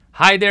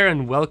Hi there,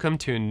 and welcome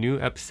to a new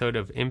episode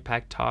of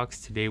Impact Talks.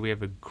 Today we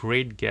have a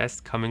great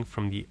guest coming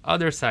from the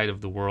other side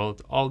of the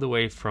world, all the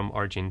way from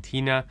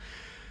Argentina.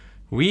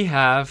 We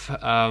have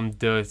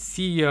the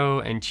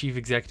CEO and Chief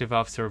Executive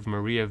Officer of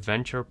Maria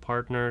Venture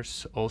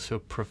Partners, also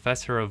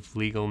Professor of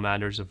Legal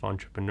Matters of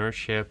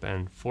Entrepreneurship,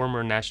 and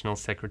former National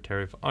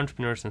Secretary of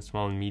Entrepreneurs and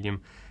Small and Medium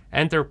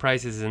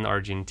Enterprises in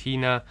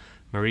Argentina,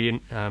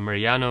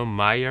 Mariano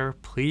Mayer.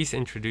 Please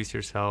introduce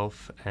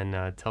yourself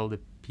and tell the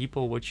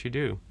people what you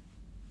do.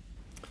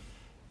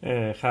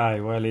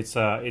 Hi. Well, it's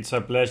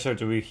a pleasure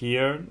to be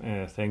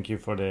here. Thank you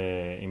for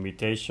the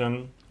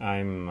invitation.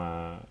 I'm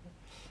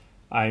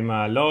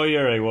a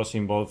lawyer. I was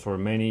involved for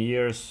many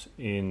years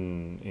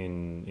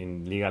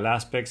in legal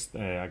aspects.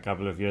 A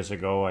couple of years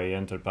ago, I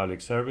entered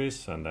public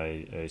service, and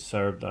I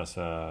served as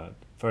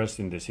first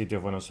in the city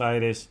of Buenos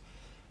Aires,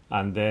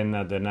 and then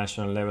at the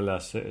national level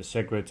as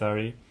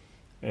secretary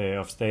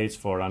of States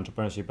for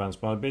Entrepreneurship and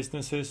Small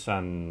Businesses.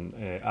 And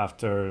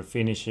after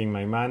finishing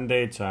my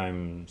mandate,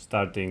 I'm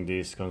starting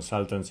this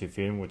consultancy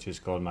firm, which is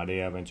called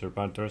Maria Venture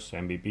Partners,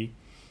 MVP,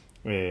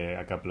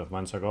 a couple of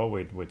months ago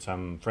with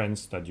some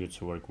friends that used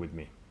to work with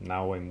me.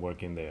 Now I'm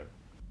working there.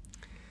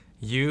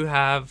 You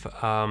have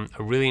a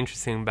really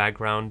interesting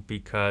background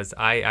because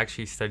I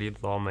actually studied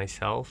law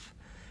myself.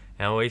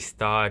 I always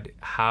thought,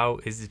 how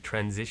is the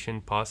transition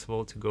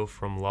possible to go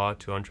from law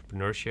to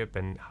entrepreneurship,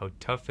 and how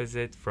tough is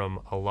it from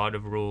a lot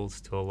of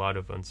rules to a lot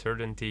of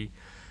uncertainty?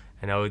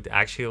 And I would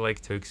actually like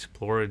to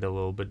explore it a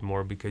little bit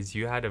more because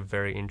you had a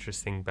very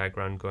interesting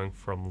background going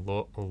from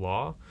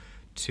law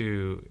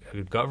to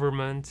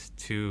government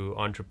to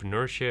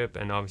entrepreneurship,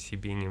 and obviously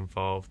being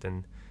involved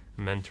and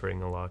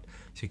mentoring a lot.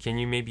 So can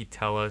you maybe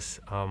tell us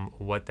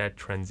what that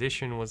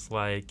transition was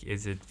like?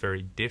 Is it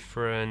very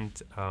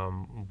different?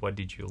 What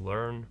did you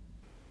learn?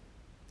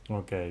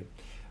 Okay.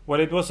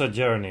 Well, it was a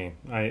journey.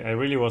 I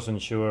really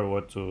wasn't sure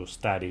what to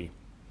study.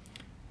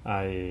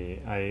 I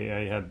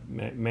had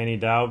many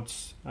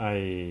doubts.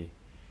 I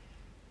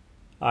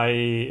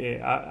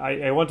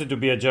wanted to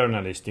be a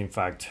journalist, in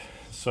fact.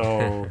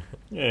 So,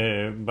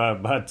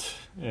 but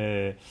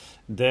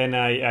then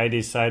I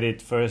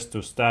decided first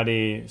to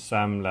study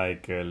some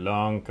like a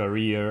long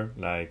career,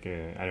 like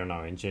I don't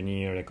know,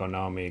 engineer,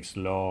 economics,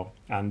 law,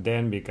 and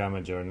then become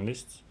a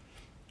journalist.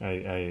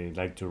 I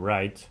like to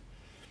write.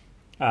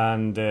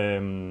 And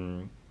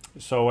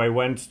so I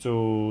went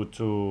to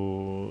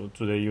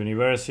the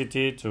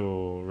university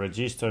to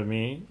register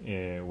me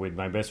with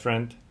my best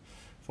friend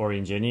for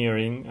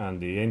engineering,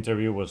 and the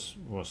interview was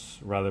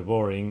rather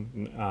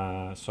boring.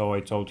 So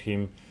I told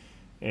him,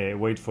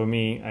 "Wait for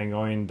me. I'm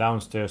going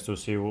downstairs to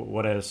see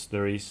what else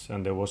there is."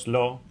 And there was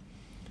law,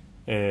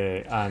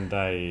 and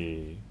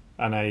I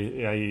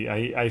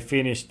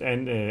finished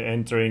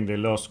entering the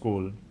law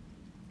school.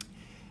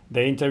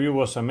 The interview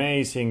was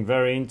amazing,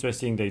 very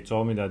interesting. They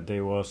told me that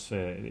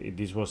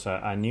this was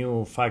a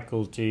new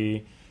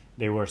faculty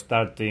they were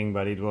starting,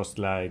 but it was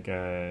like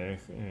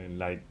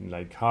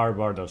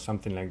Harvard or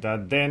something like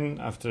that. Then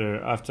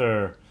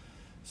after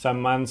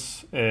some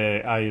months,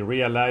 I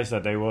realized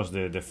that I was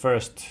the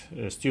first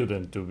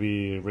student to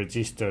be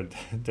registered.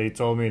 They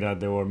told me that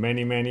there were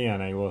many,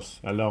 and I was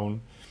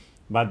alone.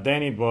 But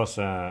then it was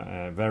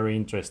a very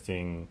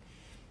interesting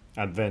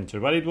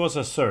adventure. But it was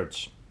a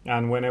search.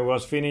 And when I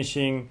was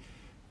finishing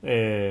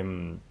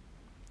the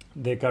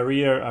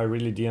career, I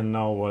really didn't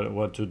know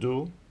what to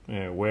do,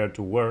 where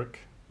to work.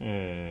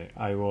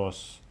 I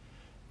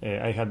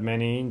had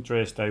many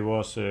interests. I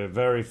was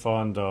very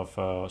fond of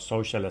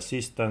social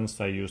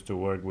assistance. I used to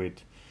work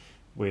with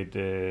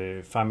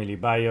family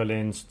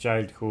violence,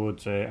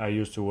 childhood. I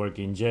used to work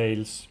in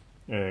jails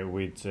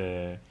with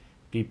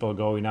people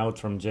going out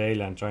from jail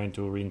and trying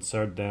to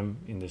reinsert them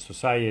in the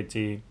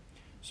society.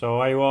 So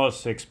I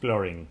was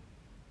exploring.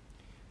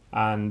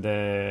 And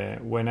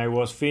when I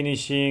was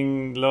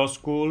finishing law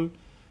school,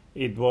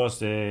 it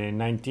was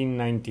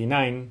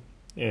 1999.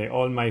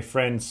 All my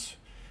friends,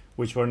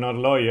 which were not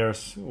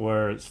lawyers,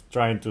 were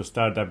trying to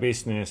start a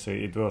business.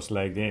 It was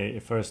like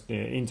the first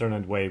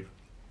internet wave.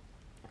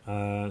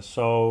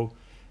 So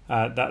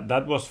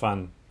that was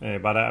fun.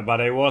 But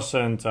I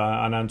wasn't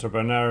an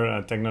entrepreneur,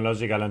 a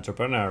technological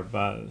entrepreneur.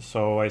 But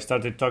so I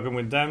started talking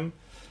with them,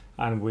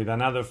 and with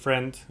another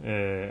friend.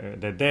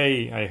 The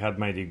day I had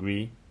my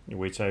degree,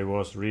 which I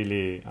was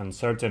really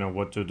uncertain of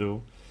what to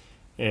do,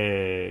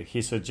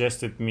 he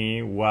suggested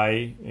me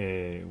why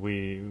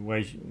we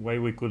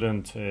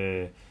couldn't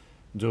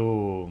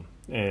do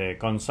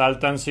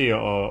consultancy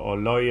or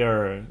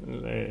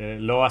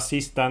law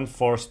assistant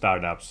for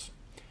startups.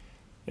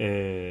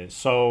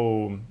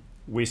 So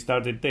we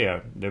started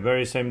there the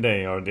very same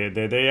day, or the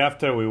day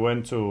after. We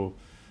went to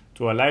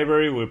a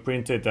library. We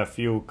printed a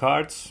few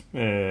cards,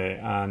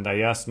 and I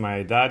asked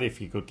my dad if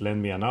he could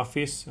lend me an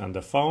office and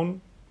the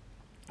phone.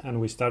 And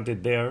we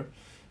started there,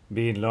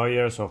 being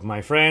lawyers of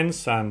my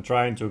friends and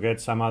trying to get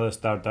some other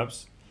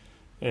startups.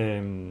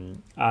 We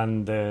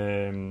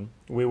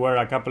were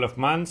a couple of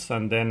months,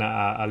 and then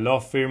a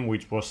law firm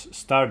which was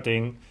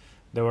starting.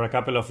 There were a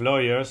couple of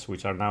lawyers,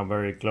 which are now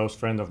very close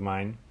friends of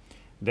mine,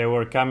 They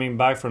were coming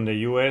back from the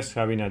US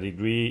having a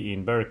degree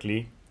in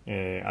Berkeley.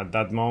 At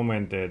that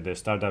moment, the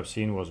startup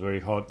scene was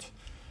very hot.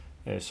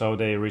 So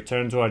they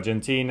returned to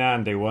Argentina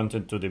and they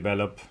wanted to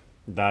develop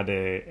that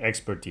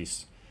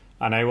expertise.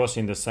 And I was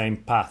in the same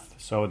path.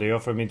 So they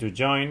offered me to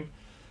join,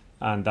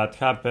 and that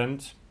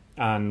happened.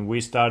 And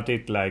we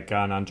started like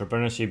an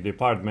entrepreneurship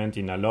department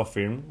in a law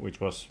firm, which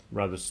was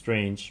rather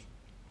strange.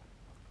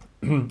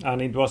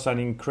 And it was an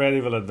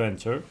incredible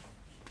adventure.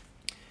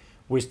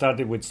 We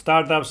started with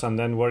startups and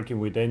then working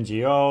with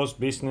NGOs,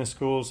 business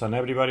schools, and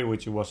everybody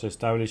which was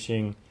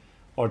establishing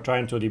or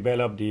trying to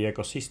develop the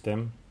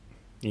ecosystem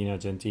in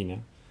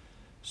Argentina.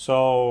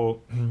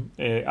 So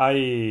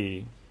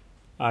I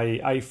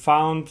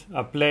found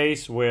a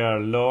place where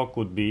law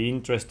could be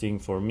interesting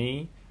for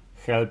me,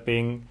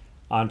 helping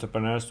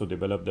entrepreneurs to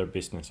develop their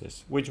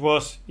businesses, which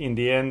was in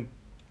the end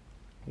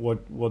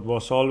what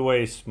was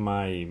always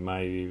my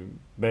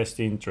best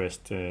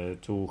interest,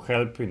 to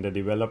help in the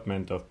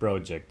development of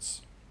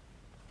projects,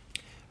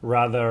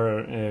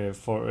 rather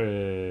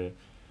for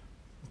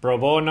pro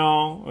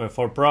bono,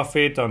 for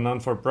profit or non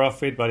for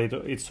profit, but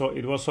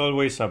it was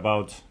always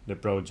about the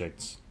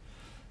projects.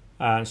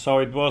 And so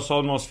it was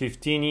almost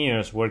 15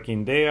 years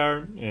working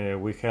there.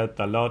 We helped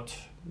a lot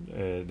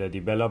the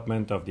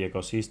development of the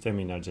ecosystem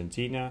in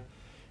Argentina,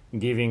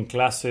 giving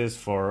classes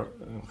for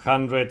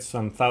hundreds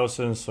and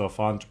thousands of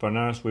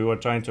entrepreneurs. We were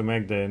trying to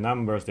make the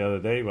numbers the other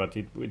day, but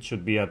it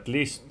should be at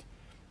least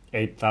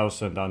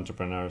 8,000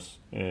 entrepreneurs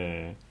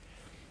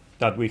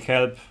that we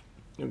help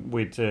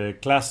with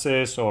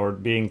classes or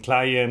being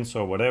clients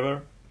or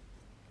whatever.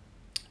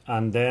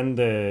 And then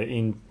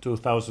in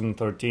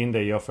 2013,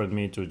 they offered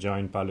me to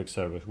join public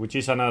service, which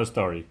is another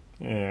story.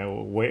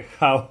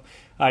 How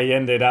I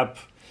ended up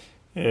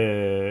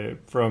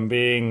from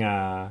being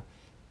a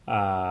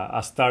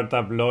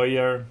startup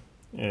lawyer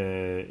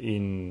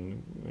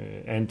in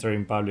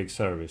entering public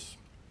service.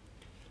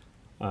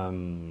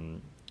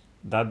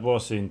 That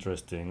was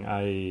interesting.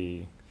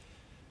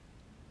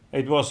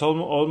 It was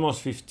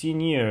almost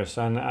 15 years,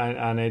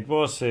 and it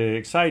was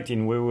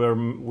exciting.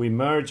 We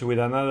merged with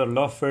another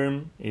law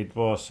firm. It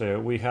was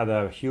we had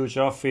a huge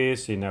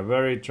office in a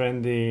very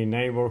trendy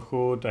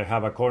neighborhood. I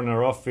have a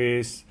corner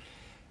office.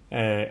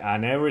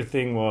 And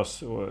everything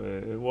was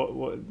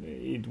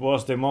it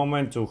was the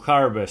moment to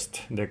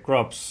harvest the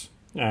crops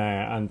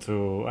and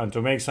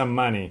to make some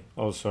money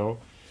also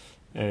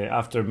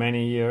after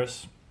many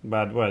years.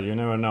 But well, you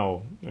never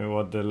know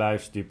what the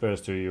life depares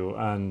to you.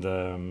 And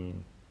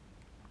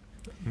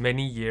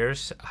many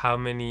years. How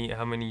many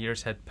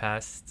years had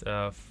passed?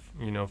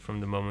 From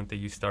the moment that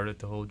you started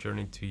the whole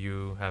journey to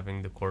you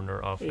having the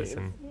corner office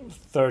and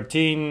 12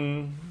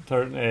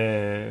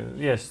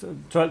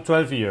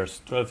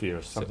 years,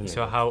 something.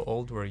 So how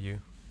old were you?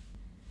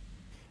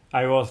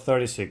 I was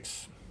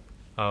 36.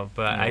 Oh,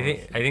 but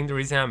I think the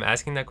reason I'm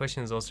asking that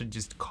question is also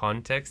just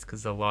context,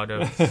 because a lot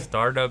of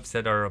startups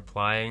that are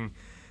applying,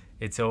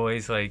 it's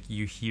always like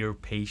you hear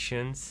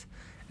patience.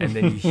 And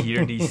then you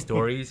hear these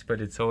stories, but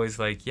it's always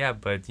like, yeah,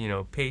 but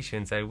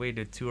patience. I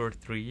waited 2 or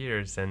 3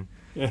 years, and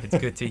it's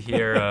good to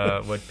hear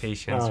what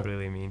patience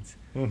really means.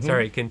 Mm-hmm.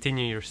 Sorry,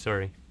 continue your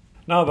story.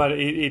 No, but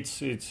it's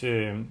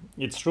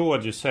true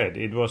what you said.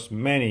 It was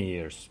many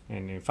years,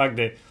 and in fact,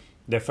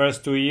 the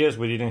first 2 years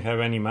we didn't have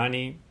any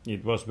money.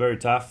 It was very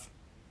tough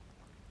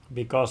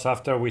because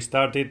after we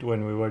started,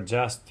 when we were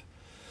just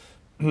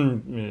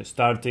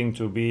starting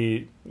to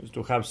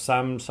have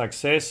some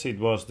success, it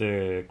was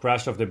the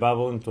crash of the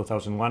bubble in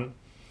 2001.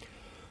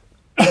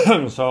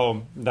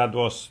 So that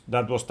was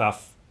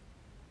tough.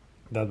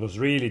 That was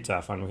really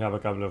tough, and we have a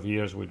couple of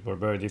years which were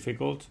very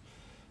difficult.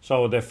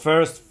 So the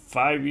first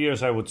 5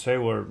 years, I would say,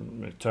 were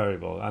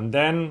terrible, and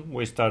then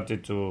we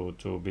started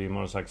to be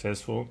more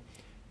successful.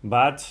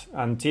 But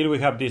until we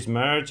have this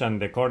merge and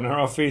the corner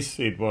office,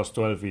 it was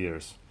 12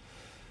 years.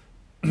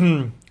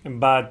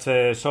 But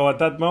so at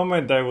that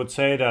moment, I would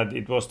say that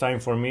it was time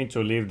for me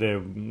to live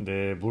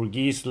the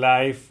bourgeois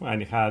life.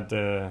 I had,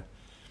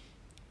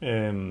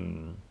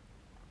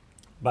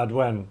 but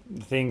when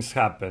things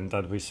happened,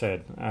 that we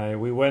said,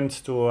 we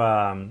went to.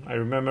 I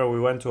remember we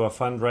went to a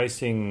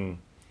fundraising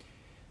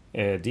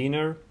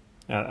dinner.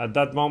 At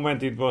that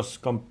moment, it was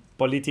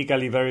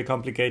politically very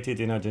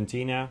complicated in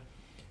Argentina,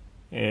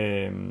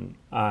 and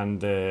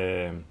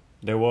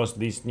there was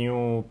this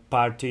new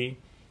party.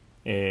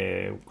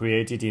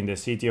 Created in the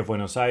city of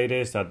Buenos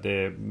Aires that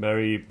they're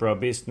very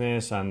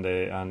pro-business and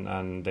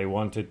they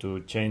wanted to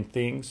change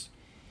things,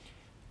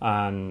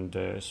 and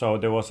so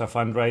there was a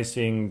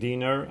fundraising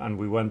dinner and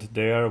we went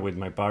there with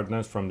my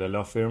partners from the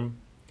law firm.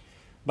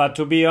 But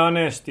to be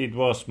honest, it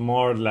was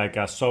more like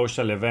a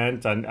social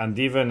event and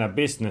even a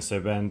business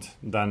event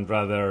than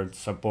rather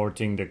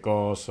supporting the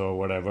cause or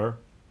whatever.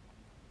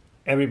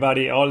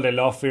 Everybody, all the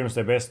law firms,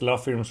 the best law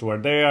firms were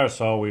there,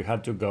 so we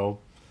had to go.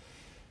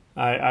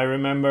 I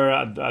remember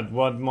at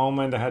one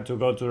moment I had to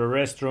go to the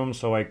restroom,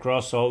 so I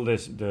crossed all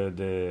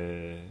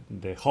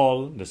the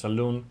hall, the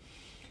saloon,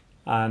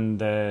 and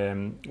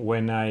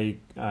when I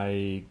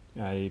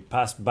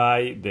passed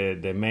by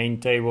the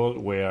main table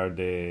where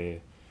the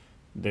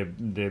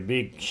the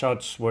big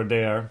shots were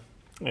there.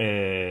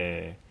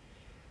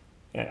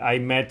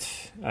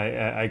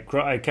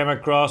 I came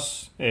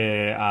across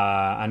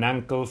an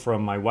uncle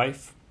from my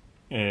wife,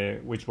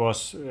 which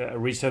was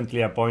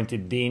recently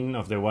appointed dean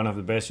of one of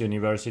the best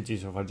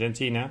universities of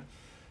Argentina.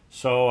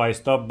 So I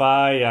stopped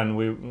by and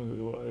we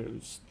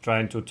was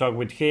trying to talk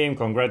with him,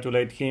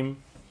 congratulate him,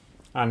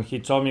 and he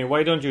told me,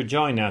 "Why don't you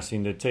join us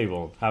in the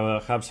table?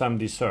 Have some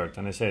dessert?"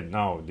 And I said,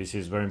 "No, this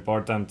is very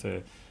important.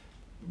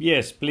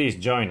 Yes, please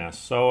join us."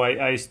 So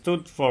I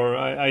sat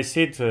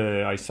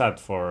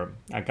for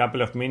a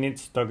couple of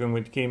minutes talking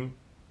with him,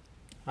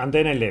 and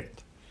then I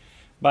left.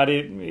 But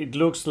it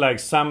looks like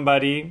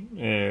somebody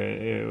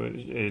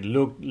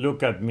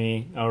look at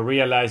me or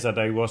realized that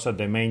I was at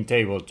the main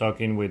table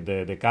talking with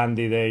the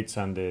candidates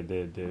and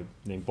the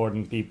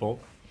important people.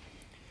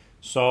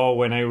 So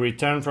when I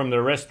returned from the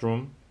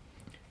restroom,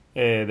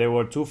 there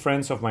were two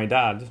friends of my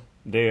dad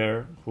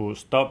there who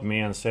stopped me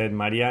and said,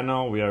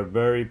 "Mariano, we are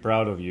very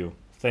proud of you.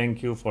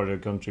 Thank you for your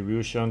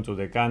contribution to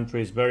the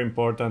country. It's very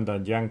important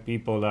that young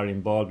people are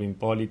involved in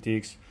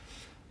politics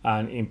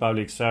and in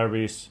public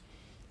service.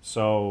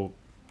 So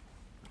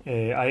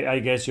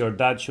I guess your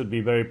dad should be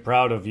very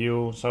proud of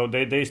you." So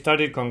they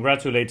started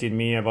congratulating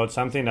me about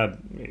something that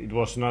it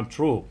was not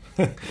true.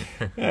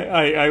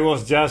 I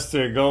was just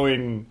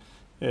going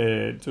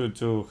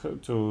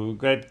to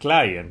get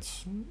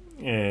clients,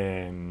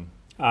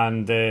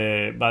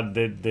 but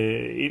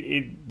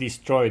it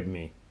destroyed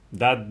me.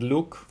 That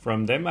look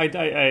from them.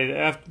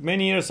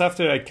 Many years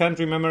after, I can't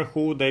remember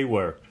who they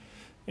were.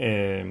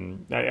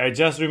 I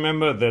just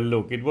remember the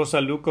look. It was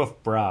a look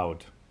of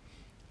proud.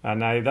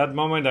 And at that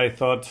moment, I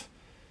thought,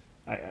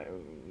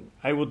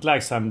 I would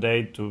like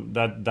someday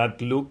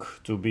that look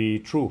to be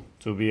true,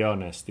 to be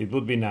honest. It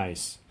would be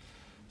nice.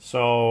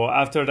 So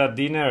after that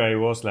dinner, I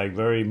was like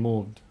very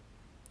moved.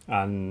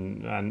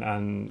 And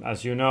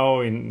as you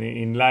know,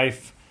 in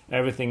life,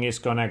 everything is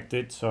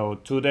connected. So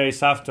 2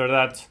 days after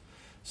that,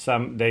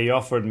 they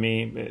offered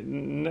me,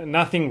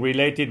 nothing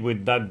related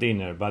with that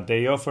dinner, but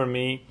they offered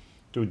me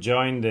to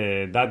join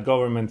that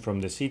government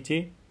from the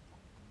city,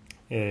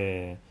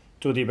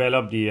 to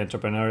develop the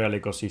entrepreneurial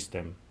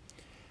ecosystem.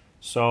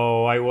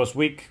 So I was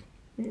weak.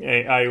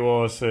 I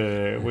was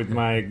with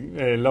my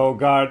low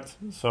guard.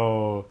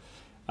 So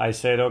I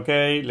said,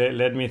 okay,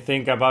 let me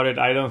think about it.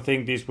 I don't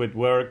think this would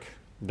work.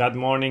 That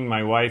morning,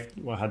 my wife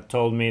had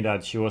told me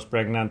that she was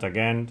pregnant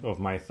again of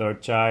my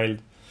third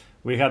child.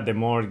 We had the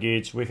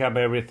mortgage. We have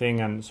everything.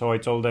 And so I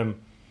told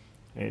them,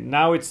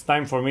 now it's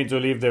time for me to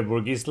live the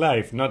Burgese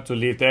life, not to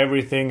leave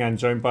everything and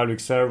join public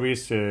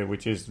service,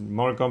 which is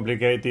more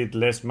complicated,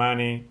 less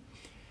money.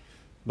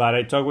 But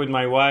I talked with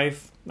my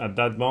wife at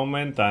that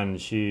moment,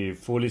 and she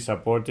fully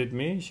supported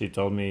me. She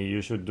told me,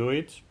 you should do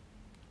it.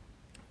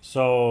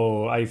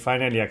 So I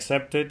finally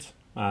accepted,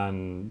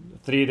 and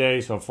 3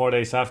 days or 4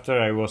 days after,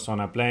 I was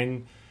on a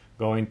plane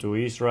going to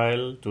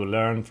Israel to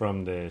learn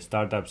from the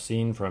startup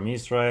scene from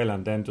Israel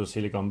and then to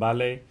Silicon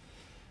Valley.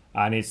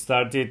 And it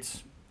started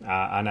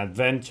an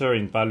adventure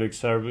in public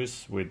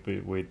service with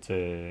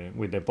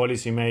the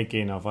policy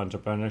making of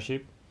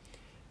entrepreneurship.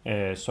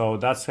 So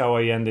that's how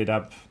I ended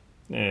up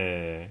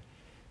in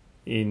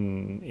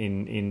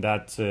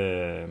that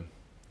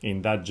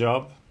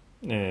job,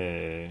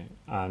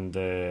 and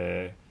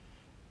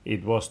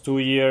it was 2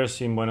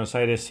 years in Buenos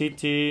Aires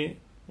City.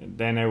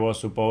 Then I was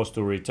supposed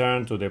to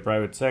return to the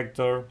private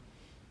sector,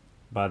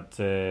 but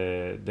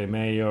the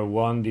mayor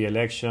won the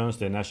elections,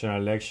 the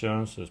national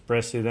elections, as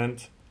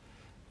president.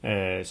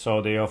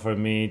 So they offered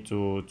me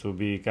to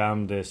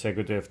become the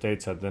Secretary of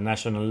State at the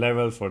national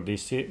level for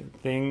this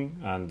thing.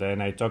 And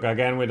then I talked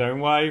again with my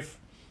wife.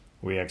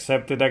 We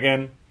accepted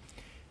again.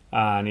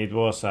 And it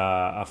was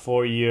a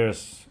 4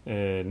 years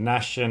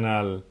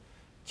national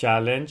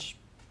challenge.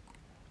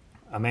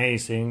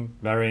 Amazing,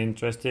 very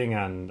interesting.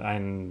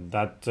 And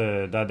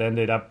that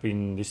ended up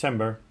in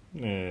December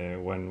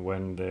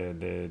when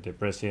the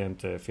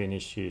president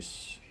finished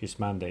his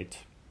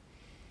mandate.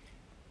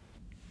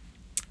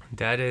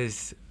 That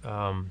is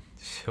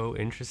so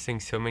interesting.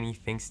 So many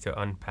things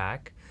to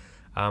unpack.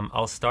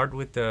 I'll start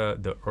with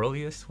the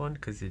earliest one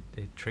because it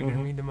triggered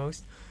me the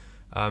most.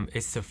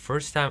 It's the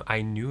first time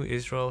I knew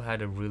Israel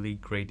had a really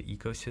great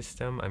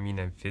ecosystem. I mean,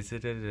 I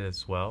visited it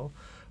as well,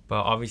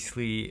 but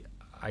obviously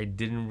I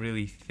didn't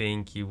really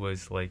think it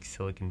was like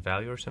Silicon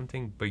Valley or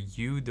something. But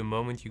you, the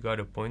moment you got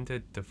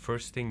appointed, the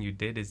first thing you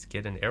did is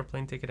get an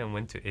airplane ticket and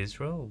went to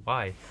Israel.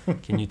 Why?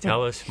 Can you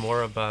tell us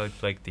more about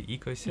like the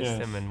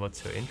ecosystem and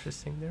what's so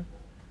interesting there?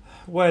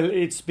 Well,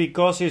 it's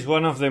because it's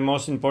one of the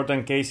most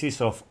important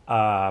cases of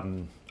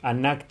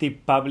an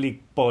active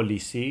public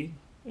policy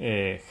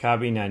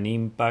having an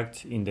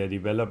impact in the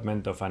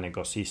development of an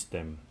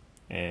ecosystem.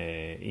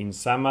 In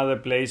some other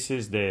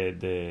places,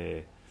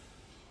 the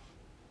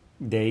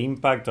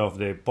impact of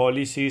the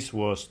policies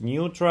was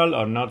neutral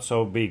or not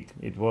so big.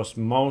 It was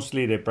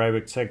mostly the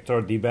private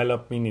sector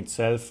developing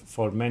itself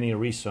for many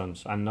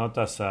reasons and not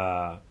as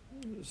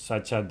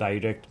such a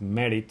direct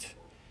merit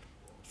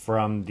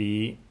from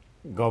the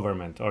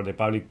government or the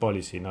public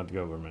policy, not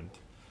government.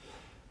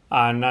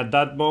 And at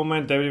that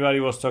moment, everybody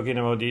was talking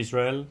about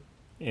Israel,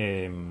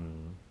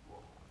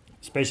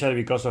 especially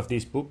because of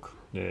this book,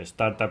 The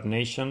Startup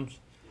Nations,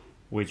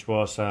 which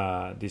was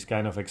this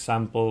kind of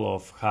example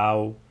of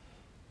how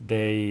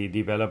they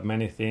develop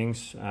many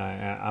things,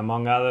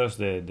 among others,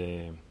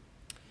 the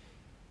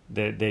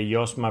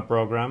YOSMA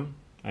program.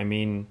 I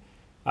mean,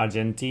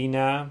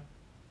 Argentina.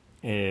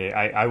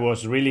 I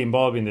was really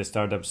involved in the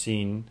startup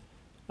scene,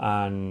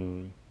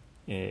 and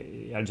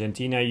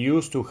Argentina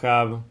used to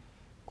have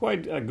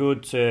quite a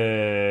good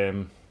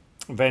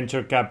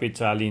venture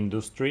capital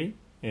industry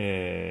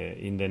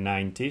in the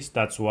 90s.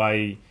 That's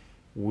why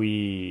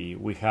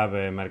we have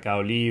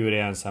Mercado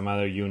Libre and some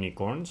other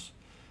unicorns.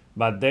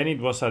 But then it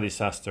was a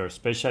disaster,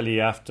 especially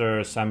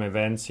after some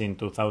events in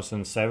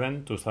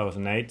 2007,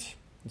 2008,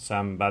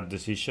 some bad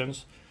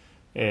decisions.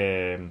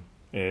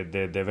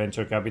 The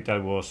venture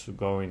capital was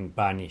going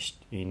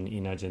vanished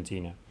in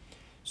Argentina.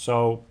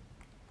 So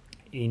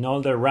in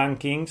all the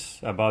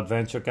rankings about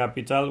venture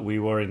capital, we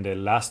were in the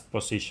last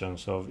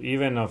positions.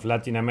 Even of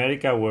Latin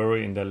America, we were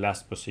in the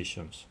last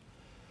positions.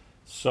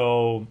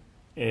 So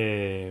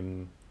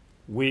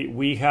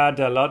we had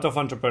a lot of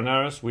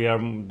entrepreneurs.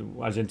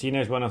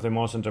 Argentina is one of the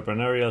most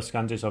entrepreneurial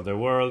countries of the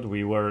world.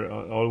 We were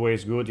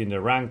always good in the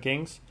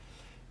rankings,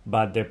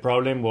 but the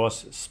problem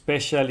was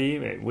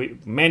especially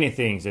many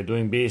things,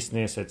 doing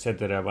business,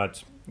 etc.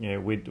 But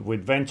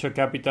with venture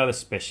capital,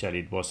 especially,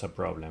 it was a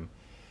problem.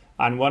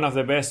 And one of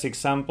the best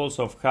examples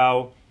of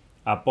how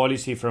a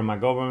policy from a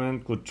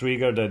government could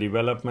trigger the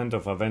development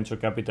of a venture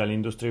capital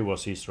industry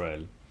was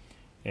Israel.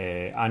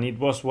 And it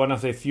was one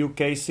of the few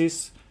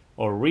cases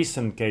or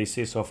recent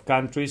cases of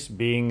countries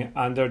being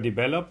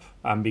underdeveloped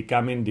and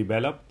becoming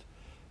developed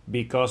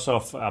because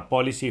of a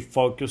policy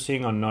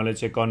focusing on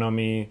knowledge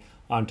economy,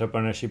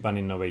 entrepreneurship, and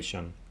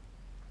innovation.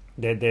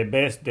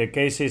 The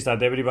cases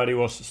that everybody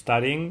was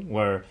studying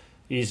were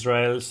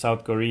Israel,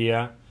 South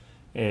Korea,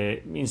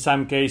 in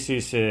some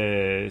cases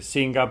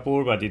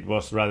Singapore, but it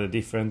was rather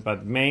different,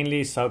 but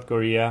mainly South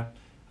Korea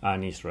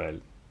and Israel.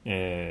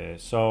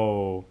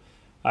 So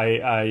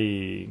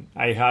I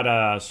had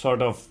a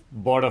sort of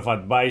board of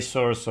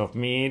advisors of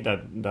me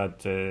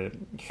that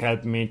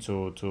helped me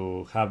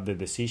to have the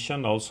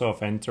decision also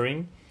of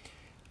entering,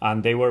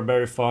 and they were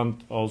very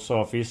fond also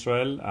of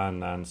Israel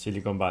and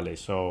Silicon Valley.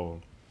 So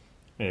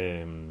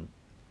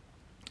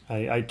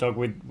I talked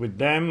with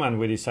them, and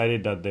we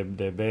decided that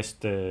the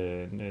best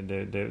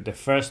the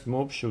first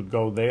move should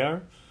go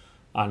there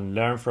and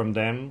learn from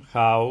them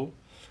how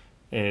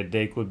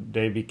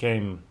they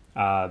became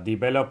a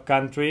developed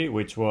country,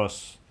 which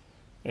was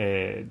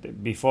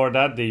before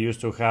that they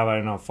used to have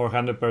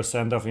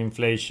 400% of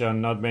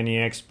inflation, not many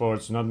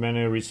exports, not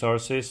many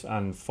resources,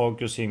 and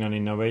focusing on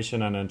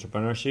innovation and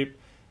entrepreneurship,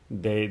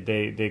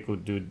 they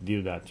could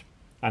do that.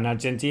 And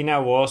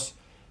Argentina was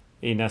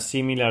in a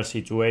similar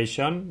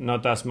situation,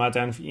 not as much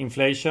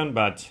inflation,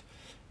 but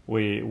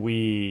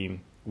we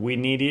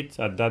needed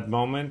at that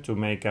moment to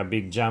make a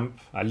big jump,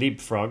 a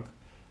leapfrog,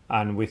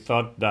 and we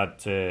thought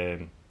that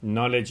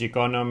knowledge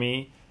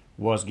economy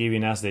was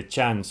giving us the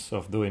chance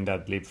of doing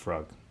that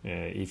leapfrog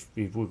if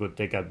we could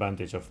take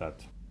advantage of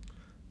that.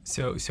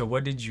 So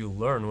what did you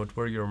learn? What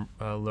were your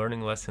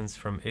learning lessons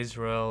from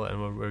Israel,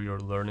 and what were your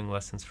learning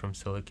lessons from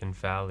Silicon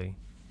Valley?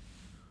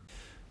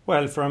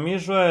 Well, from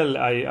Israel,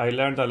 I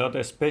learned a lot,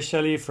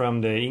 especially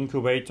from the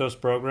Incubators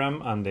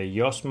program and the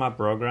YOSMA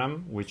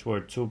program, which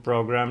were two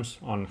programs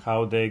on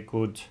how they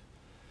could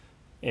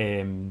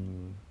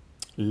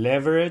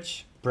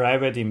leverage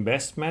private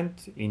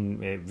investment in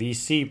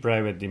VC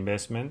private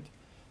investment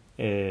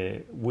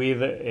with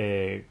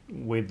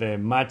the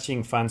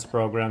matching funds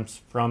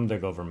programs from the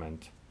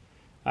government.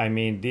 I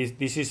mean,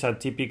 this is a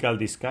typical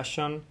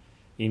discussion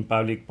in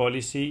public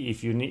policy.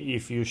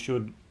 If you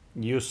should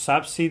use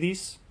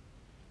subsidies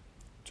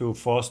to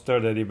foster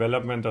the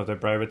development of the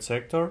private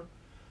sector,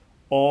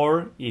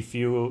 or if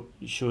you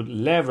should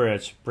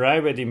leverage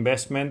private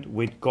investment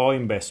with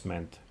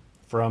co-investment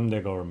from the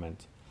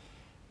government.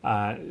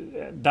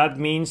 That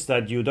means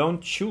that you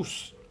don't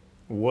choose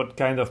what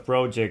kind of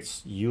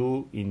projects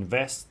you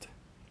invest,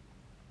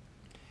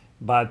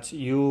 but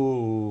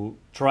you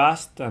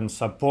trust and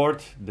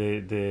support the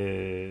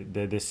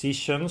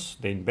decisions,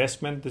 the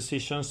investment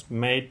decisions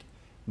made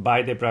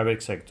by the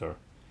private sector,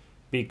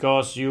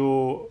 because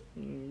you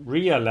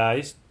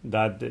realize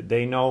that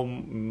they know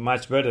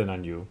much better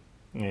than you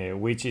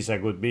which is a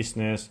good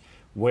business,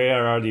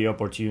 where are the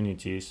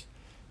opportunities.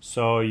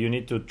 So you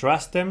need to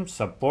trust them,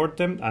 support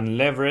them, and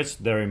leverage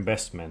their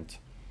investment.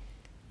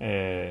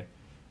 And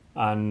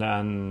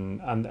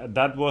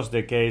that was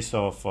the case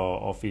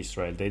of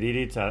Israel. They did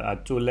it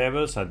at two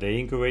levels: at the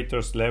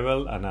incubators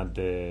level and at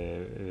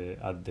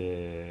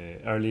the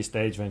early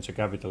stage venture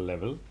capital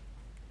level.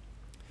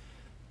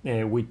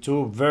 With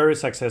two very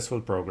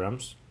successful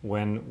programs.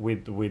 When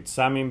with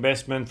some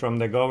investment from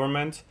the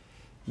government,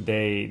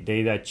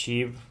 they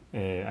achieve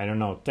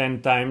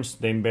 10 times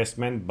the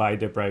investment by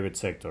the private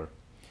sector.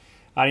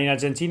 And in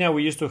Argentina,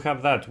 we used to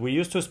have that. We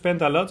used to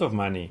spend a lot of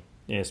money,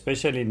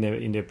 especially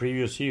in the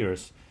previous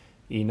years,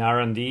 in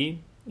R&D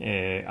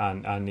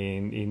and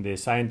in the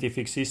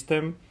scientific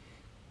system.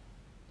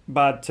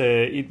 But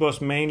it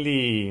was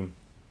mainly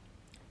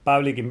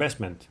public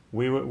investment.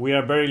 We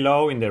are very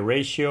low in the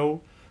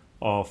ratio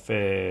of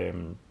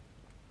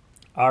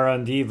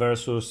R&D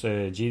versus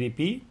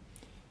GDP,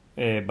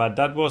 but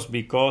that was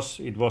because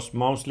it was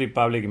mostly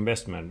public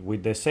investment.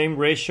 With the same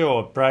ratio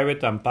of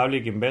private and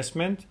public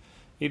investment,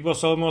 it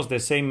was almost the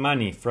same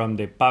money from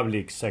the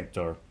public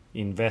sector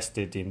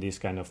invested in these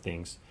kind of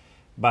things.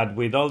 But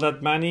with all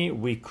that money,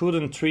 we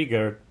couldn't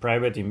trigger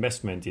private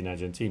investment in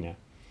Argentina,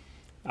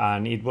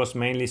 and it was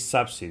mainly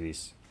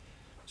subsidies.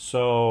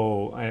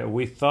 So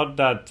we thought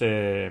that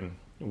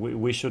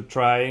we should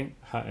try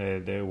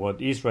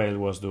what Israel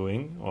was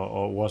doing,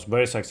 or was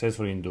very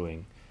successful in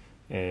doing.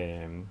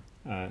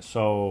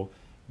 So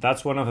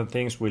that's one of the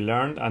things we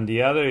learned, and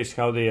the other is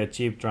how they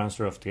achieved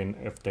transfer of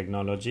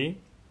technology.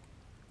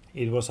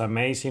 It was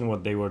amazing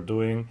what they were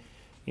doing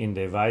in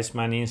the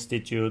Weizmann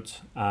Institute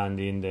and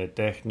in the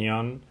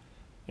Technion.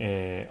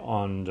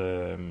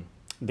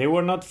 They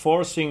were not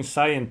forcing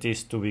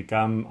scientists to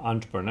become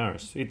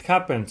entrepreneurs. It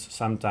happens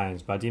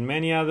sometimes, but in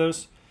many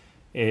others,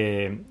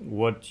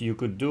 what you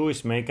could do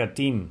is make a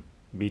team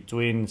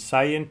between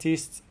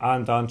scientists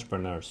and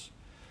entrepreneurs.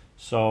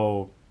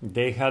 So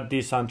they had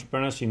these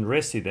entrepreneurs in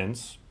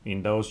residence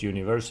in those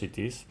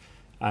universities,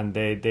 and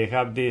they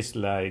have these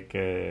like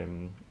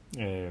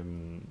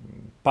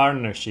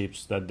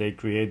partnerships that they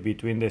create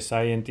between the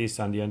scientists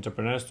and the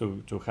entrepreneurs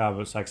to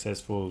have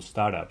successful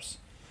startups.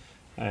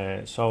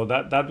 So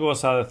that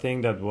was other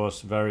thing that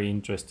was very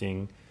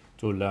interesting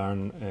to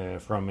learn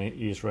from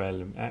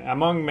Israel,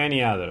 among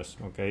many others.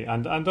 Okay,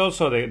 and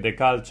also the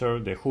culture,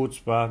 the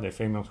chutzpah, the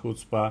famous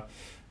chutzpah,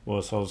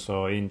 was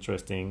also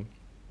interesting.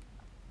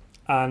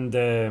 And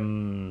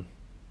then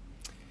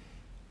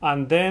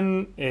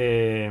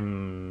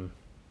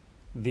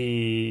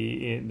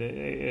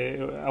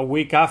a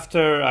week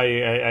after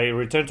I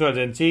returned to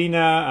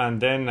Argentina, and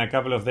then a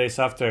couple of days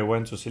after I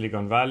went to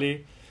Silicon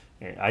Valley.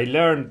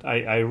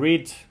 I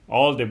read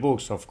all the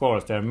books, of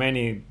course. There are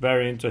many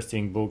very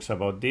interesting books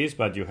about this,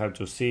 but you have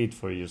to see it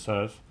for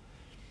yourself.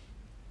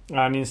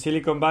 And in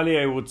Silicon Valley,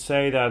 I would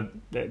say that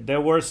there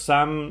were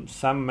some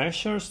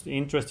measures,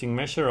 interesting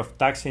measure of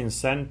tax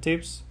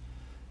incentives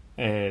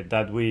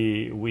that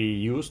we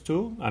used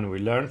to, and we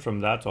learned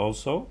from that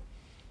also.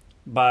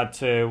 But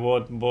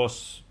what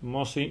was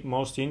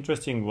most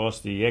interesting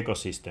was the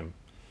ecosystem,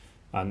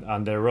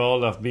 and the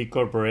role of big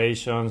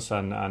corporations,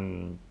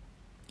 and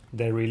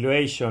the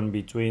relation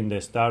between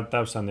the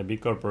startups and the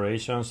big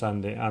corporations,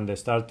 and the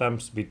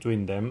startups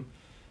between them,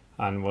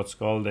 and what's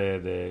called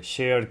the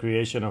shared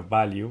creation of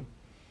value.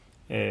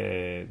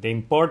 The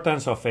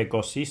importance of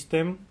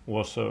ecosystem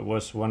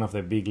was one of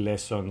the big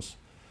lessons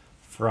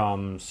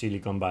from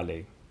Silicon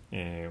Valley,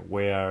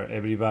 where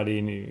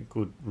everybody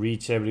could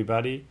reach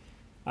everybody,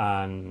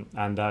 and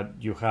that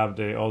you have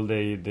all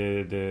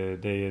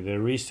the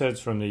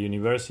research from the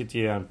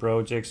university and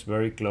projects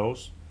very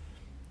close.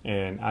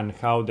 And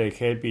how they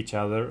help each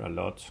other a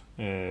lot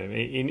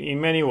in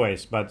many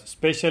ways, but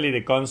especially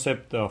the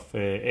concept of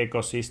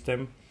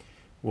ecosystem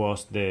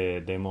was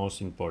the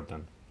most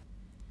important.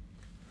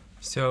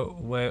 So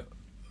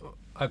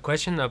a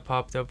question that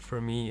popped up for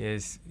me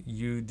is,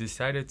 you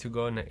decided to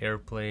go on an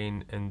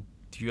airplane, and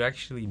do you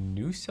actually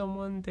knew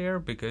someone there?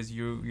 Because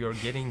you're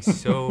getting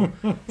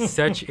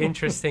such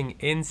interesting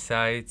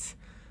insights.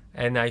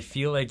 And I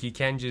feel like you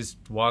can't just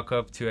walk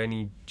up to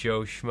any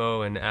Joe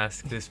Schmo and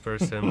ask this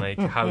person, like,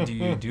 how do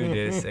you do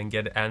this, and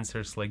get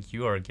answers like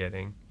you are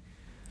getting.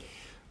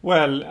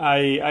 Well,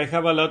 I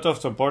have a lot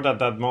of support at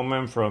that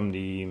moment from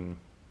the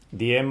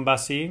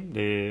embassy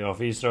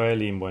of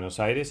Israel in Buenos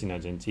Aires, in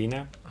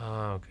Argentina.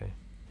 Ah, okay.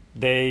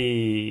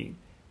 They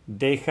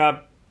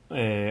have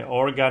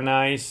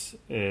organized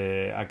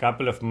a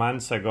couple of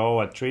months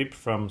ago a trip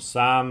from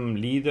some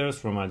leaders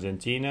from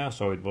Argentina,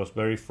 so it was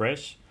very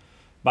fresh.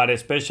 But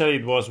especially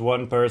it was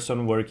one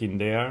person working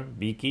there,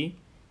 Vicky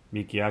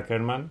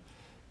Ackerman,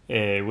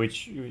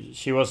 which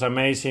she was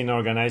amazing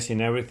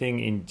organizing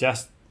everything in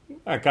just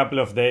a couple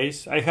of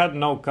days. I had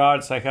no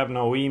cards, I had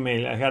no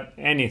email, I had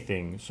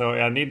anything. So,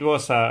 and it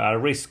was a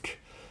risk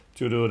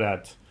to do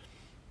that.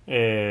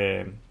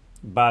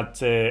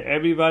 But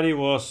everybody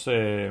was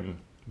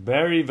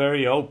very,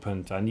 very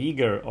open and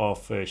eager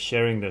of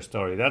sharing the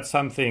story. That's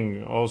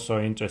something also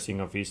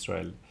interesting of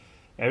Israel.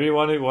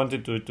 Everyone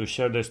wanted to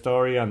share the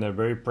story, and they're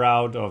very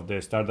proud of the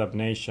startup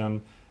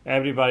nation.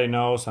 Everybody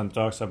knows and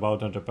talks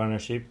about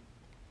entrepreneurship.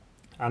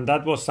 And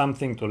that was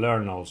something to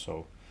learn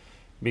also.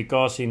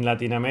 Because in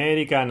Latin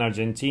America and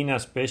Argentina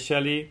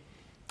especially,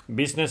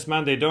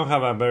 businessmen, they don't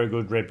have a very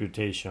good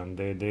reputation.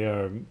 They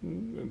are,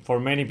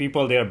 for many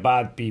people, they are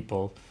bad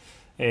people.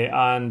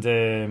 And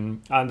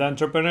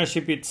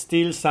entrepreneurship, it's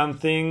still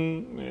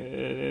something.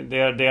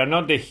 They are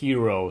not the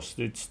heroes.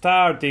 It's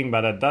starting,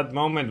 but at that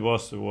moment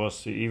was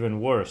even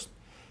worse.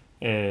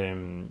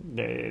 Many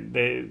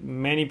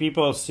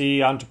people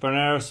see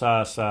entrepreneurs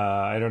as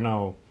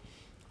a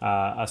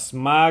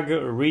smug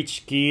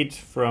rich kid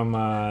from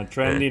a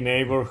trendy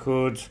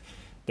neighborhood,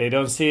 They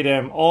don't see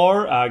them,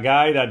 or a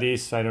guy that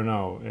is, I don't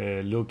know,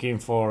 looking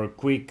for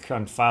quick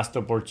and fast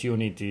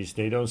opportunities.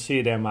 They don't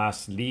see them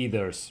as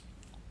leaders.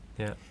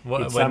 Yeah.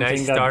 Well, when I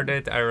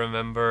started, I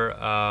remember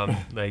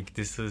like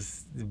this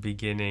was the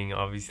beginning,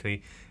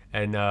 obviously,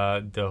 and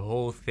the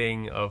whole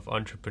thing of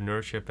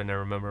entrepreneurship, and I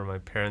remember my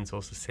parents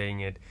also saying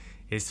it,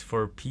 is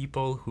for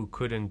people who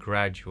couldn't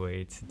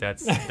graduate.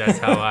 That's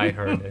how I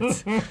heard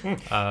it.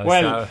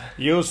 Well,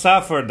 you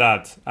suffered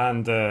that,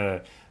 and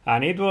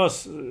it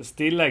was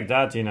still like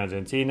that in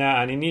Argentina,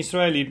 and in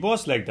Israel it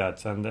was like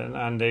that.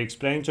 And they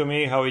explained to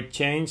me how it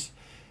changed.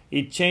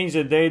 It changed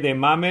the day the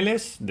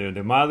mameles, the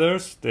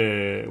mothers,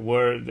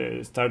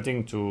 were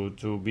starting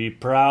to be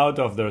proud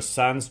of their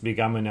sons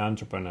becoming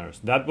entrepreneurs.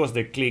 That was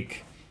the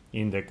click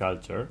in the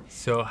culture.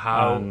 So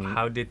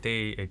how did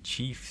they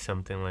achieve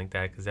something like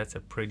that? Because that's a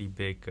pretty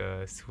big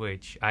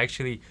switch.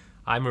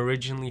 I'm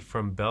originally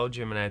from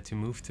Belgium, and I had to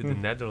move to the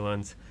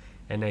Netherlands.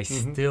 And I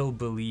still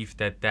believe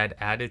that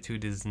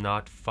attitude is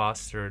not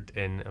fostered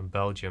in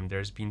Belgium.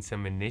 There's been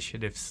some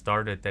initiatives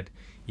started that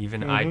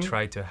even I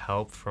try to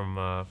help from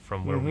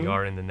where we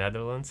are in the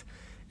Netherlands.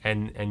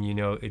 And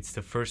it's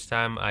the first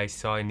time I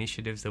saw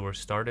initiatives that were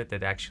started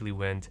that actually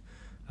went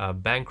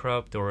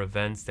bankrupt, or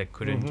events that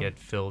couldn't get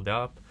filled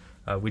up,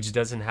 which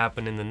doesn't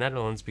happen in the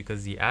Netherlands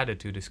because the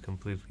attitude is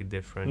completely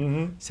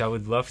different. So I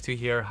would love to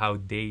hear how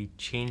they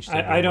changed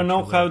it. I don't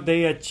know how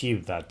they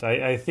achieved that.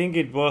 I think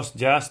it was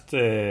just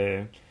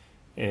there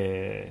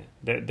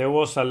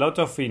was a lot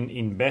of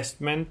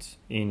investment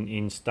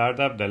in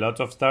startups, a lot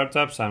of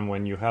startups, and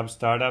when you have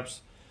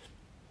startups,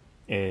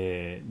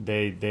 the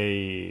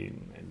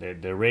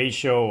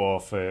ratio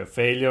of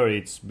failure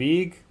it's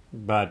big,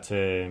 but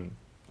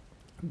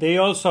they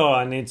also,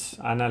 and it's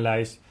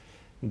analyzed,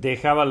 they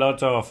have a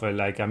lot of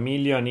like 1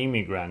 million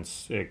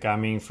immigrants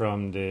coming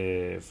from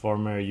the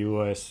former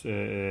USSR,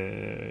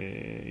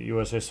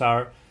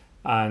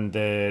 and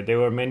there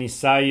were many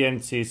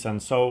scientists,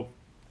 and so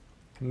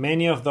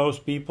many of those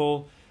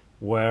people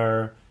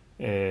were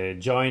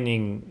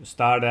joining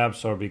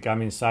startups or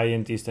becoming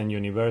scientists and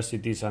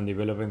universities and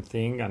developing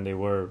things, and they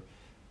were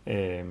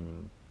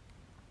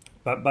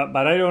but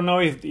I don't know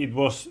if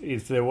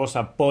there was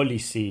a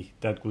policy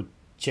that could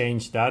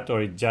change that,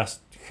 or it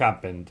just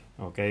happened,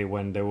 okay,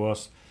 when there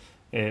was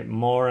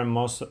more and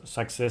more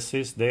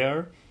successes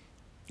there,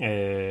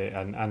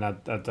 and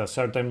at a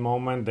certain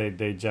moment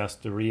they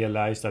just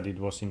realized that it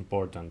was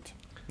important.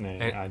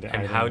 And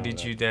how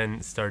did you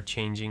then start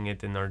changing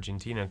it in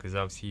Argentina? Because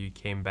obviously you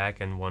came back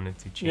and wanted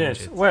to change it.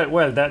 Yes,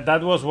 well,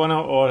 that was one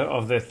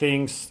of the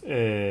things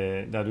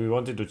that we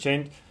wanted to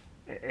change,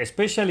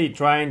 especially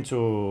trying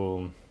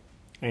to.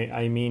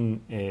 A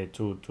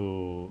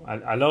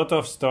lot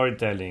of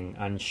storytelling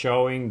and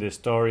showing the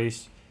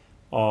stories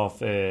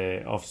of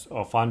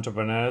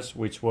entrepreneurs,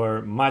 which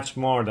were much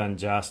more than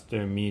just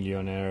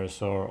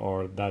millionaires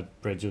or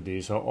that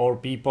prejudice, or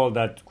people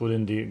that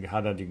couldn't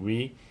had a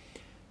degree.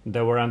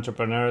 There were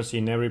entrepreneurs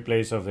in every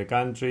place of the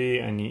country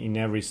and in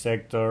every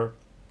sector.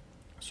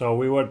 So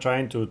we were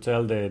trying to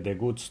tell the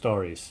good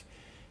stories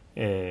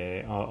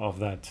of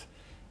that.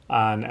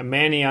 And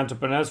many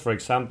entrepreneurs, for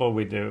example,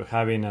 with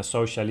having a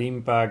social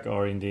impact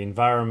or in the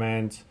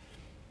environment.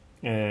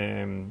 Well,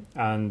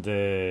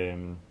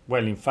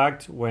 in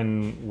fact,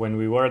 when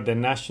we were at the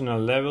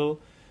national level,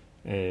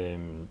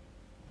 the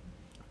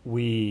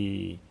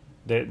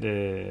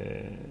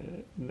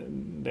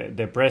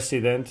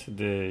president,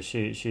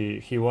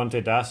 he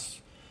wanted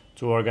us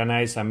to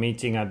organize a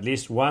meeting at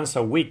least once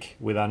a week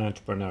with an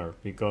entrepreneur,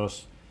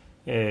 because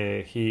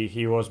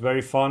he was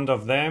very fond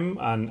of them,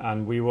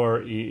 and we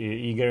were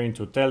eager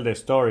to tell the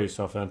stories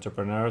of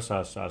entrepreneurs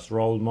as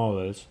role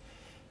models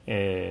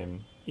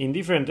in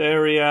different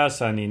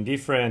areas and in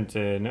different.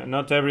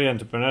 Not every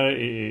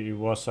entrepreneur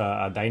was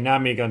a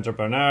dynamic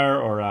entrepreneur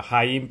or a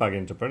high impact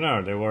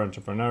entrepreneur. There were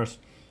entrepreneurs.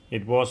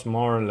 It was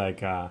more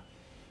like a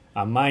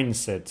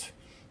mindset,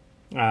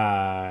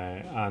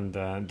 and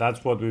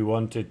that's what we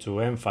wanted to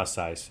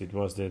emphasize. It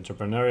was the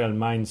entrepreneurial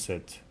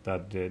mindset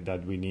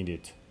that we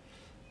needed.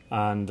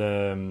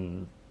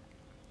 And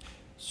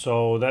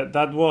so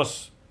that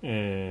was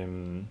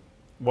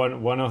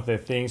one of the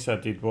things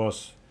that it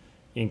was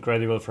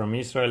incredible from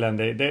Israel. And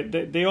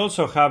they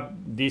also have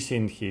this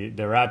in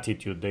their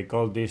attitude. They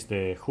call this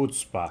the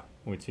chutzpah,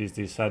 which is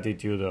this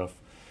attitude of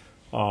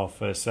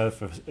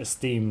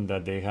self-esteem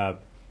that they have.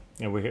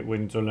 And we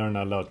need to learn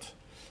a lot.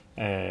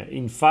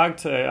 In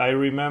fact, I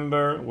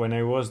remember when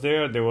I was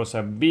there was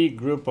a big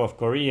group of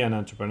Korean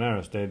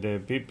entrepreneurs. The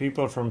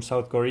people from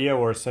South Korea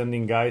were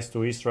sending guys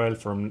to Israel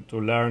to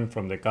learn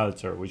from the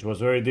culture, which was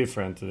very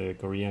different, the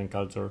Korean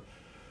culture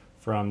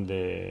from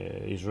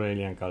the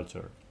Israeli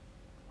culture.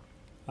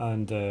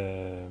 And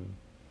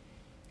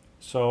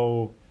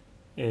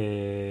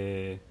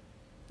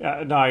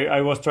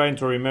I was trying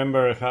to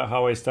remember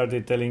how I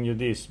started telling you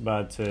this,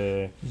 but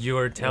you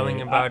were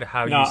telling about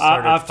how you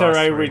started. After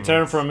I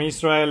returned from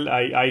Israel,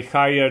 I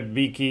hired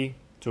Vicky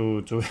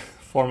to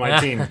for my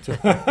team.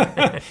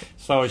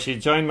 So she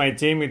joined my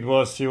team.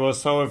 She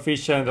was so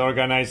efficient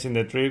organizing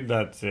the trip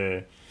that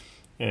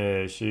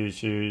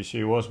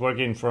She was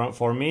working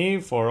for me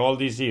for all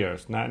these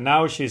years.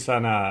 Now she's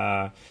in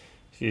a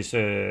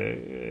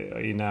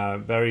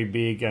very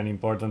big and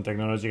important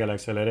technological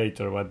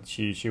accelerator, but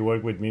she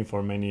worked with me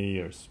for many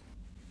years.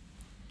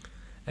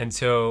 And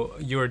so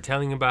you were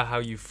telling about how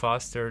you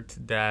fostered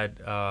that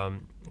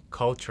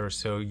culture.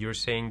 So you're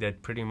saying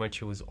that pretty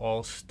much it was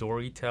all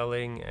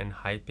storytelling and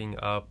hyping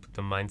up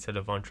the mindset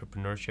of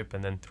entrepreneurship,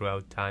 and then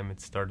throughout time it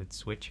started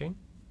switching?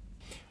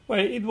 Well,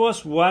 it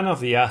was one of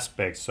the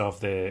aspects of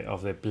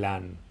the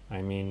plan.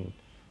 I mean,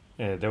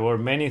 there were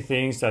many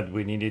things that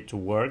we needed to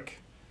work,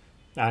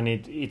 and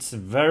it's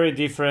very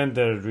different,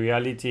 the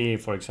reality,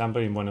 for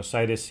example, in Buenos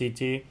Aires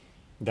city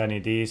than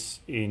it is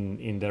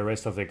in the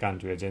rest of the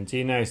country.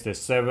 Argentina is the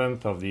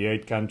 7th of the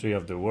 8 country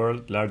of the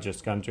world,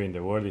 largest country in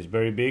the world. It's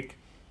very big,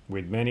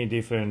 with many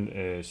different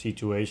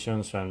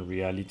situations and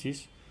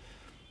realities.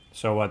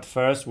 So at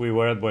first we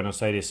were at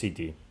Buenos Aires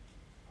city.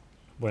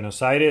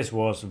 Buenos Aires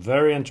was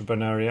very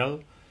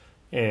entrepreneurial.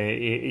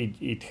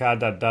 It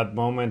had at that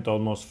moment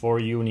almost 4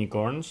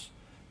 unicorns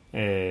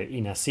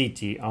in a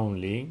city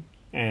only,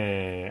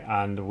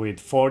 and with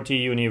 40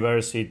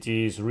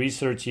 universities,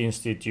 research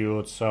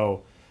institutes.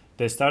 So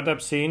the startup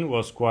scene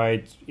was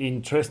quite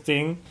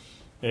interesting,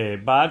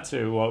 but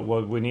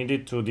what we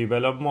needed to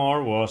develop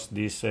more was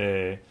this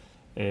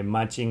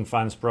matching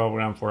funds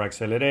program for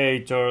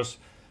accelerators,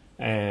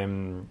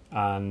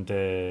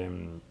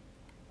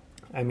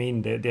 I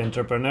mean, the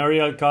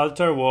entrepreneurial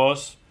culture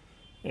was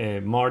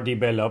more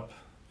developed,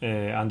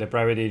 and the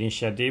private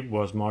initiative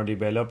was more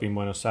developed in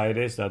Buenos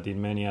Aires than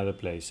in many other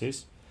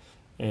places.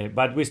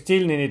 But we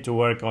still needed to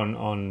work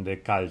on the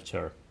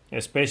culture,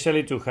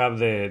 especially to have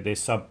the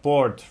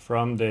support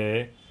from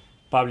the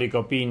public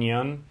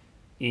opinion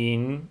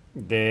in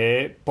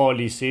the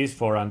policies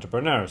for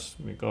entrepreneurs.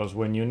 Because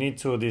when you need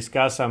to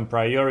discuss and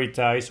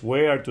prioritize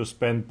where to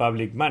spend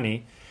public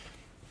money,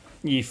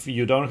 if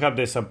you don't have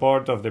the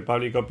support of the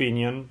public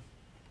opinion,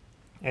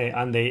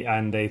 and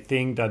they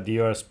think that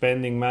you are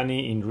spending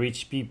money in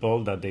rich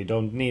people, that they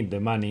don't need the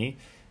money,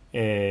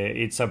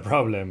 it's a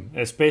problem,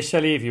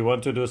 especially if you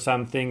want to do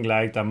something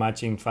like a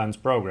matching funds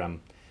program,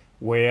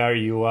 where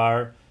you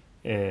are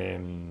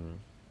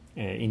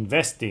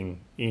investing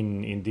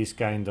in this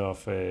kind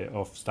of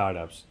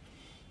startups.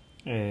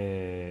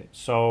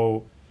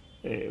 So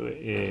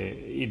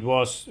it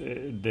was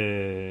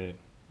the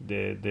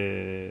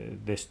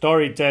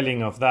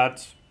storytelling of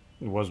that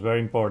was very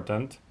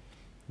important,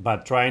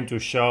 but trying to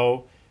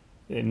show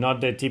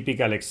not the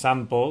typical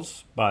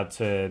examples, but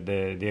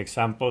the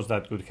examples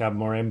that could have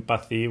more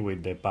empathy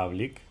with the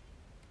public.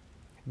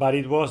 But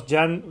it was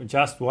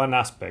just one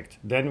aspect.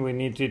 Then we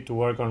needed to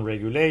work on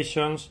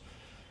regulations.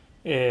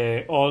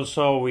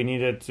 Also, we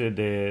needed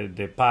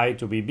the pie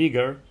to be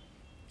bigger.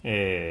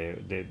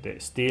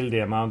 Still, the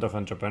amount of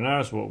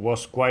entrepreneurs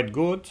was quite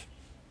good,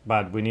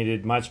 but we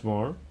needed much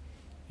more.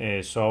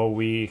 So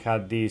we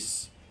had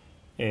this.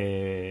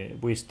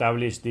 We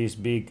established this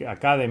big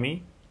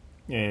academy,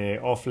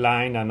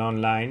 offline and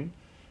online,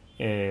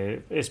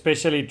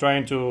 especially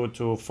trying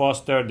to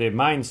foster the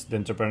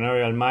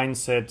entrepreneurial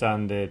mindset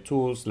and the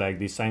tools like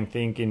design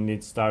thinking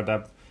in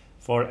startup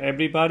for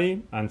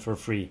everybody and for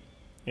free,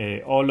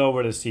 all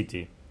over the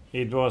city.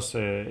 It was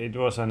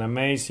an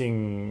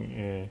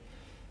amazing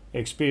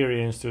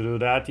experience to do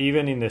that.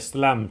 Even in the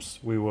slums,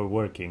 we were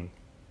working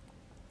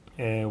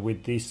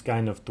with these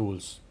kind of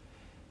tools.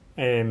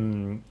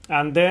 And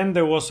then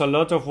there was a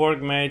lot of work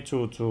made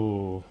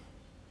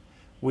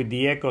with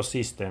the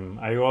ecosystem.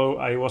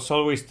 I was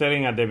always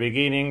telling at the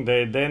beginning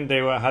that then they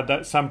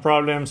had some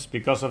problems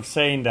because of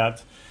saying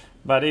that,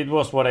 but it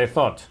was what I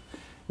thought,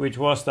 which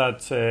was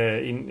that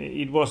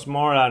it was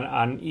more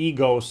an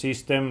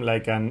ecosystem,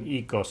 like an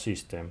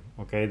ecosystem.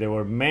 Okay, there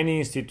were many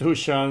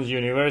institutions,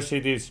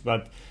 universities,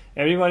 but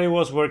everybody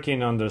was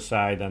working on their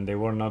side and they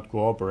were not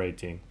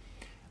cooperating.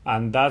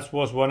 And that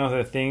was one of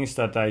the things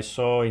that I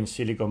saw in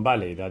Silicon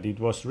Valley, that it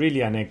was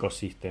really an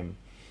ecosystem.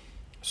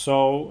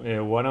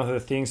 So one of the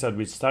things that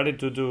we started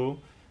to do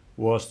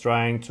was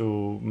trying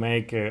to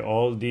make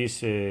all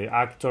these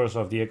actors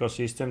of the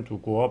ecosystem to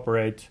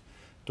cooperate,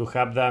 to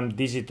have them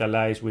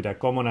digitalized with a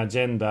common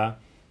agenda,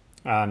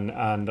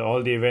 and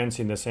all the events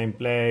in the same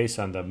place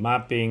and the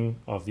mapping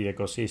of the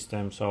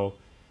ecosystem. So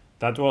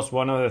that was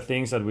one of the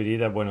things that we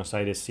did at Buenos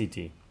Aires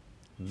City.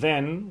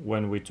 Then,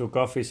 when we took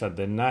office at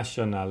the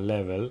national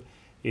level,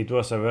 it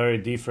was a very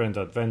different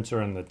adventure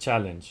and a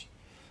challenge,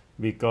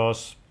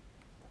 because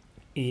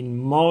in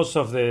most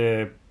of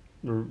the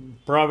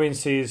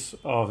provinces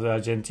of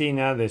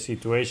Argentina, the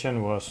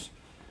situation was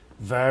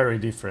very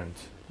different,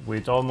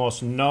 with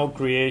almost no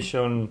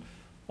creation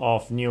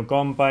of new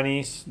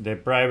companies, the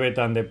private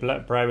and the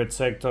private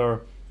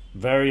sector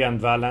very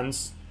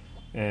unbalanced.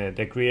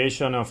 The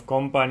creation of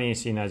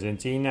companies in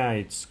Argentina,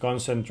 it's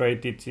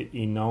concentrated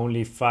in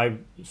only 5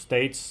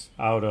 states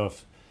out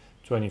of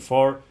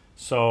 24.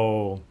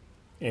 So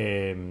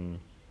the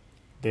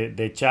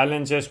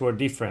challenges were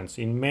different.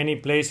 In many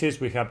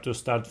places we have to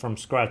start from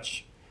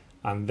scratch,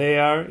 and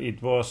there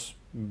it was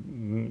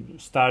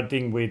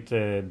starting with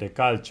the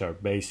culture,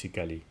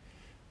 basically.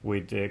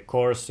 with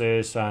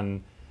courses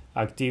and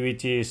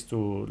activities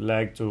to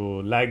light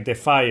the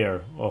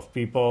fire of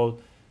people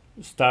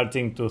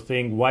starting to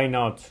think, why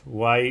not?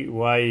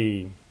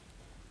 Why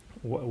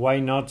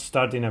not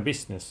starting a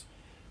business?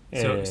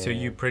 So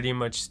you pretty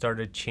much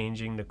started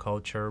changing the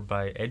culture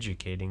by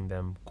educating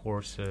them,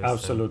 courses,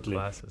 absolutely,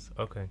 and classes.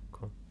 Okay,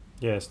 cool.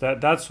 Yes,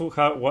 that's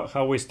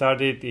how we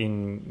started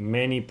in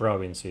many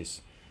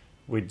provinces,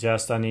 with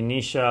just an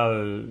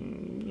initial,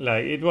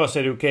 like, it was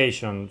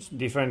education,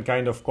 different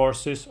kind of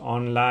courses,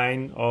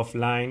 online,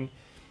 offline,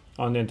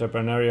 on the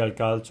entrepreneurial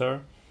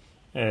culture.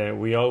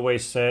 We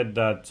always said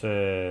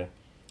that,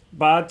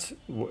 but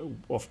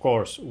of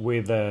course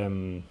with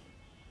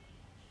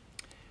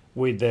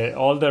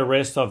all the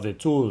rest of the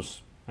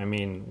tools. I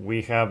mean,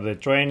 we have the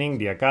training,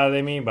 the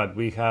academy, but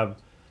we have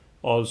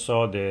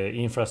also the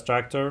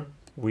infrastructure.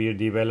 We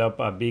develop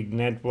a big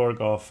network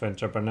of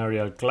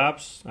entrepreneurial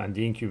clubs and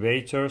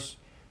incubators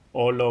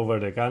all over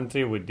the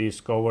country with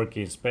these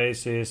co-working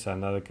spaces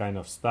and other kind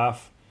of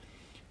stuff.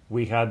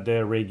 We had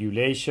the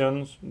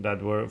regulations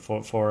that were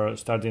for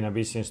starting a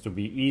business to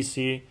be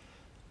easy.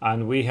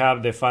 And we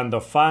have the fund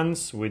of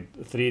funds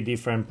with 3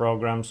 different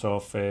programs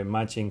of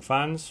matching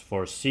funds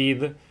for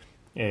seed,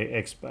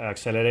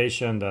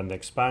 acceleration and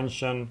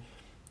expansion,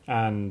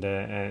 and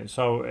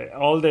so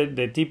all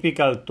the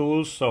typical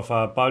tools of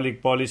a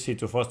public policy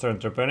to foster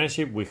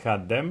entrepreneurship, we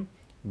had them,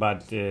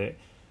 but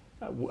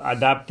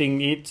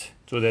adapting it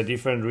to the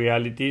different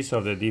realities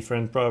of the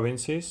different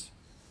provinces.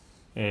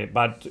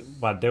 But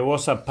there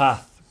was a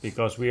path,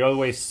 because we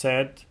always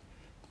said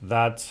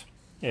that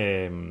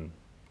to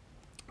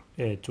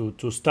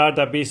start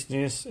a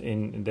business,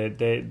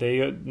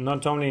 they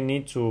not only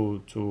need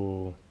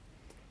to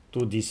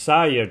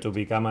desire to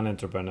become an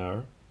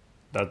entrepreneur,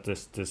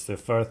 that's the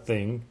first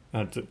thing,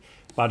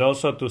 but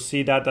also to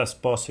see that as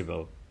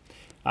possible.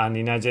 And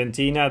in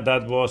Argentina,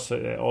 that was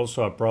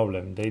also a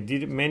problem.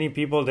 Many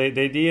people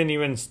didn't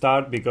even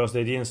start because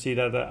they didn't see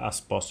that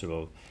as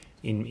possible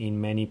in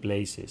many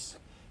places.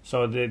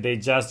 So they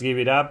just give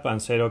it up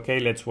and said, okay,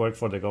 let's work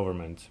for the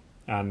government.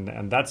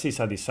 And that is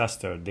a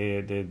disaster.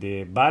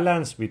 The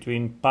balance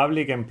between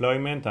public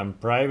employment and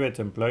private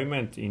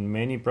employment in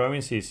many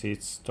provinces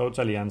is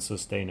totally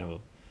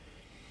unsustainable.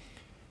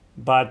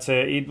 But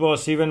it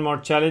was even more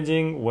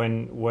challenging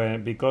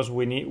because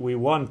we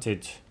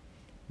wanted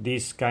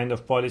these kind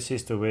of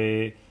policies to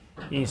be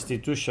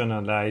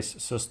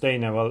institutionalized,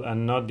 sustainable,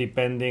 and not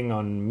depending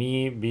on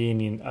me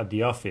being at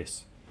the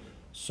office.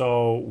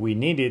 So we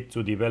needed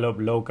to develop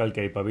local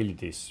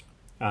capabilities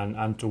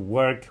and to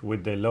work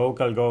with the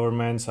local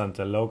governments and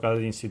the local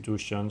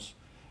institutions.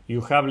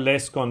 You have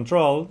less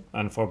control,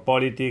 and for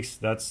politics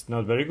that's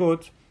not very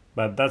good,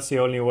 but that's the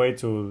only way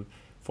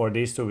for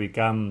this to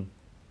become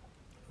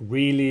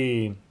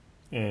really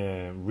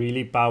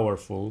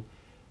powerful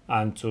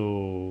and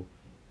to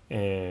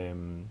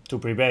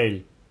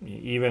prevail,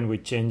 even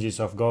with changes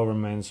of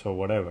governments or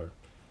whatever.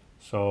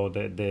 So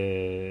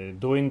the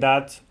doing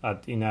that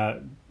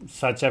in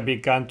such a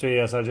big country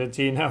as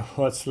Argentina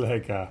was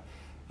like a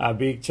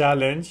big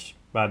challenge,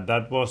 but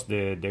that was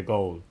the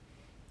goal.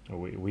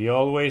 We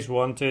always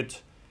wanted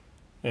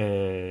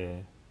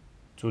to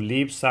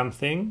leave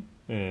something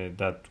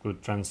that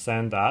could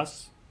transcend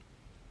us,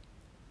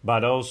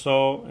 but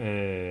also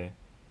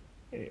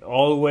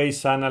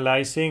always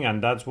analyzing,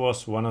 and that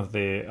was one of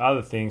the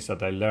other things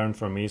that I learned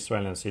from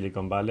Israel and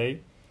Silicon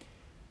Valley,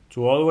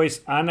 to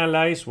always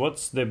analyze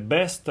what's the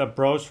best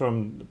approach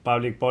from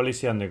public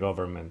policy and the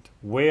government,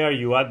 where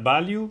you add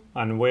value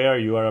and where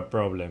you are a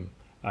problem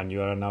and you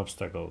are an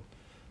obstacle.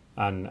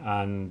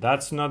 And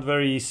that's not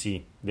very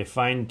easy, the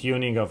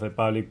fine-tuning of a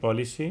public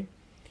policy,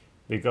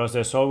 because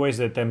there's always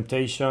the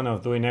temptation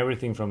of doing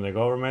everything from the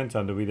government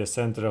and to be the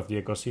center of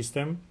the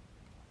ecosystem.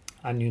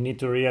 And you need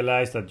to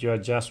realize that you are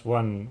just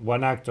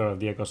one actor of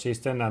the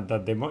ecosystem, and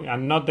that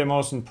and not the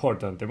most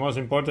important. The most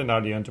important are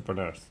the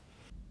entrepreneurs.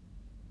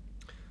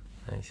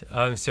 Nice.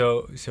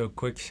 So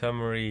quick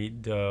summary: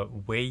 the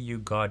way you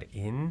got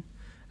in,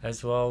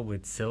 as well,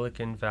 with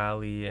Silicon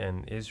Valley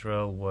and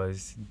Israel,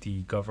 was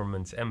the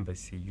government's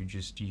embassy. You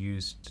just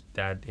used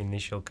that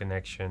initial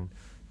connection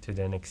to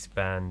then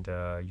expand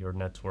your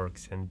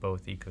networks in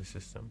both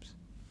ecosystems.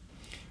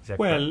 Is that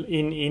correct?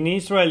 In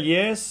Israel,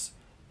 yes.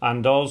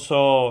 And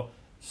also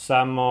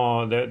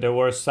there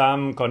were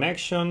some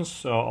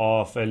connections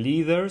of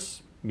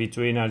leaders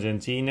between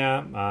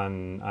Argentina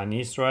and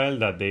Israel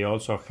that they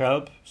also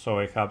help. So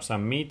I have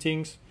some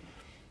meetings.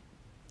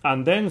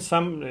 And then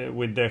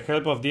with the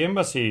help of the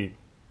embassy,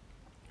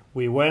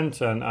 we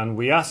went and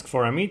we asked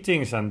for a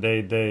meetings, and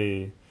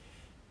they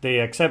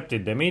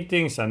accepted the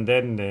meetings. And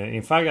then,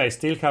 in fact, I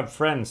still have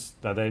friends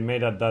that I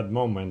made at that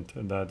moment,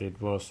 that it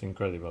was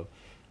incredible.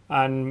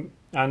 And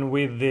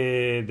with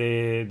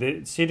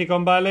the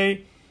Silicon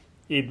Valley,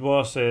 it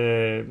was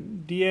the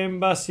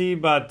embassy,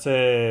 but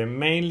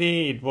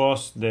mainly it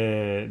was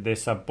the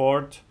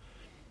support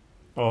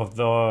of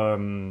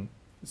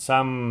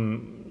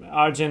some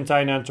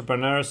Argentine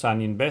entrepreneurs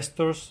and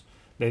investors,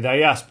 the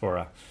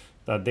diaspora,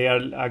 that they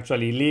are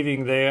actually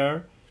living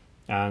there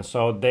and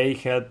so they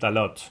helped a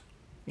lot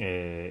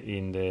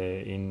in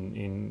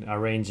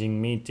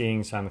arranging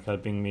meetings and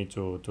helping me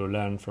to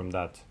learn from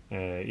that.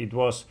 It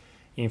was,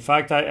 in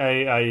fact,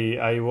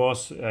 I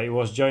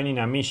was joining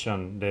a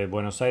mission. The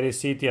Buenos Aires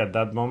city at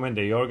that moment,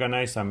 they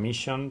organized a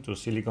mission to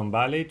Silicon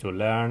Valley to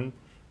learn,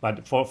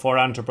 but for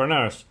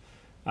entrepreneurs.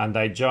 And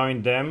I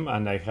joined them,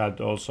 and I had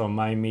also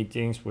my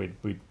meetings with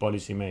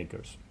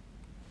policymakers.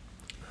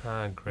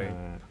 Great.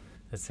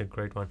 That's a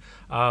great one.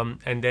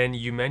 And then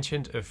you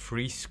mentioned a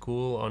free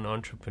school on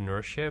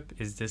entrepreneurship.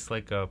 Is this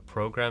like a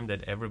program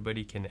that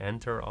everybody can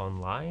enter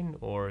online,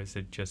 or is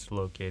it just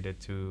located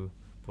to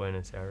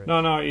Buenos Aires?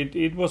 No,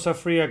 it was a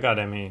free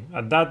academy.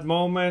 At that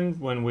moment,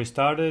 when we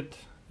started,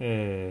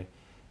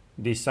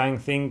 design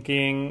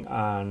thinking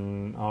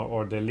and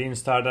or the lean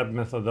startup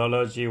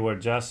methodology were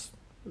just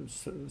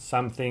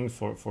something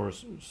for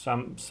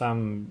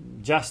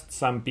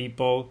some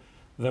people.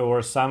 There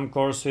were some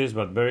courses,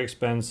 but very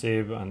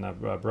expensive and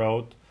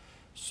abroad.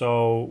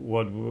 So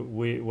what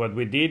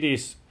we did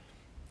is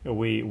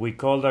we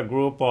called a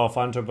group of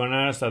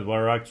entrepreneurs that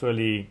were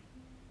actually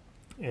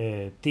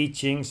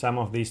teaching some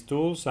of these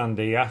tools, and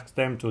they asked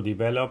them to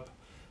develop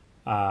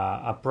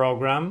a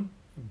program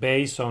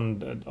based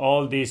on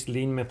all these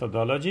lean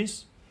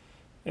methodologies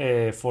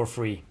for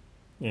free,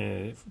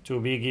 to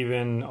be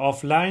given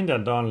offline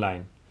and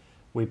online.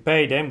 We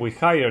paid them, we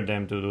hired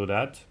them to do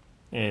that,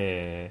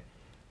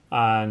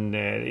 and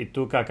it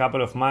took a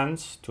couple of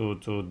months to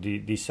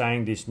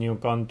design these new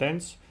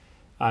contents.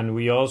 And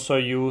we also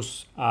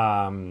use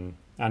an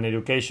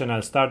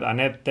educational an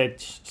EdTech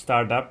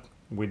startup.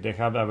 They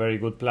have a very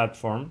good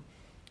platform.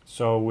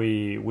 So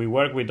we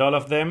work with all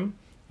of them,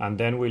 and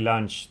then we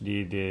launched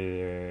the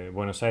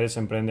Buenos Aires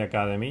Emprende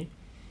Academy.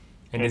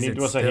 And it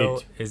was a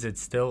hit. Is it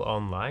still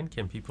online?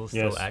 Can people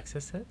still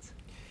access it?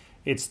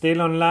 It's still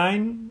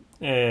online,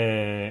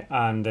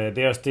 and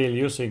they are still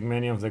using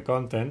many of the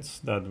contents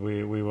that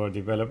we were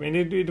developing.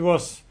 It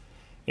was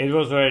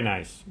very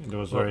nice. It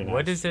was very nice.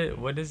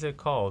 What is it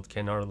called?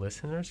 Can our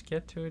listeners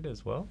get to it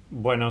as well?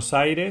 Buenos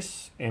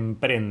Aires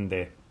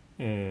Emprende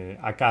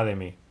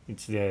Academy.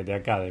 It's the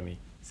academy.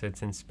 So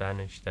it's in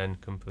Spanish then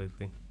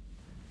completely.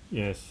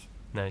 Yes.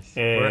 Nice.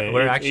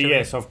 We're actually,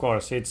 yes, of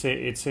course. It's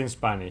in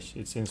Spanish.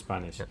 It's in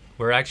Spanish. Yeah.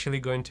 We're actually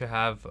going to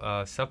have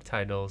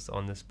subtitles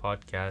on this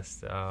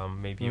podcast.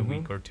 Maybe a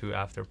week or two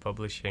after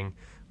publishing,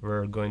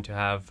 we're going to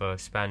have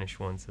Spanish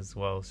ones as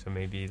well. So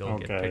maybe they'll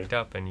get picked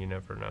up, and you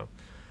never know.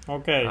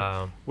 Okay.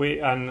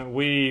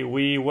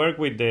 We work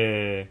with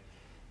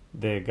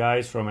the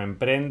guys from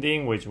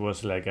Emprending, which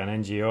was like an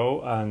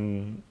NGO,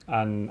 and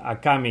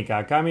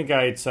Acamica.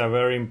 Acamica, it's a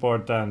very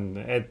important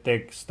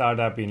edtech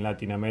startup in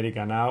Latin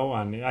America now,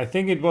 and I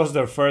think it was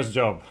their first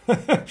job.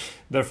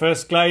 Their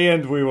first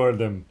client, we were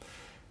them.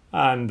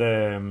 And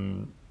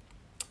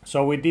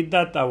so we did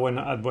that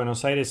at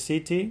Buenos Aires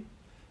City.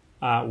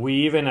 We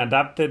even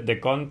adapted the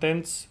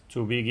contents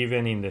to be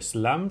given in the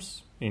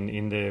slums,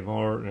 in the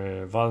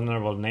more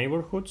vulnerable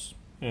neighborhoods.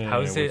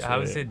 How is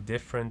it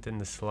different in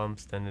the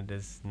slums than it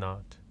is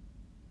not?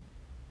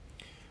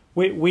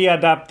 We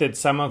adapted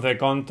some of the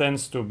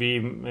contents to be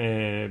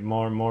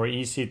more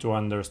easy to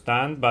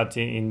understand, but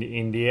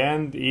in the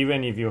end,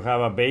 even if you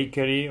have a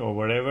bakery or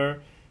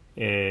whatever,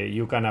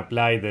 you can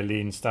apply the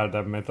lean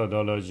startup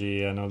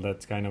methodology and all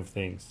that kind of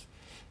things.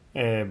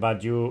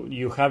 But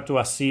you have to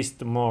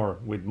assist more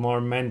with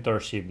more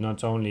mentorship,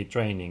 not only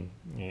training.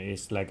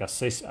 It's like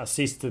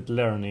assisted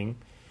learning.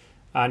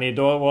 And it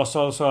was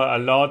also a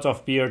lot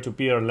of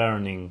peer-to-peer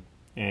learning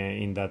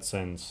in that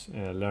sense.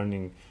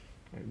 Learning,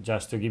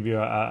 just to give you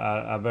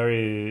a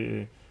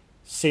very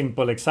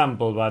simple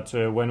example, but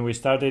when we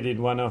started in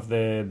one of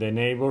the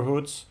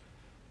neighborhoods,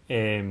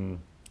 in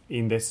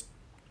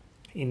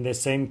the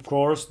same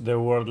course, there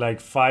were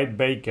like 5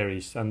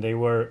 bakeries, and they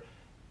were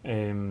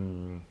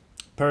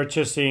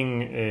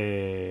purchasing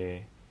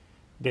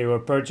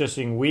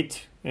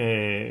wheat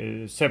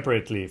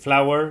separately,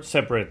 flour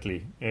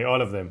separately,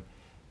 all of them.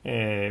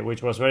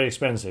 Which was very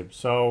expensive.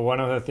 So one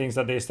of the things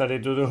that they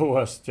started to do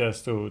was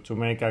just to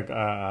make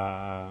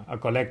a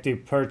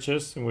collective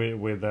purchase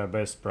with the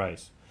best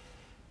price.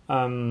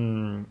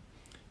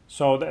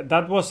 So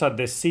that was at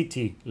the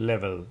city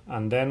level,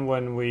 and then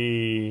when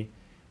we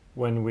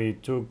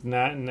took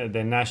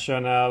the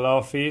national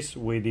office,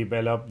 we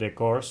developed the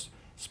course,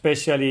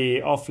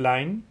 especially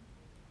offline,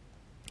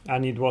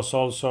 and it was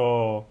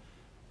also.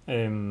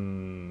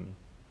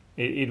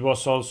 It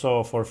was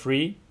also for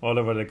free all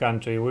over the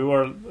country. We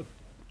were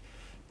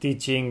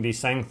teaching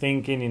design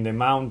thinking in the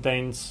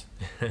mountains,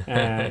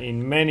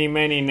 in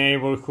many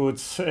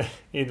neighborhoods.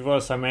 It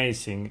was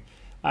amazing,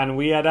 and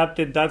we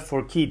adapted that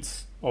for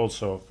kids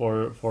also,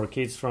 for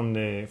kids from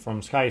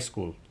high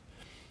school.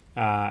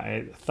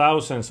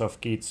 Thousands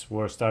of kids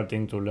were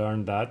starting to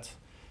learn that.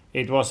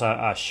 It was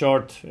a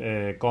short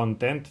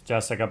content,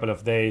 just a couple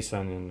of days,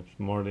 and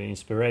more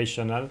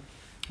inspirational.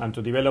 And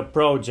to develop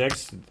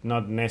projects,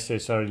 not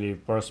necessarily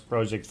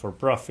projects for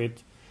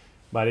profit,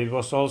 but it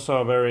was also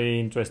a very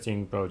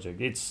interesting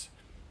project.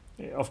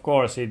 Of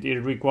course, it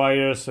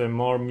requires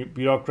more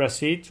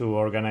bureaucracy to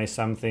organize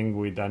something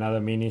with another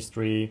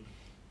ministry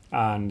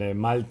and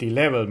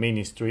multi-level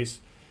ministries.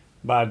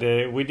 But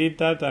we did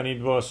that, and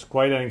it was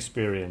quite an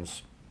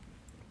experience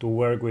to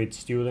work with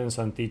students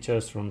and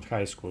teachers from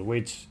high school,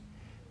 which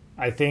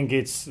I think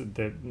it's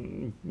the,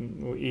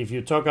 if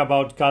you talk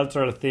about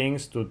cultural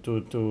things, to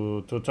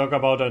talk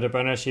about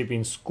entrepreneurship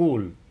in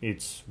school,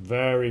 it's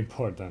very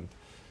important.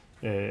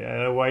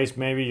 Otherwise,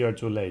 maybe you're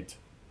too late.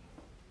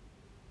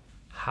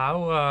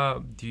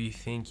 How do you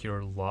think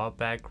your law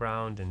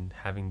background and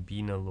having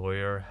been a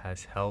lawyer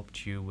has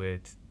helped you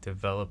with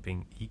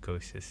developing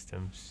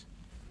ecosystems?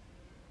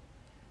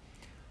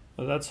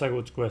 Well, that's a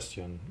good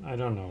question. I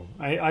don't know.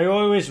 I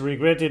always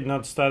regretted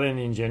not studying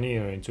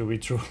engineering, to be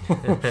true.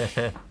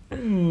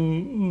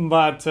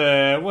 But,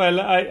 well,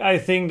 I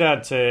think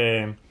that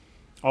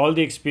all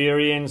the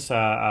experience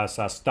as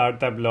a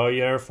startup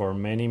lawyer for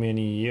many,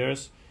 many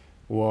years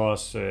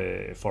was,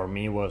 for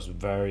me, was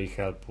very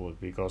helpful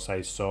because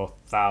I saw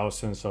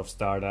thousands of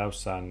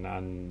startups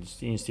and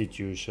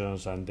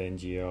institutions and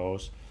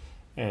NGOs.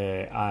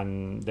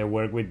 And the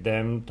work with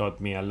them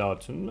taught me a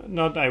lot.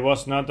 I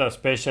was not a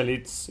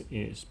specialist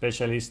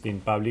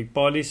in public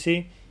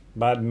policy,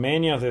 but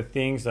many of the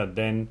things that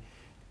then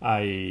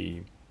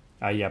I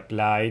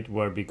applied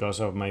were because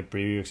of my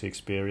previous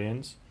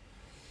experience.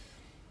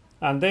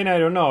 And then I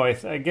don't know.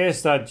 I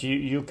guess that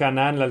you can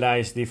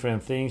analyze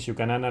different things. You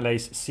can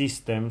analyze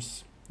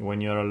systems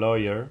when you're a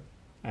lawyer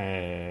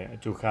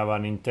to have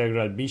an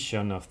integral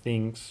vision of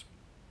things.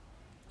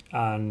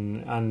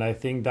 And I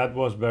think that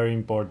was very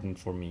important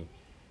for me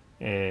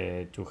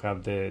to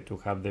have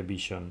the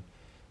vision,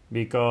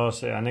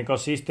 because an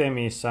ecosystem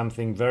is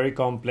something very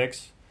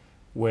complex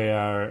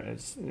where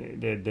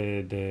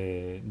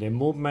the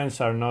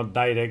movements are not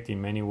direct in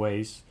many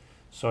ways,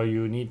 so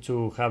you need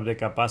to have the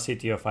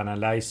capacity of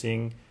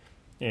analyzing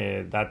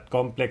that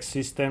complex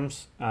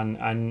systems and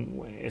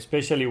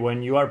especially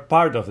when you are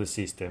part of the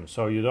system,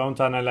 so you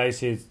don't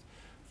analyze it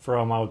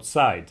from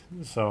outside.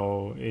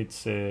 So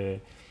it's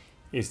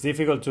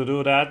difficult to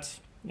do that,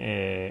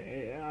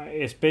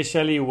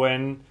 especially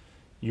when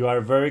you are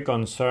very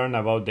concerned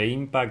about the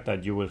impact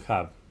that you will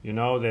have. You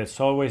know, there's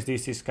always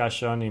this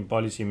discussion in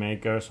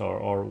policymakers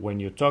or when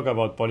you talk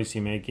about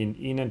policymaking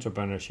in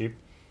entrepreneurship.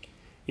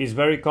 It's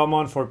very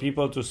common for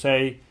people to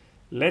say,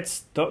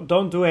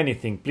 don't do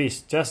anything,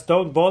 please. Just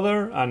don't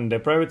bother, and the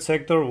private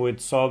sector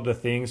would solve the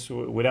things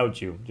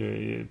without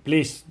you.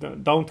 Please,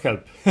 don't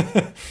help.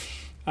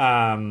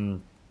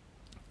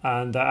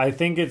 And I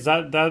think it's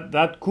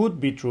that could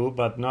be true,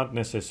 but not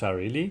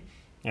necessarily.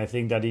 I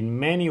think that in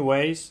many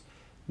ways,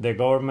 the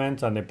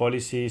government and the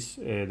policies,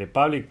 the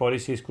public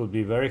policies, could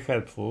be very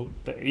helpful.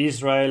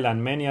 Israel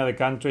and many other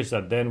countries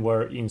that then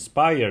were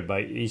inspired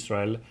by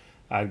Israel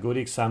are good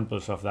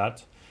examples of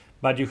that.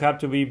 But you have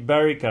to be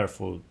very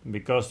careful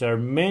because there are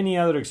many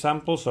other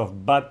examples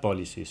of bad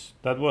policies.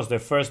 That was the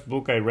first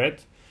book I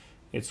read.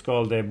 It's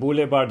called The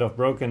Boulevard of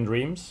Broken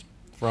Dreams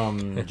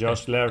from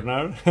Josh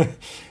Lerner.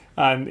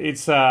 And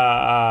it's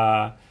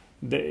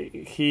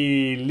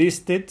he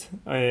listed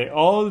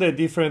all the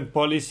different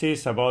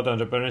policies about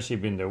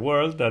entrepreneurship in the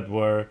world that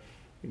were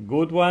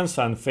good ones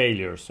and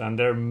failures. And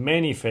there are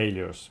many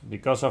failures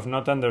because of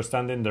not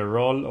understanding the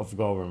role of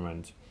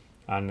government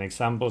and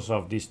examples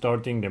of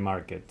distorting the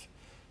market.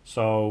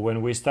 So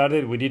when we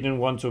started, we didn't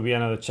want to be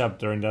another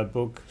chapter in that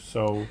book.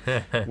 So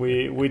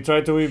we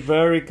tried to be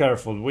very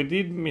careful. We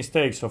did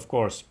mistakes, of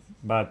course,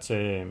 but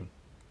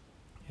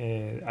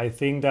I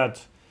think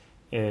that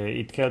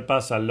it helped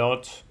us a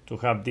lot to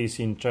have this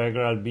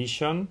integral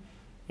vision,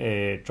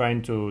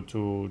 trying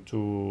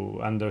to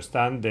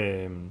understand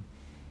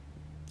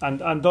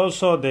and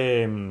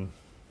also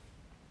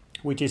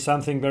which is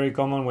something very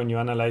common when you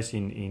analyze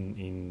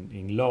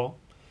in law,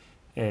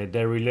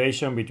 the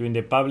relation between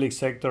the public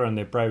sector and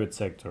the private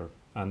sector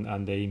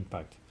and the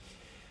impact,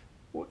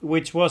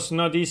 which was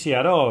not easy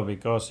at all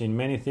because in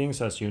many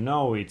things, as you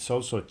know, it's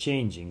also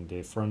changing.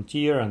 The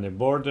frontier and the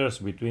borders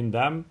between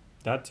them,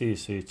 that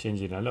is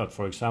changing a lot.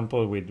 For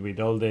example, with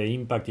all the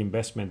impact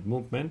investment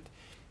movement,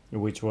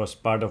 which was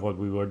part of what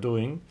we were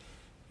doing,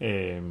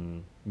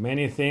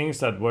 many things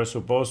that were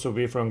supposed to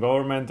be from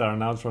government are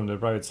now from the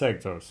private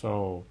sector.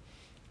 So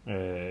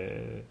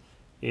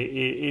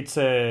it's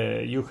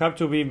you have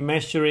to be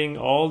measuring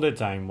all the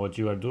time what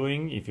you are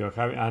doing if you're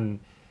having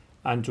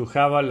and to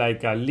have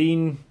a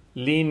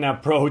lean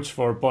approach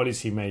for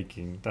policy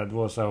making. That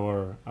was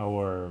our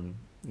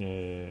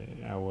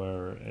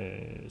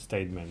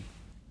statement.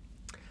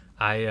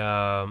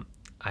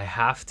 I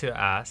have to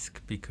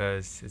ask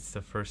because it's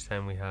the first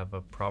time we have a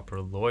proper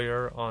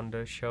lawyer on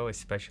the show,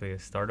 especially a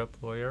startup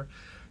lawyer.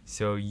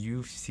 So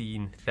you've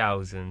seen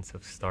thousands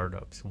of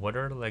startups. What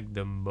are like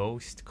the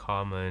most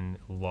common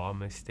law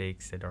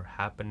mistakes that are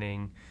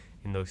happening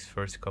in those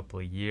first couple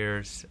of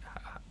years?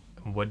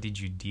 What did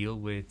you deal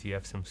with? Do you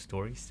have some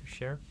stories to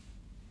share?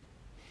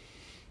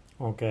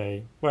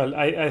 Okay. Well,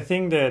 I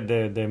think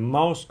the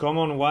most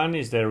common one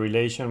is the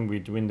relation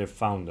between the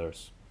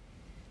founders.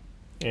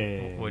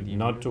 What do you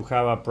Not mean? to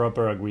have a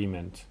proper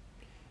agreement.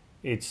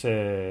 It's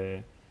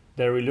the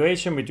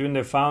relation between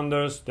the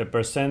founders, the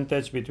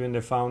percentage between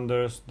the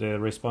founders, the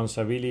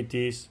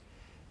responsibilities.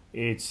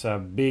 It's a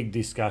big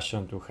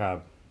discussion to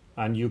have.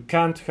 And you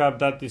can't have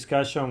that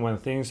discussion when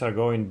things are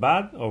going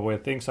bad or when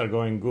things are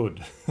going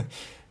good.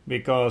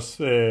 Because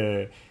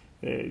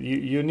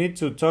you need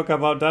to talk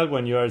about that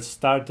when you are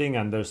starting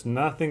and there's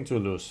nothing to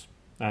lose.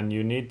 And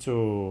you need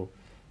to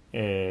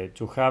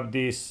have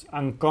these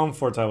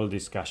uncomfortable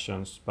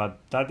discussions. But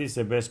that is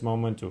the best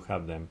moment to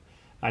have them.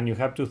 And you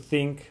have to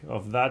think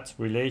of that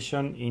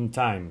relation in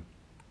time.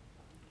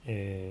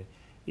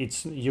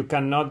 You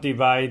cannot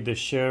divide the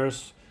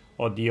shares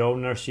or the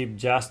ownership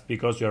just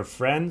because you're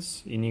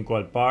friends in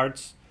equal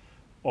parts,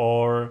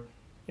 or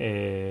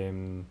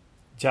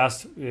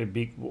just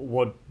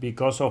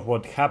because of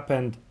what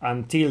happened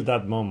until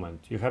that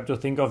moment. You have to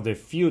think of the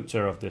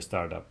future of the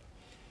startup.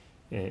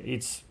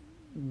 It's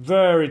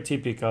very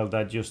typical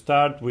that you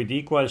start with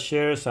equal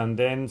shares and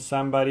then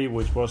somebody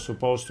which was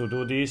supposed to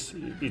do this,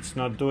 it's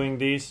not doing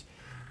this,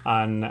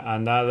 and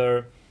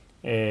another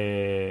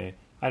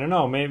I don't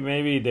know,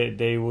 maybe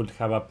they would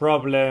have a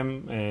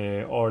problem,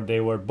 or they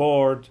were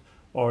bored,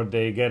 or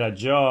they get a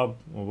job,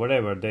 or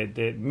whatever.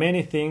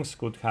 Many things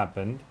could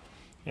happen,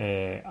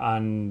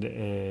 and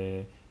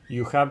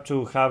you have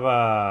to have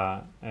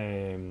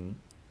an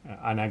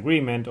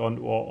agreement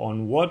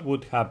on what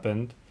would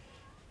happen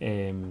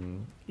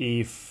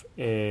if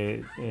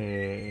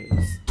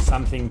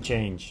something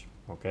changed.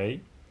 Okay,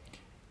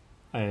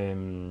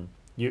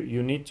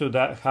 you need to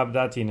have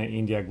that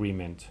in the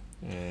agreement.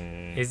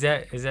 Is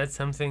that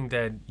something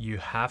that you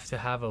have to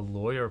have a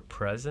lawyer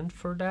present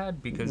for that?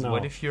 Because No.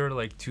 what if you're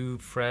like two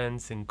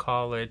friends in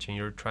college and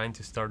you're trying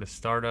to start a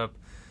startup?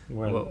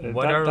 Well,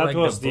 What are that like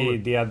was the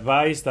the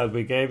advice that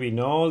we gave in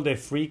all the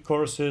free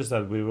courses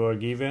that we were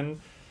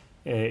given.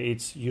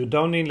 It's you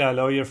don't need a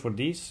lawyer for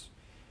this.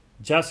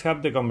 Just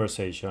have the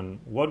conversation.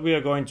 What we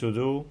are going to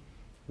do,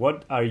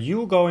 what are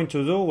you going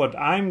to do, what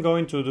I'm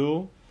going to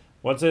do,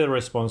 what's the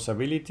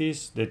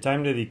responsibilities, the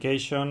time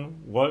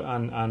dedication, what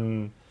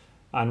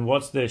and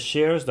what's the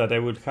shares that I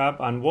would have,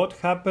 and what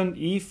happened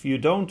if you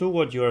don't do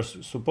what you are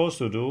supposed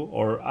to do,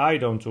 or I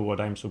don't do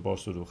what I'm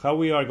supposed to do. How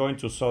we are going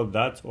to solve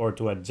that, or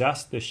to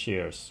adjust the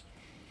shares.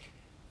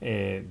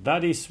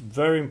 That is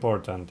very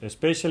important,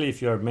 especially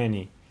if you are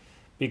many,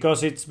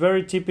 because it's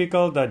very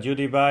typical that you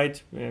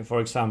divide.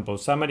 For example,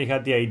 somebody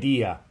had the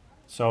idea,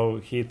 so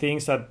he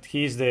thinks that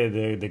he's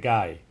the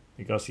guy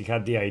because he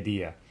had the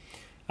idea,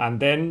 and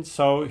then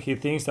so he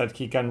thinks that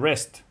he can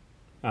rest.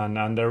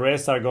 And the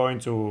rest are going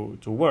to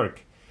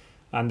work.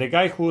 And the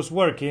guy who's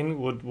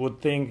working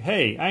would think,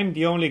 hey, I'm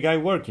the only guy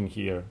working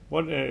here.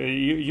 What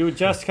you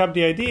just have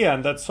the idea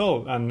and that's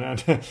all. And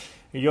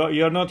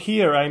you're not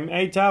here. I'm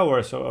 8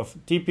 hours. So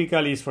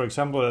typically, for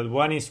example, that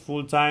one is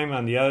full-time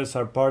and the others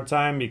are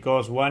part-time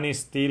because one is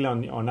still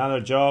on another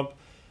job.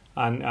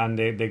 And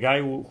the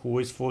guy who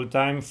is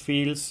full-time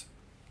feels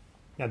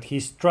that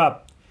he's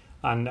trapped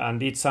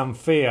and it's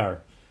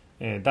unfair.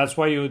 That's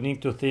why you need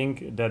to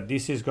think that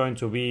this is going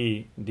to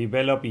be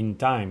developed in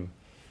time,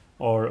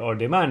 or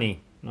the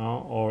money, no,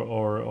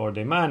 or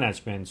the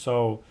management.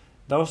 So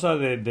those are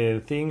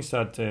the things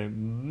that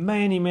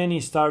many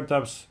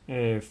startups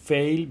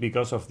fail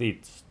because of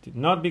this.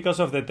 Not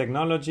because of the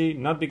technology,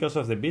 not because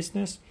of the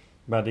business,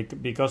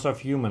 but because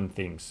of human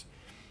things.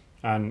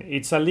 And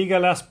it's a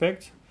legal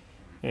aspect.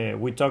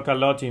 We talk a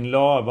lot in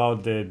law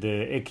about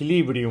the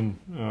equilibrium,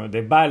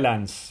 the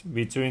balance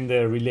between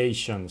the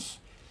relations.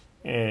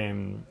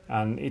 And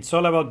it's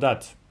all about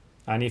that.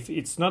 And if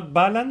it's not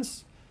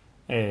balanced,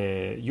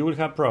 you will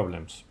have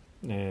problems.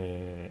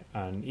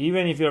 And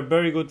even if you're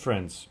very good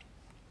friends.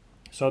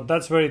 So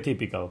that's very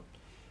typical.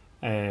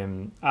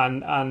 And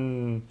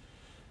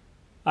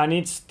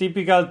it's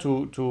typical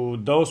to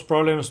those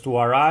problems to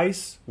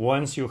arise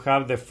once you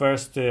have the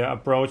first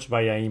approach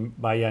by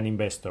an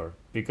investor.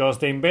 Because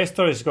the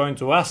investor is going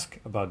to ask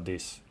about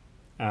this.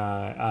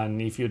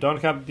 And if you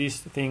don't have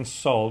these things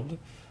solved,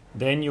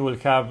 then you will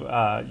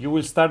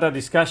start a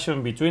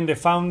discussion between the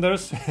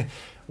founders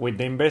with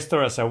the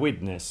investor as a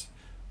witness,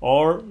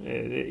 or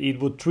it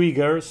would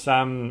trigger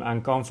some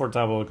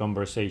uncomfortable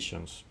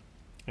conversations.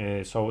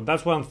 So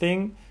that's one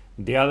thing.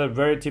 The other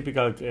very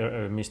typical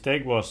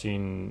mistake was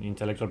in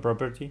intellectual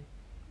property.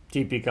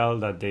 Typical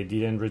that they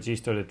didn't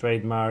register the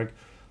trademark,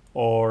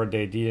 or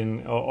they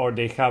didn't, or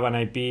they have an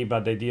IP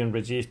but they didn't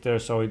register,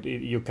 so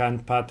you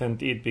can't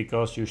patent it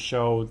because you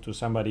show to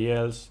somebody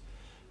else.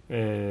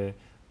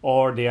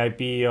 Or the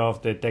IP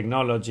of the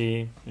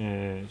technology.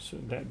 So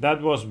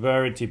that was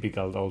very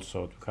typical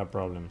also to have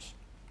problems.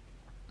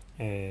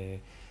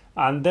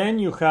 And then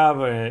you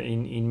have,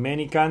 in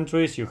many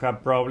countries, you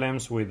have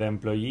problems with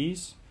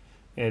employees,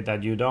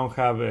 that you don't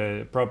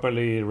have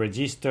properly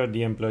registered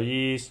the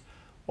employees,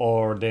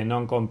 or the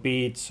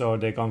non-competes, or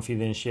the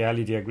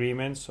confidentiality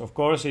agreements. Of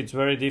course, it's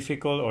very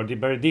difficult or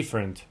very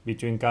different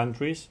between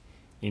countries.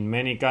 In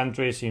many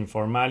countries,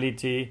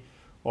 informality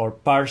or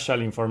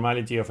partial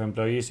informality of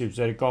employees is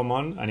very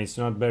common, and it's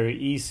not very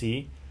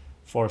easy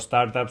for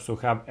startups to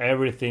have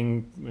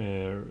everything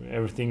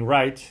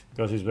right,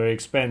 because it's very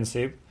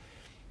expensive.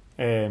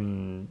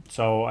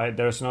 So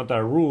there's not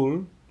a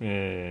rule,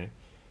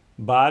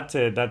 but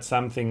that's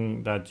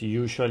something that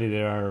usually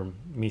there are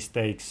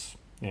mistakes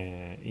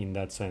in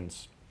that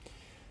sense.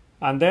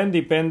 And then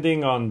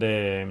depending on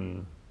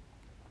the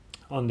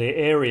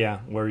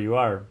area where you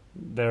are,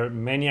 there are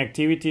many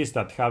activities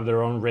that have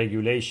their own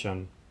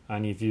regulation,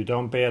 and if you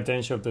don't pay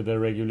attention to the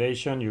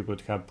regulation, you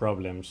could have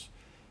problems,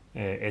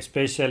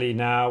 especially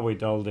now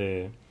with all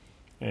the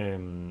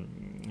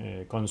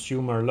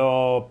consumer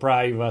law,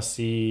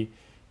 privacy,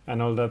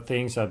 and all the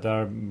things that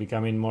are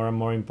becoming more and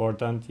more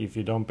important. If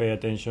you don't pay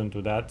attention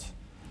to that,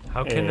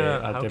 how can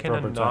a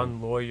time.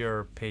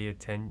 non-lawyer pay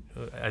attention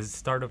as a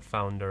startup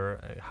founder?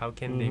 How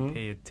can they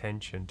pay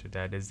attention to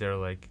that? Is there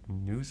like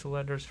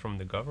newsletters from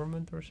the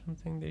government or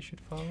something they should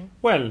follow?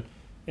 Well,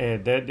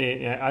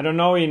 I don't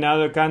know in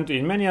other countries.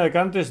 In many other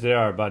countries there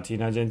are, but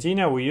in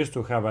Argentina we used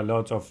to have a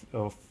lot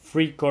of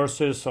free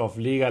courses of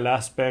legal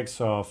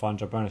aspects of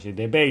entrepreneurship,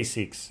 the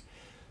basics,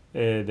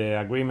 the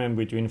agreement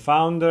between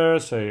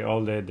founders,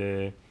 all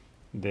the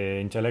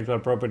intellectual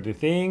property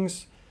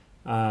things,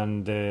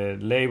 and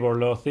labor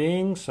law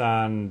things,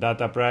 and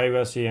data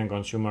privacy and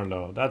consumer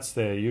law. That's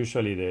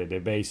usually the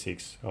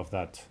basics of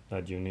that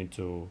you need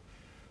to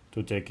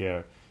take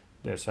care.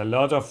 There's a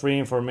lot of free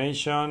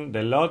information,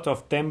 a lot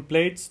of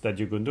templates that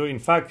you can do. In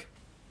fact,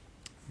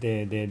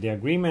 the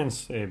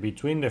agreements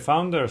between the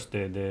founders,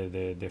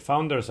 the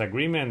founders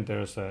agreement,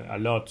 there's a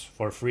lot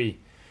for free.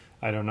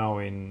 I don't know,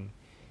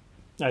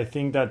 I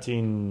think that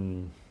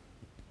in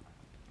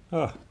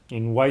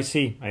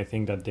YC, I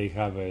think that they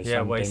have some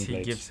YC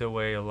templates. gives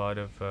away a lot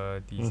of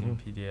these in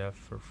PDF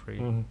for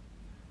free.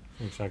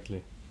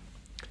 Exactly.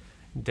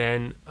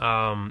 Then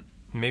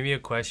maybe a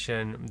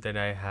question that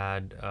I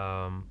had,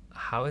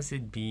 how has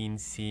it been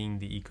seeing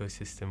the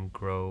ecosystem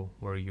grow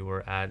where you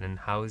were at, and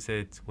how is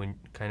it when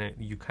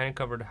you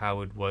covered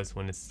how it was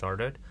when it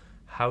started?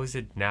 How is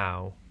it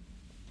now?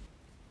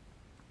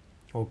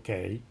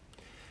 Okay.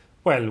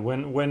 Well,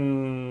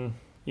 when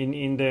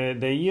in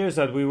the years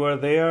that we were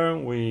there,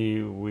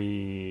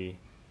 we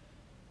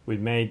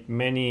made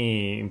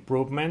many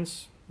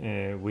improvements.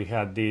 We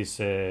had this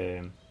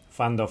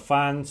fund of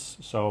funds,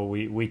 so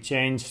we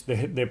changed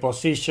the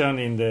position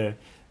in the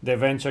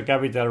venture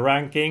capital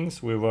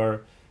rankings. We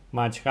were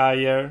much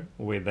higher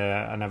with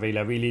an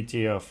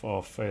availability of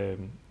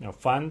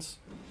funds.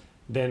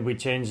 Then we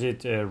changed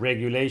it,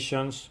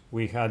 regulations.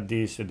 We had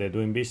the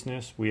doing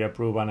business. We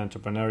approved an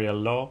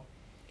entrepreneurial law.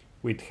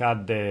 We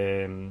had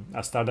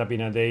a Startup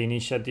in a Day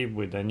initiative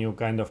with a new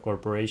kind of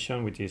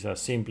corporation, which is a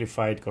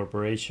simplified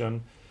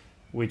corporation,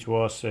 which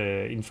was,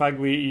 in fact,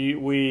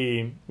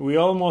 we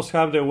almost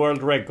have the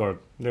world record.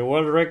 The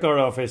world record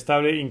of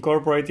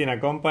incorporating a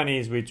company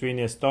is between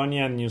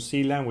Estonia and New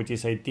Zealand, which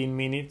is 18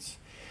 minutes.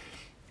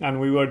 And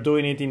we were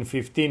doing it in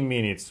 15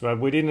 minutes, but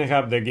we didn't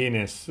have the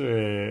Guinness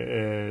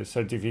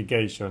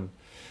certification.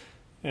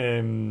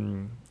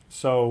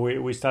 So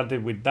we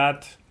started with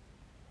that.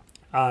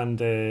 And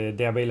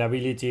the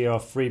availability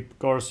of free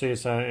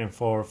courses and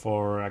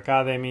for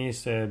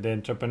academies, the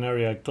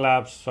entrepreneurial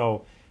clubs.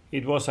 So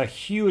it was a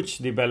huge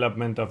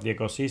development of the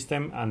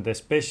ecosystem, and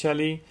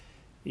especially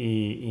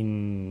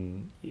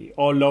in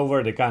all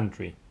over the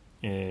country.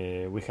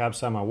 We have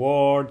some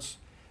awards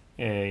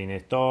in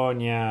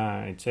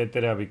Estonia,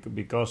 etc.,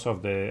 because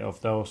of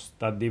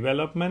that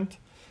development.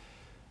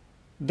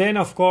 Then,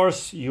 of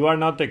course, you are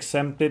not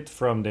exempted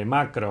from the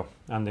macro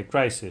and the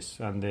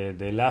crisis. And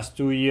the last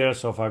 2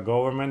 years of our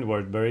government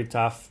were very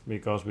tough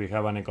because we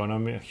have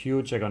a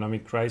huge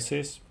economic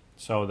crisis.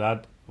 So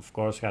that, of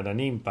course, had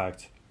an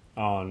impact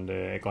on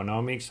the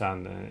economics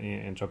and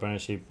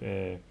entrepreneurship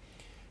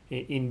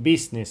in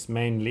business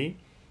mainly.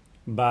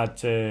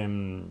 But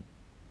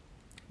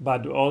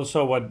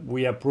also what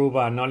we approve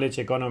a knowledge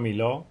economy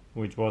law,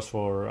 which was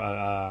for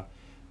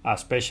a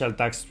special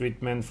tax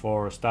treatment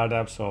for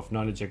startups of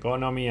knowledge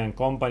economy and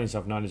companies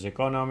of knowledge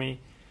economy.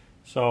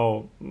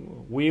 So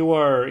we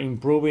were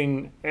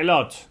improving a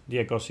lot the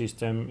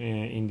ecosystem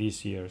in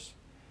these years.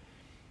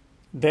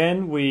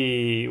 Then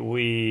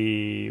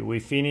we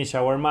finished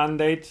our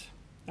mandate,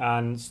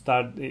 and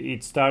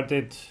it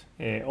started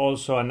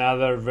also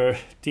another very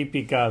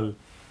typical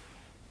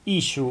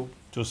issue,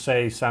 to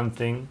say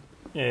something,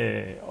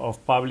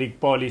 of public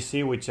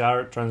policy, which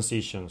are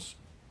transitions.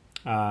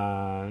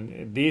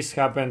 This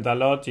happened a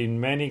lot in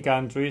many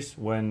countries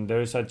when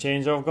there is a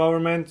change of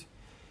government.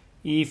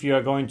 If you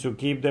are going to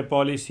keep the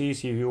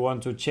policies, if you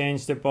want to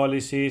change the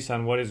policies,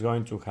 and what is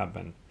going to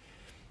happen.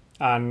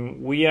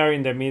 And we are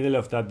in the middle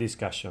of that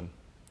discussion.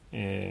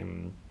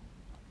 And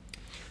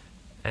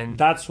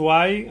that's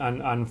why,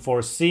 and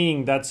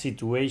foreseeing that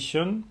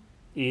situation,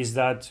 is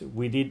that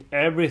we did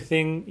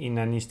everything in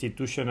an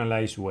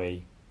institutionalized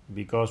way,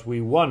 because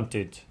we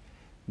wanted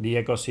the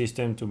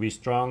ecosystem to be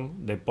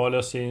strong, the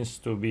policies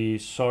to be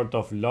sort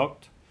of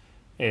locked,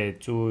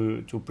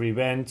 to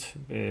prevent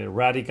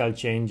radical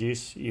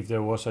changes if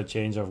there was a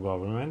change of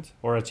government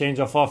or a change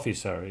of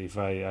officer if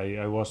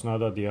I was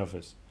not at the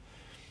office.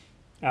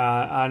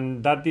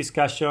 and that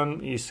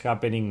discussion is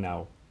happening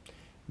now.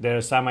 There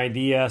are some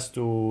ideas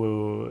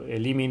to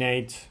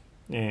eliminate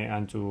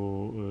and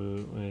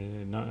to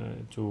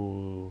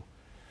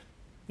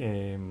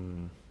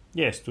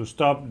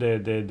stop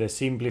the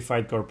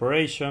simplified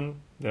corporation.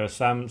 There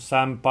are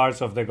some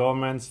parts of the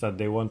governments that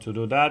they want to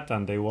do that,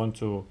 and they want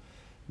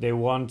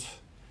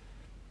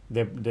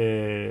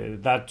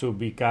that to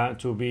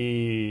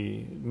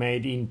be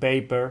made in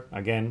paper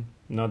again,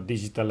 not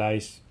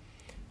digitalized,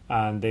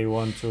 and they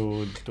want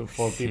for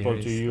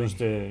people to use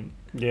the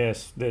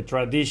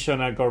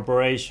traditional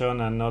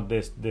corporation and not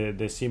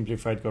the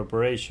simplified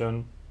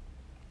corporation.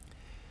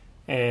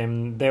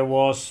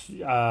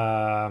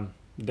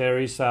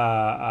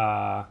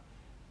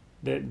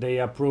 They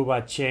approve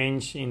a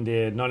change in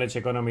the knowledge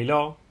economy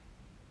law.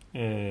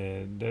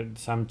 There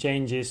some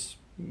changes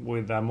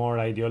with a more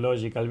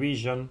ideological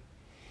vision.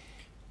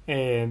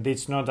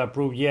 It's not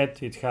approved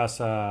yet. It has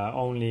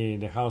only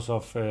the House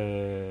of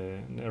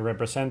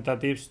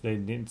Representatives.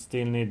 They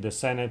still need the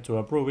Senate to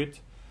approve it.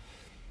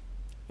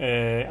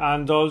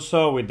 And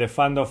also with the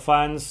Fund of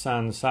Funds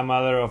and some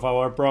other of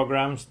our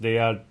programs, they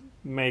are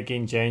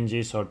making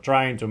changes or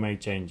trying to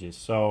make changes.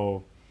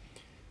 So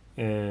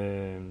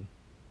this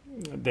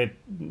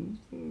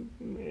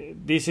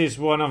is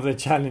one of the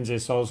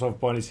challenges also of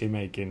policy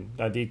making,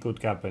 that it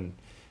could happen.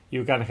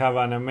 You can have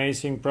an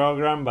amazing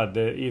program, but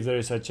if there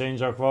is a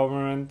change of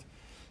government,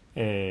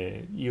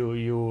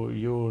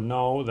 you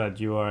know that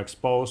you are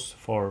exposed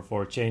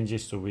for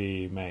changes to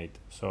be made.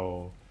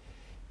 So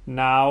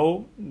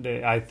now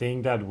I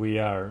think that we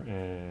are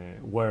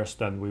worse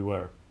than we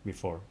were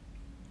before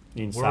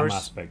in some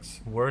aspects.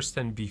 Worse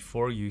than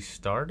before you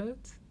started?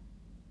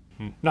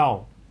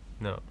 No.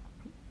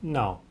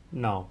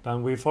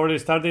 Than before they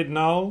started,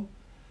 no.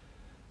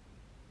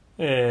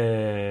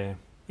 In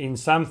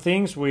some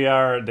things we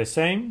are the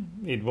same.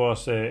 It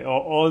was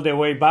all the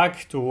way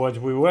back to what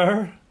we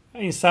were.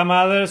 In some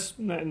others,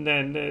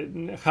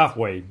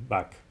 halfway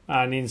back.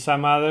 And in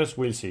some others,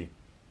 we'll see.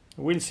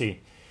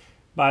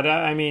 But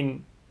I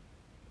mean,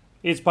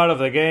 it's part of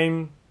the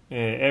game.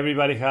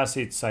 Everybody has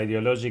its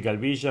ideological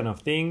vision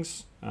of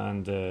things,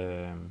 and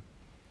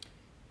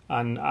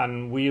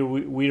we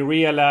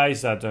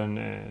realize that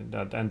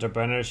that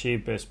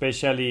entrepreneurship,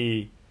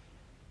 especially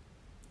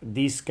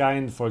this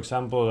kind, for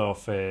example,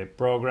 of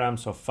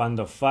programs of fund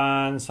of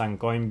funds and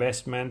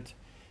co-investment,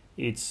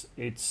 it's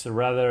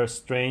rather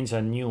strange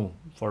and new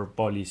for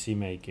policy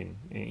making.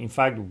 In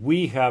fact,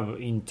 we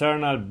have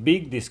internal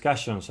big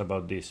discussions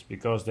about this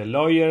because the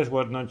lawyers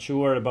were not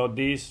sure about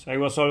this. I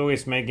was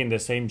always making the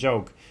same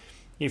joke.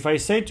 If I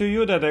say to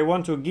you that I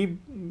want to give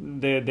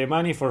the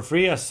money for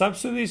free as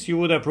subsidies, you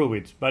would approve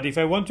it. But if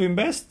I want to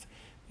invest,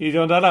 you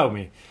don't allow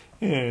me.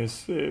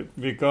 Yes,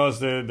 because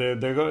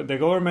the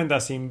government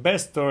as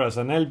investor, as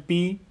an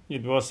LP,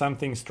 it was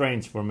something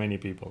strange for many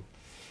people.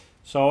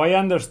 So I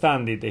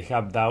understand it. They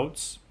have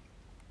doubts,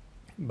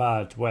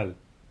 but well,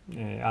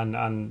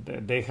 and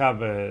they have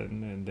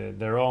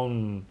their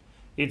own.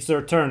 It's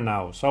their turn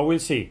now. So we'll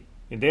see.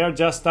 They are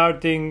just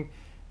starting.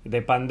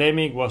 The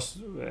pandemic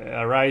was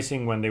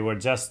arising when they were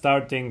just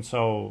starting.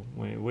 So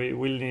we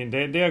will need.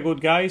 They are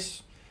good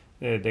guys.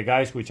 The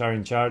guys which are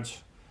in charge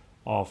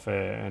of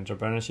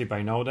entrepreneurship,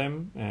 I know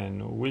them,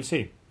 and we'll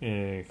see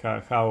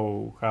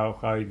how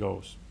it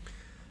goes.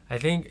 I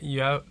think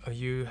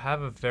you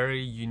have a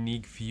very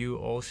unique view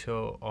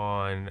also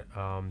on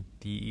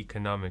the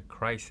economic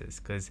crisis,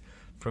 because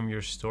from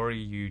your story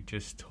you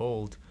just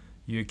told,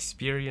 you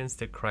experienced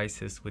the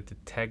crisis with the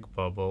tech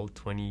bubble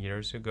 20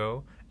 years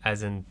ago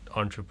as an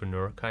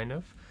entrepreneur, kind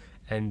of,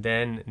 and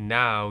then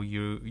now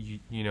you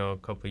know, a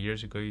couple of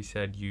years ago you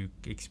said you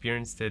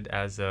experienced it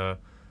as a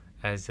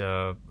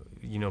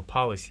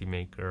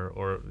policymaker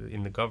or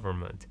in the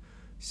government.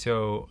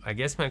 So I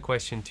guess my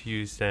question to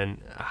you is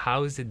then,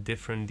 how is it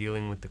different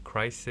dealing with the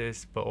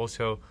crisis, but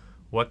also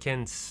what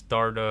can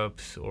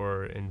startups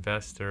or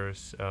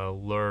investors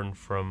learn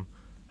from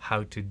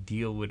how to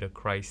deal with a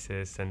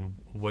crisis, and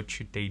what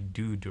should they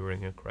do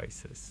during a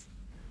crisis?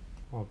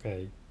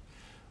 Okay.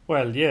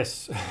 Well,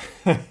 yes,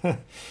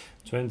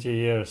 20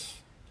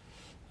 years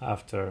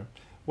after.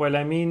 Well,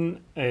 I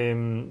mean,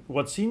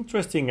 what's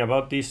interesting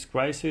about this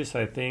crisis,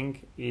 I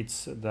think,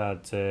 it's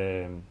that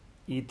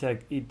it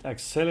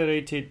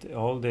accelerated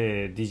all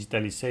the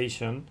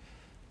digitalization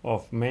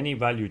of many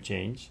value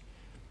chains,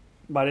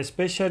 but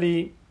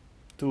especially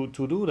to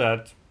do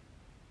that,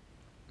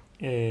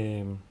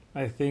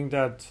 I think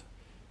that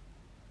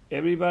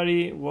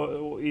everybody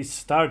is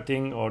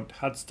starting or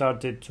had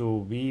started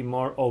to be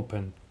more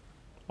open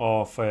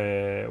of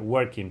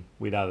working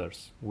with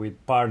others,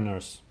 with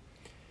partners.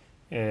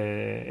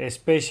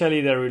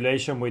 Especially the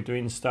relation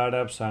between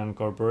startups and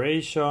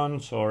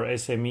corporations, or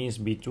SMEs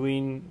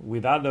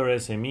with other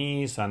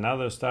SMEs and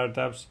other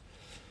startups.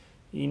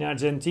 In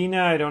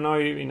Argentina, I don't know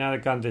in other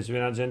countries, but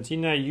in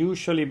Argentina,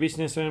 usually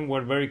businessmen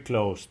were very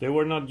close. They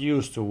were not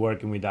used to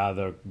working with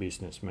other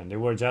businessmen. They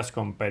were just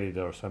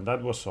competitors, and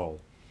that was all.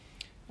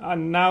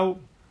 And now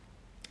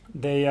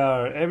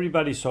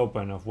everybody's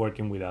open of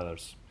working with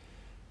others.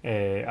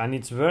 And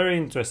it's very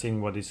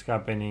interesting what is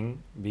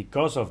happening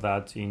because of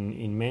that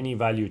in many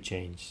value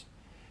chains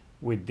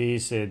with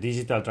this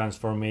digital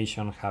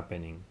transformation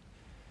happening.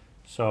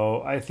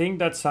 So I think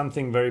that's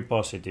something very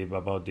positive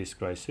about this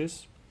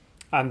crisis,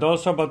 and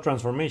also about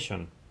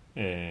transformation.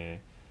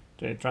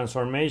 The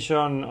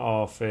transformation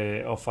of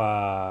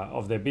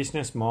the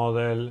business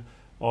model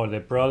or the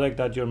product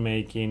that you're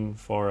making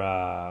for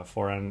a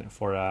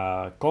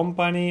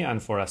company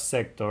and for a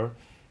sector,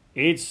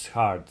 it's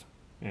hard.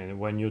 And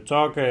when you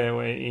talk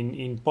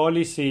in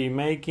policy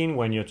making,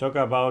 when you talk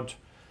about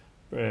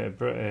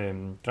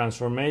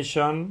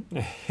transformation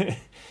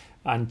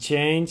and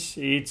change,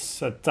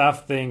 it's a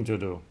tough thing to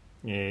do.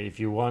 If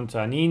you want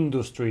an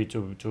industry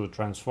to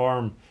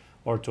transform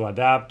or to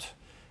adapt,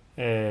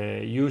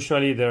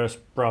 usually there's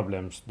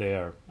problems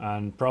there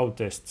and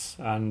protests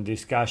and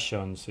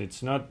discussions.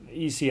 It's not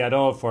easy at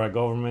all for a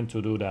government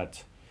to do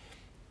that.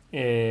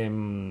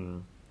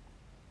 And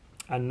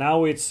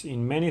now it's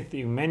in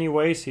many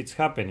ways it's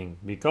happening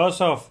because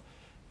of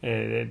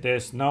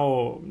there's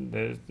no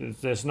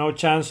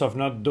chance of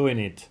not doing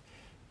it,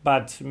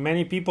 but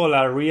many people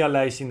are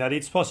realizing that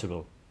it's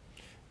possible,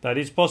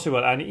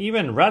 and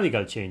even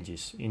radical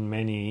changes in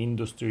many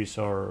industries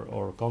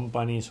or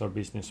companies or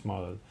business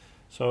model.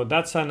 So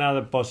that's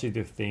another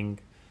positive thing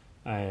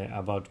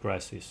about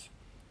crisis.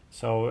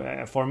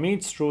 So for me,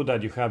 it's true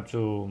that you have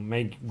to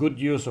make good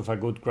use of a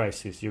good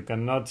crisis. You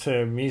cannot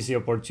miss the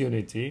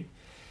opportunity.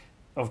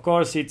 Of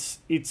course,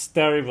 it's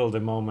terrible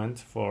the moment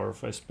for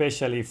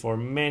especially for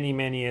many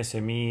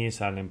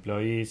SMEs and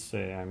employees.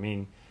 I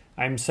mean,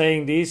 I'm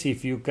saying this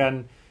if you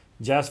can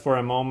just for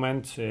a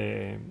moment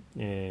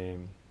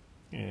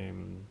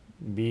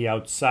be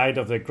outside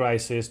of the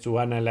crisis to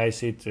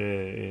analyze it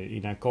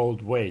in a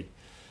cold way.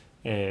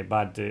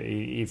 But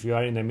if you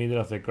are in the middle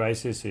of the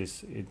crisis,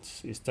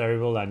 it's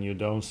terrible, and you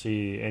don't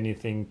see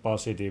anything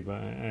positive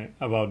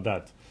about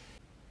that.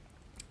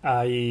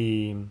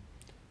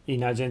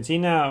 In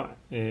Argentina,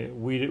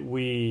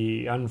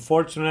 we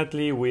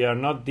unfortunately we are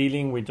not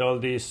dealing with all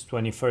these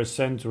 21st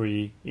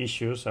century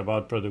issues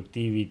about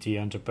productivity,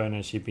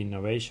 entrepreneurship,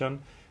 innovation,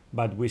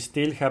 but we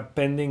still have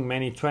pending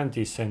many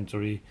 20th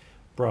century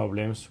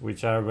problems,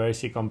 which are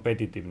basic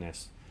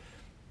competitiveness,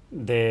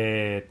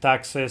 the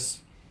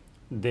taxes,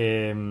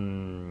 the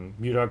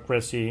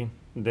bureaucracy,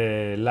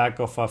 the lack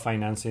of a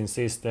financing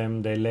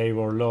system, the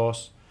labor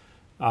laws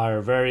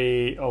are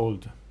very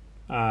old,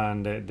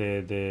 and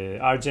the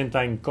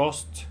Argentine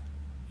cost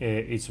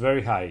is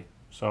very high.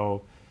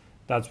 So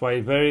that's why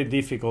it's very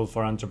difficult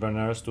for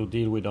entrepreneurs to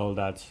deal with all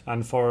that.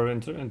 And for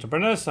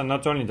entrepreneurs, and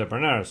not only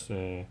entrepreneurs,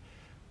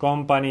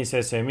 companies,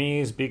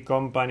 SMEs, big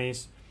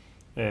companies,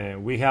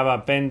 we have a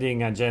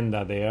pending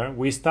agenda there.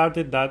 We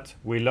started that.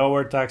 We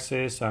lowered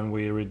taxes and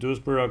we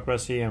reduced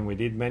bureaucracy and we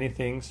did many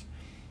things.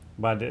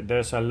 But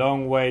there's a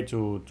long way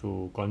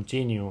to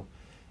continue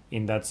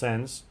in that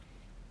sense.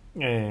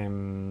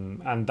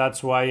 And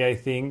that's why I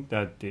think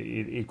that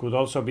it could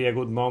also be a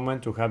good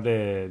moment to have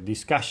the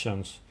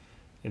discussions,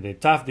 the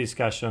tough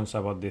discussions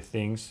about the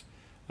things,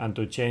 and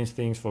to change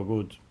things for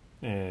good,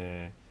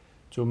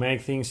 to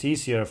make things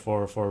easier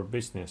for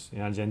business.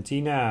 In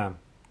Argentina,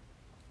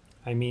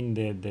 I mean,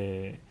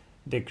 the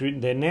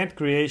net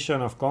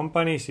creation of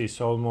companies is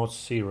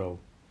almost zero.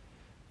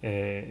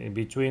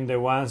 Between the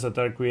ones that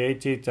are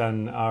created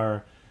and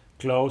are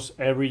closed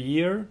every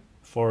year,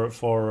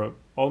 for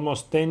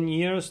almost 10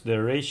 years,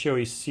 the ratio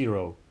is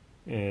zero,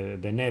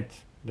 the net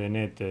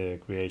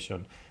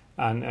creation.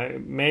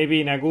 And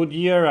maybe in a good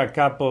year, a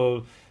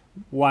couple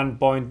 1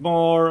 point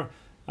more,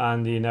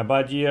 and in a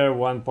bad year,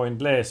 1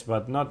 point less,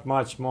 but not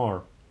much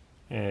more.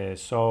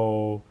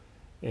 So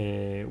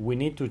we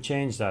need to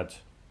change that.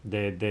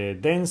 The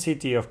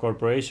density of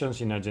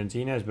corporations in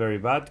Argentina is very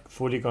bad,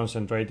 fully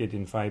concentrated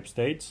in 5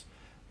 states.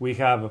 We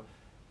have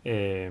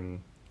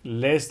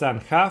less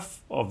than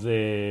half of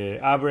the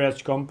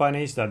average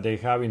companies that they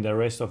have in the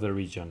rest of the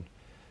region.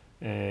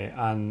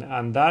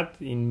 And that,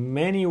 in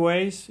many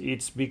ways,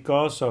 it's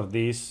because of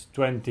this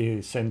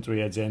 20th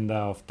century agenda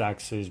of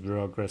taxes,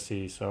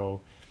 bureaucracy. So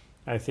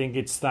I think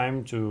it's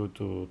time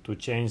to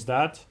change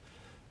that.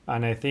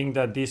 And I think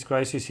that this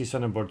crisis is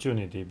an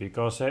opportunity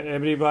because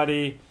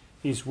everybody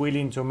is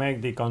willing to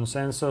make the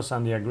consensus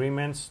and the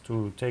agreements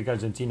to take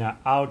Argentina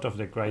out of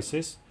the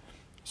crisis.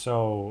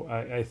 So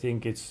I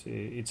think it's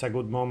a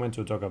good moment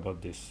to talk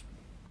about this.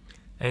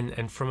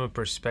 And from a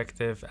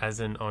perspective as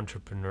an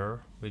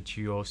entrepreneur, which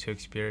you also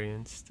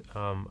experienced,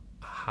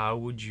 how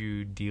would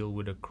you deal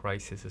with a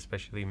crisis,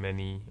 especially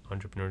many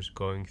entrepreneurs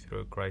going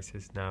through a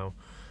crisis now?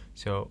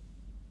 So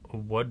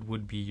what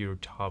would be your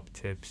top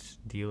tips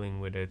dealing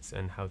with it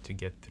and how to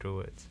get through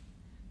it?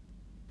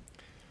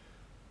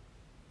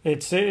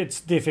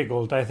 It's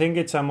difficult. I think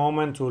it's a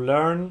moment to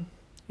learn.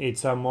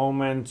 It's a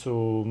moment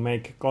to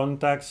make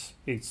contacts.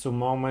 It's a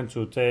moment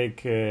to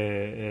take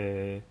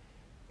to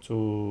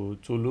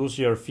lose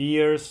your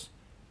fears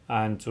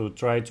and to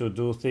try to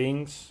do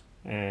things,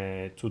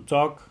 to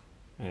talk.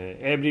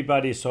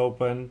 Everybody is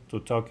open to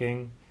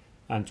talking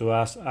and to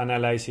us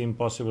analyzing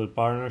possible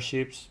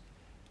partnerships.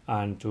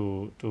 and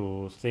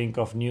to think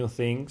of new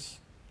things,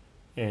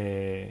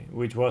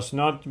 which was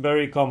not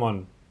very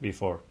common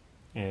before.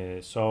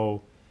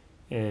 So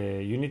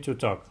you need to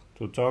talk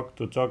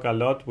a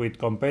lot with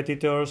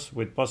competitors,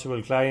 with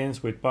possible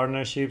clients, with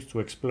partnerships, to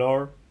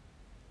explore,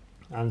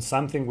 and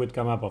something would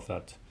come up of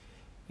that.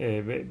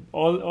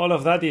 All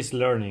of that is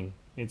learning.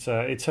 It's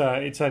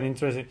an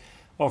interesting.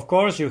 Of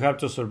course, you have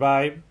to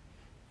survive,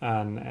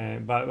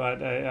 and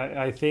but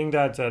I think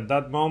that at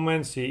that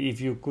moment, if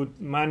you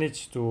could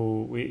manage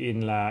to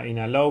in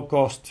a low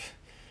cost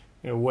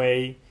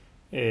way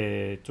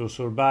to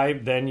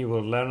survive, then you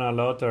will learn a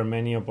lot or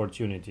many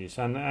opportunities.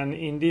 And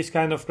in this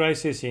kind of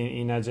crisis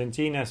in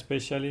Argentina,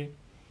 especially,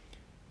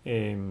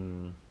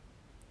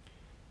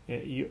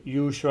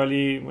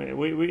 usually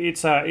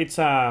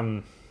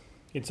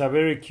it's a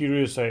very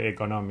curious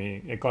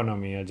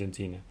economy,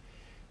 Argentina.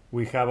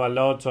 We have a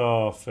lot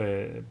of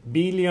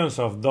billions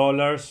of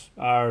dollars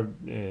are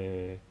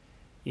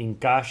in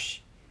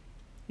cash,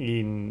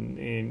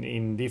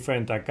 in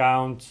different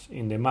accounts,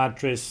 in the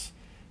mattress,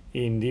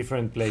 in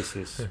different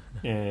places.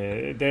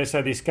 There's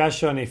a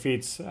discussion if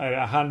it's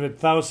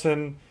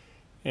 $100,000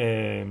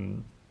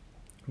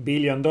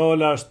 billion,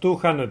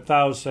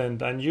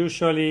 200,000, and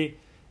usually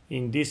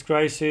in this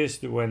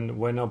crisis,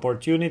 when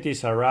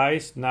opportunities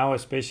arise, now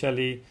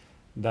especially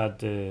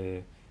that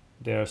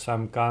there are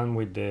some calm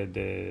with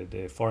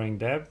the foreign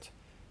debt,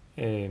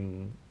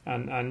 and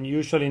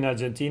usually in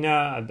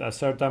Argentina at a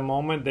certain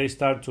moment they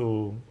start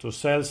to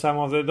sell some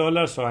of the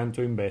dollars and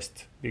to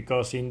invest,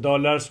 because in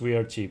dollars we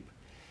are cheap.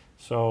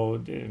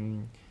 So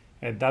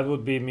that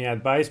would be my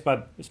advice,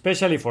 but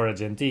especially for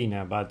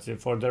Argentina. But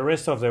for the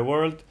rest of the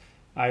world,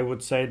 I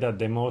would say that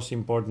the most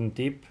important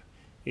tip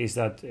is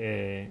that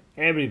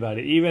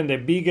everybody, even the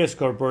biggest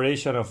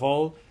corporation of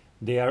all,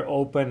 they are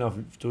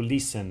open to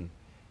listen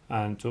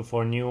and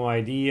for new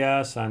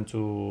ideas, and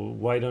to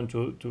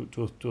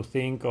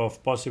think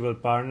of possible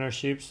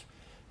partnerships,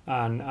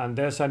 and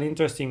there's an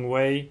interesting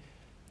way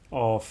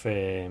of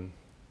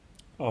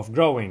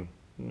growing.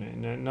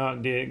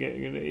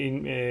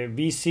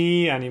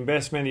 VC and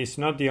investment is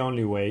not the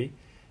only way.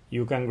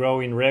 You can grow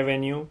in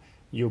revenue.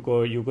 You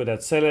could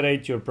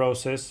accelerate your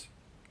process.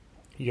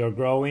 You're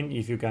growing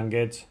if you can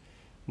get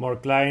more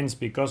clients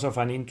because of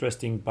an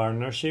interesting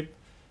partnership.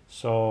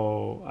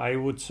 So I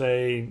would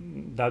say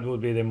that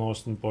would be the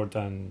most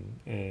important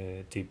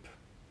tip.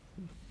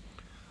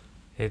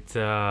 It's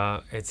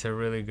a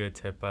really good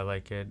tip. I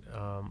like it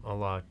a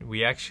lot.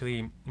 We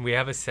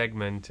have a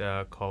segment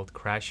called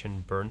Crash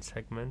and Burn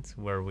segment,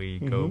 where we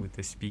go with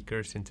the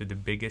speakers into the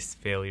biggest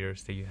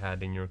failures that you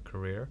had in your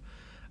career.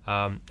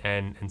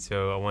 And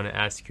so I want to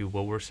ask you,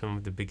 what were some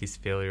of the biggest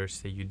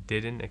failures that you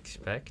didn't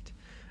expect,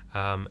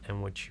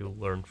 and what you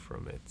learned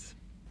from it?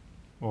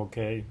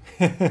 Okay.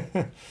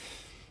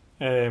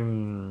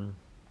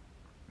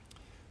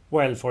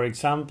 Well, for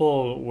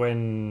example,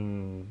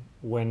 when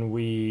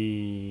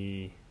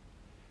we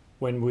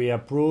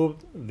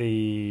approved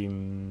we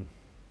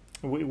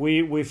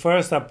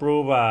first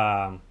approved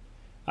an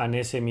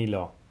SME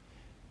law,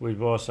 which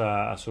was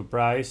a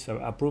surprise.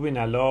 Approving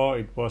a law,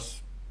 it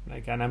was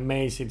like an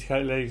amazing.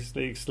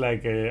 It's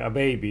like a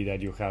baby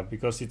that you have,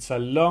 because it's a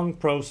long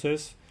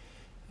process,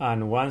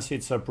 and once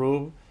it's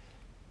approved,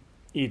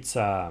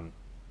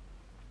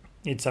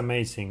 it's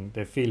amazing,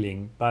 the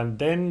feeling, but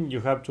then you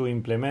have to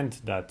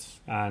implement that,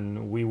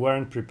 and we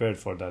weren't prepared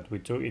for that.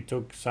 It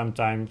took some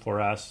time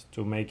for us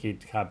to make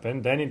it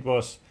happen. Then it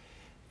was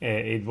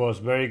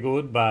very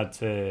good,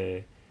 but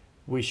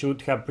we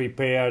should have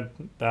prepared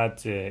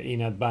that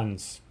in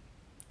advance,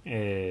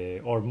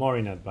 or more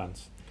in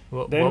advance.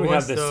 What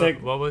was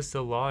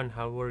the law, and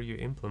how were you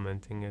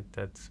implementing it?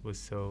 That was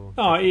so.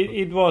 No,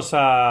 it was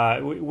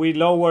we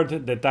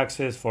lowered the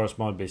taxes for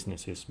small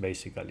businesses,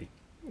 basically.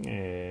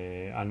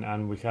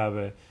 And we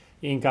have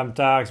income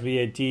tax,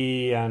 VAT,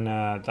 and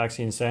tax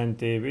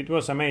incentive. It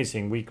was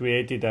amazing. We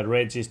created a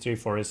registry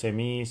for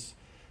SMEs.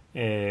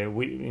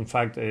 In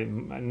fact,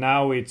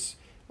 now it's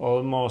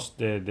almost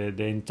the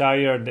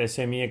entire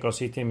SME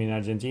ecosystem in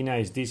Argentina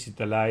is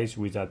digitalized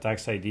with a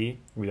tax ID,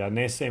 with an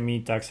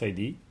SME tax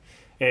ID,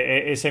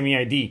 SME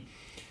ID,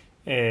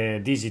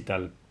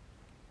 digital.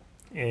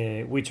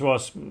 Which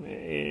was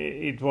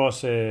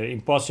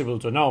impossible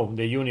to know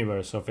the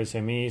universe of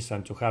SMEs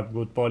and to have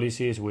good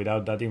policies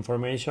without that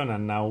information,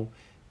 and now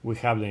we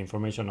have the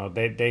information, or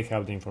they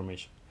have the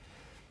information.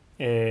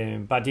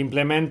 But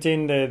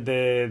implementing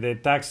the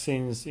tax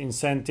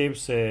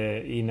incentives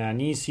in an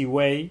easy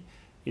way,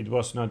 it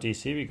was not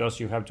easy, because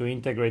you have to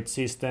integrate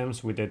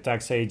systems with the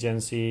tax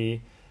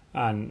agency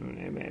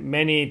and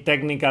many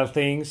technical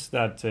things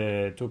that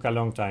took a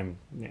long time.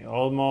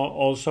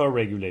 Also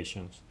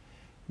regulations.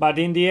 But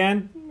in the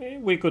end,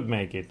 we could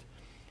make it.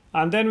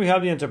 And then we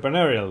have the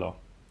entrepreneurial law.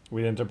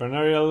 With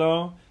entrepreneurial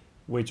law,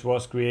 which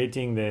was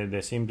creating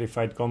the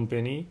simplified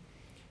company,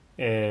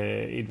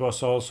 it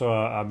was also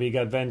a big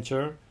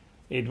adventure.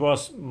 It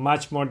was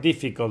much more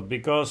difficult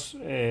because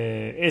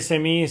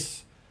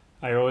SMEs,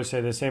 I always say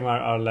the same,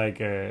 are like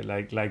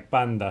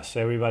pandas.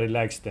 Everybody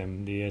likes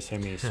them, the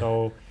SMEs.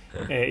 So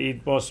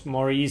it was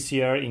more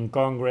easier in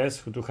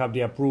Congress to have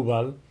the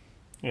approval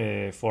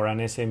for an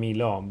SME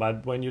law.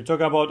 But when you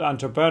talk about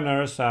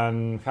entrepreneurs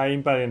and high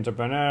impact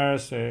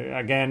entrepreneurs,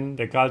 again,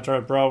 the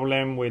cultural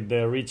problem with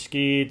the rich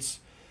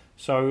kids.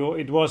 So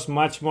it was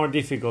much more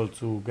difficult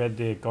to get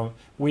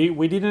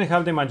we didn't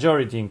have the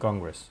majority in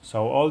Congress.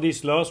 So all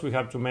these laws we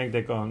have to make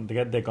to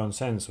get the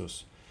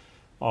consensus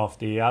of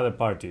the other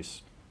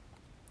parties.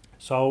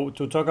 So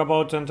to talk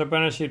about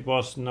entrepreneurship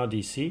was not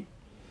easy.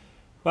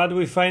 But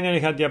we finally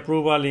had the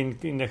approval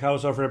in the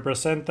House of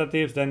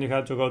Representatives. Then you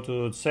had to go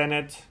to the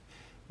Senate.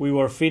 We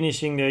were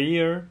finishing the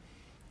year,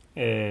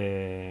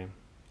 and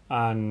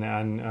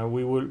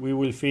we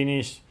will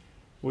finish.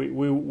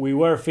 We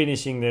were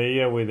finishing the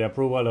year with the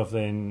approval of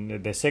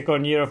the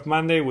second year of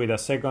mandate with a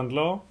second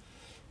law,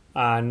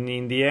 and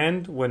in the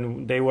end,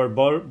 when they were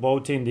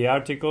voting the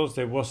articles,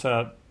 there was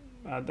a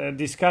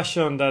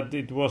discussion that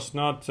it was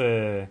not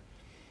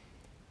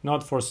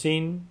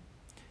foreseen,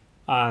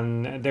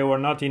 and there were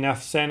not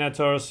enough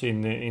senators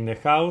in the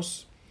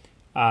House,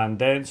 and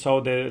then so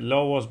the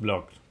law was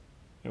blocked.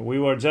 We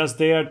were just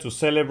there to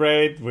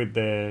celebrate with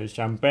the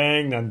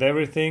champagne and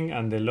everything,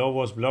 and the law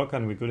was blocked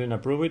and we couldn't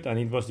approve it, and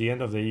it was the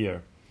end of the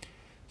year.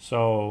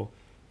 So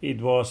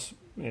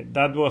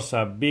that was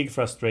a big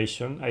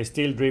frustration. I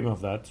still dream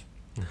of that.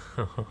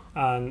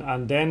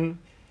 and then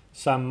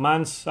some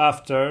months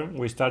after,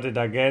 we started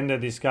again the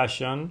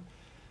discussion,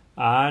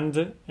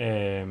 and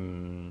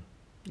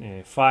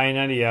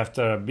finally,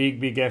 after a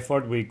big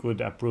effort, we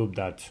could approve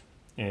that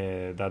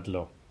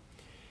law.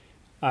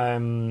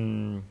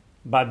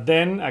 But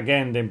then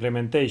again, the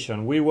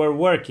implementation. We were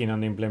working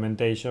on the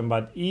implementation,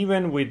 but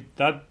even with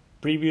that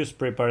previous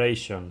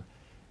preparation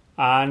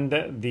and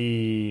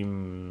the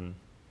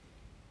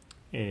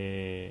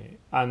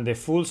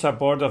full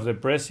support of the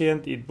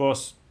president, it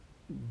was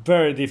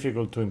very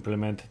difficult to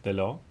implement the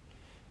law,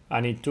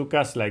 and it took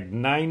us like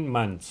 9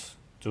 months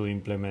to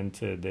implement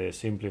the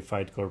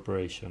simplified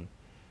corporation.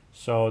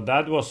 So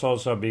that was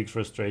also a big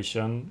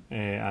frustration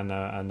and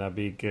a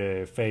big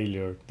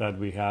failure that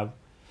we have.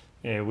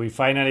 We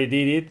finally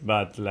did it,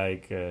 but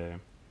like a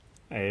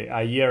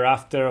year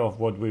after of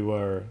what we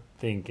were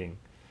thinking.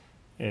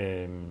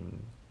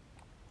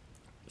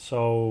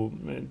 So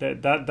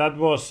that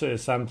was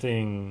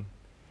something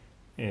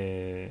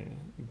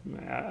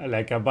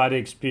like a bad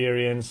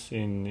experience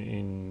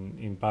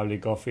in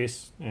public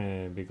office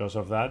because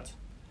of that.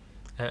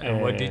 And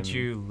what did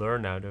you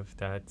learn out of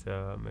that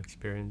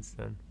experience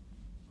then?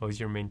 What was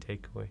your main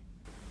takeaway?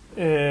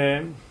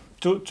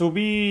 To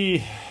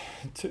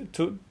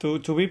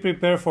be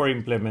prepared for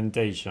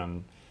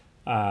implementation,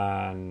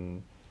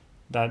 and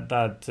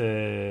that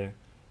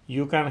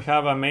you can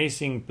have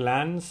amazing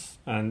plans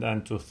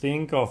and to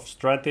think of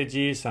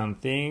strategies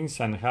and things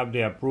and have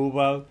the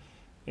approval,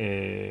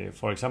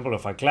 for example,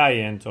 of a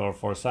client or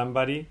for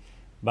somebody,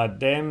 but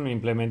then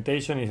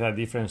implementation is a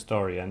different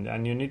story,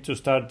 and you need to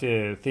start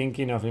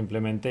thinking of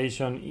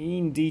implementation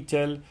in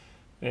detail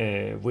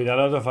with a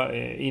lot of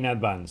in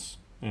advance.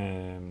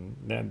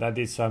 That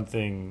is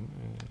something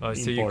so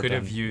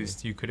important.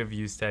 you could have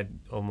used that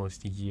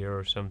almost a year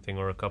or something,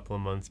 or a couple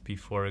of months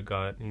before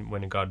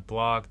when it got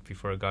blocked,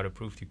 before it got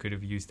approved. You could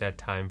have used that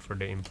time for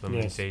the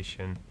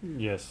implementation.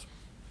 Yes,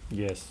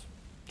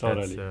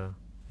 totally.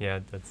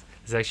 That's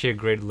actually a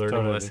great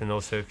learning lesson.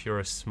 Also, if you're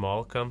a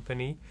small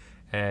company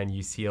and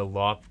you see a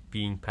law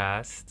being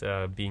passed,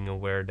 being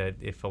aware that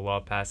if a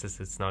law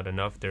passes, it's not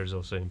enough. There's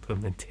also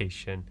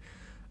implementation.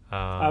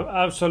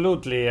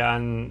 Absolutely,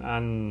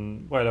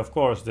 and well, of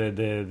course,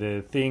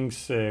 the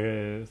things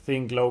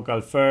think local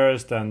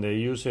first, and the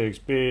user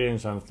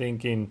experience, and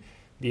thinking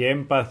the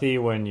empathy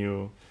when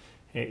you.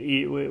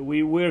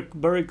 We were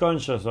very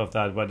conscious of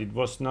that, but it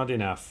was not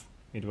enough.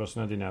 It was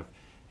not enough.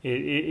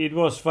 It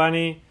was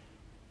funny.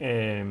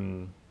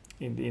 In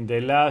the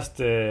last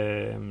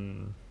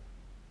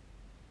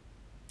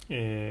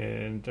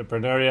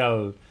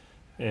entrepreneurial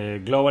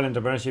Global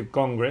Entrepreneurship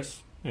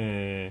Congress.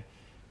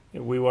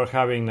 We were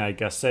having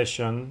like a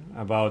session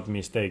about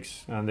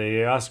mistakes, and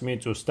they asked me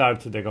to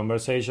start the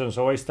conversation.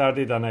 So I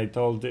started and I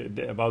told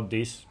about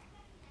this.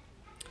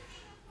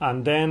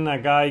 And then a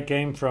guy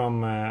came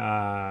from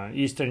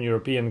Eastern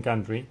European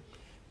country,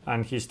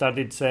 and he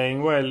started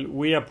saying, well,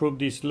 we approved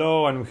this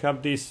law and we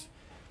have this.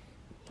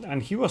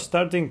 And he was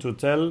starting to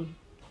tell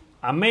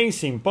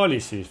amazing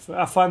policies,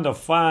 a fund of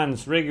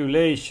funds,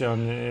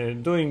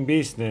 regulation, doing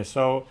business.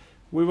 So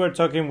we were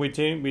talking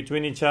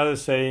between each other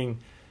saying,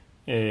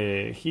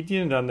 he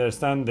didn't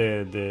understand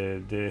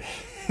the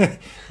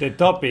the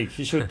topic.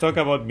 He should talk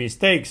about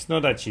mistakes,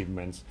 not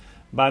achievements.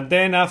 But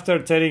then after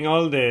telling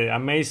all the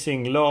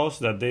amazing laws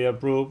that they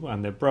approve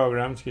and the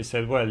programs, he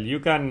said, well,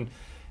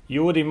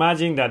 you would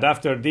imagine that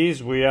after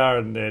this we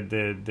are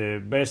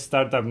the best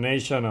startup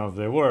nation of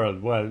the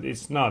world. Well,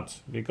 it's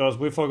not, because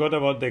we forgot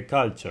about the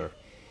culture.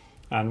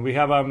 And we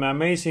have an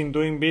amazing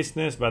doing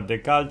business, but the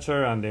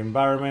culture and the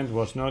environment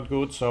was not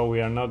good, so we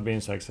are not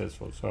being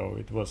successful. So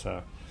it was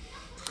a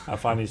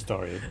funny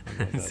story.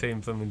 So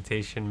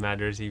implementation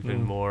matters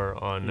even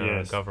more on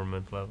a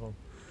government level.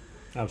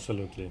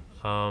 Absolutely.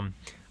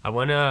 I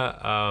want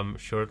to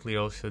shortly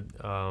also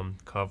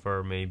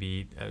cover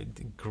maybe a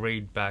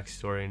great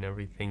backstory and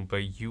everything,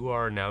 but you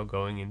are now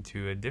going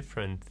into a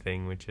different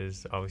thing, which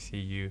is obviously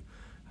you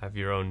have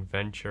your own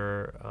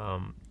venture.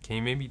 Can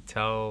you maybe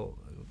tell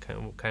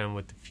kind of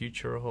what the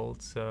future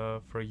holds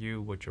for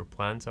you, what your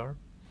plans are?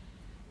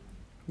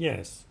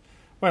 Yes.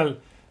 Well,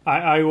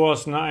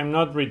 I'm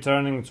not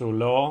returning to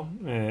law,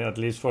 at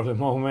least for the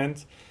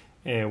moment.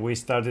 We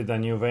started a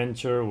new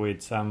venture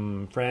with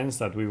some friends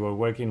that we were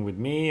working with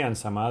me and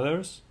some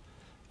others.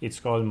 It's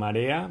called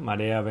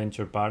Marea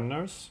Venture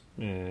Partners.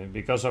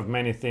 Because of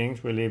many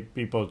things, we leave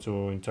people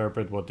to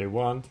interpret what they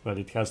want, but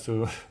it has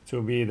to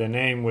to be the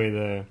name with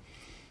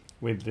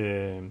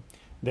the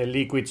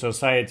liquid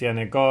society and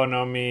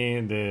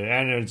economy, the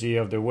energy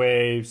of the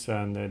waves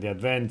and the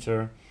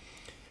adventure.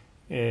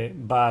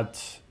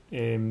 But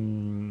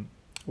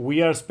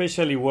we are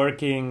especially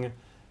working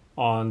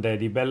on the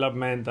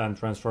development and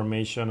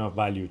transformation of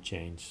value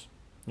chains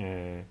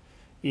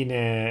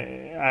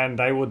and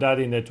I would add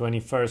in the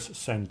 21st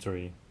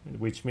century,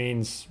 which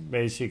means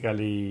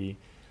basically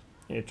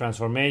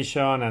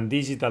transformation and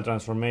digital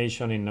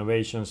transformation,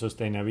 innovation,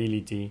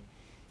 sustainability.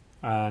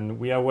 And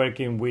we are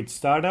working with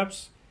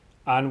startups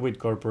and with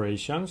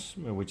corporations,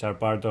 which are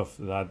part of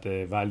that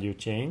value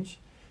chain,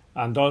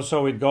 and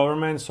also with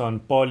governments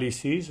on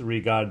policies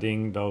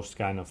regarding those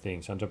kind of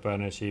things: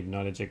 entrepreneurship,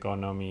 knowledge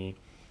economy,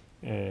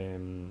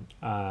 and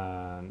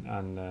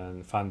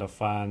fund of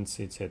funds,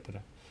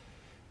 etc.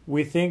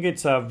 We think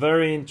it's a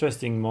very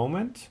interesting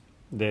moment,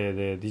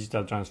 the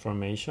digital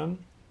transformation,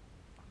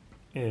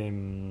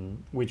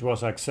 which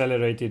was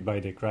accelerated by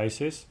the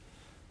crisis.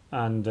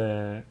 And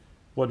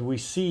what we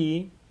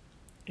see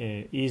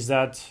is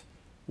that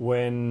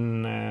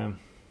when,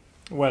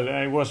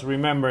 I was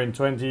remembering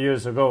 20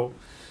 years ago,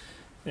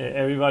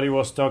 everybody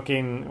was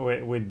talking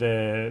with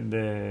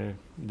the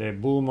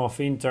boom of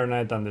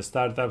internet and the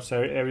startups.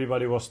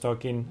 Everybody was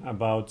talking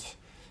about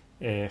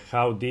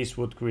how this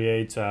would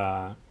create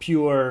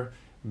pure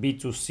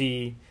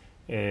B2C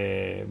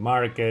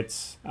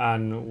markets,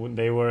 and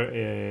they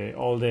were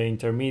all the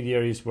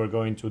intermediaries were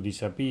going to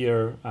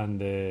disappear and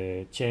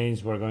the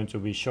chains were going to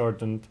be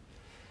shortened.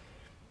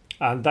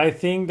 And I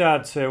think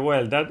that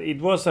that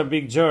it was a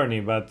big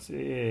journey, but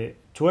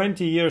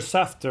 20 years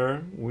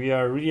after, we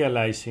are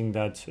realizing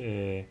that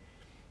the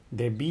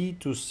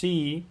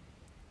B2C,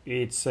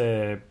 it's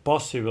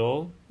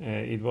possible.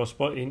 It was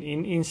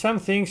in some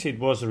things it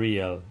was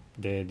real,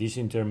 the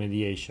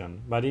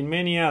disintermediation, but in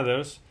many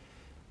others,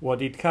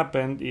 what it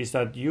happened is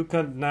that you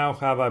can now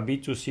have a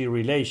B2C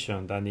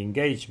relation, an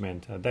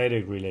engagement, a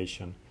direct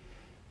relation,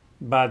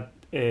 but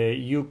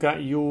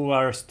you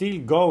are still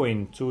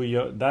going to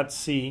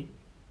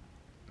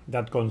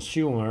that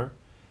consumer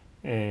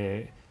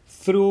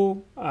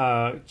through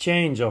a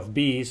change of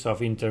Bs,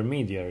 of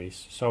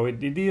intermediaries. So it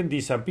didn't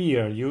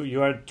disappear.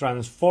 You are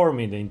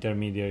transforming the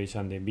intermediaries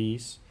and the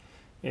Bs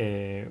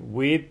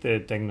with the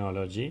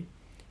technology.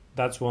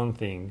 That's one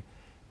thing.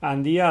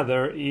 And the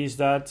other is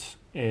that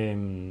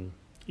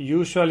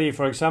usually,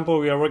 for example,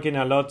 we are working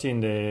a lot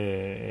in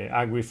the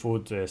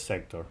agri-food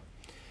sector.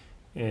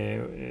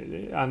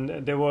 And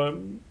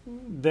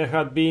there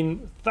had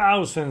been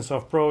thousands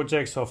of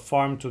projects of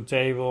farm to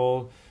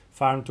table,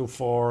 farm to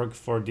fork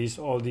for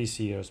all these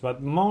years,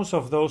 but most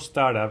of those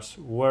startups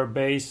were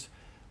based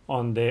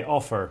on the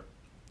offer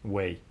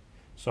way.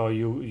 So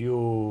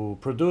you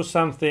produce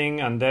something,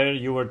 and there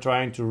you were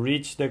trying to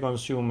reach the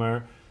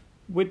consumer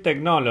with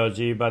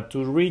technology, but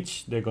to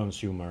reach the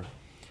consumer.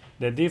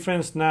 The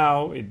difference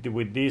now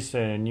with these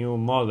new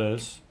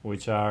models,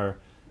 which are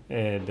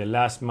the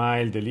last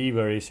mile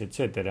deliveries,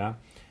 etc.,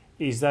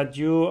 is that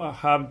you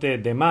have the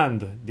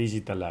demand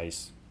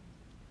digitalized,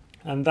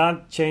 and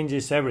that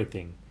changes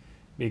everything,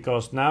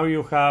 because now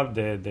you have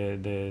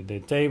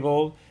the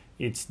table,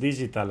 it's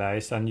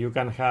digitalized, and you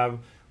can have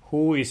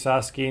who is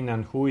asking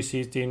and who is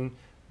eating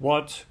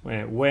what,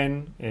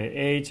 when,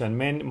 age,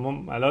 and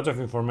a lot of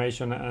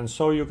information, and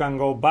so you can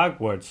go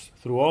backwards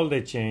through all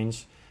the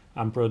chains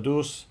and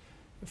produce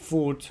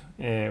food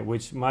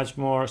with much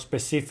more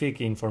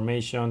specific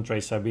information,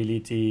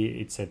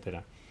 traceability,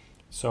 etc.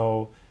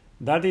 So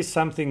that is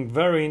something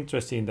very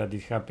interesting that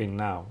is happening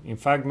now. In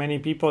fact, many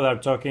people are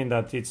talking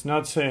that it's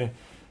not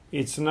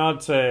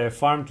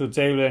farm to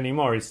table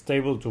anymore; it's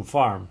table to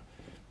farm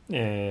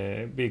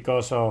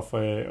because of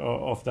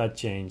that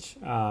change.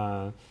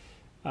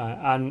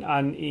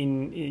 And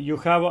you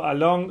have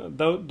along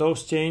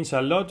those chains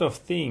a lot of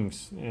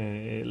things: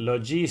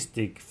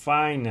 logistic,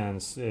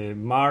 finance,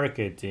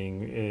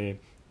 marketing,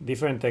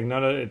 different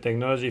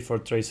technology for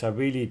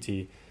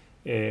traceability,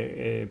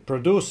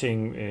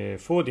 producing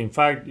food. In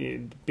fact,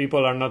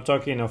 people are not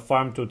talking of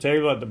farm to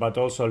table, but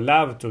also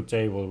lab to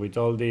table with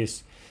all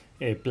these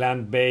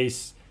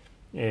plant-based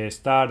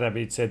startup,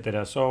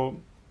 etc. So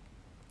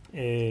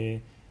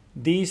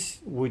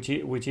this, which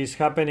is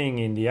happening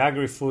in the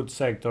agri-food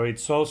sector,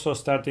 it's also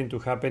starting to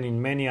happen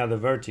in many other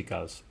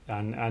verticals,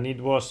 and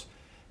it was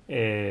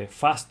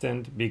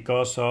fastened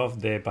because of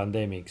the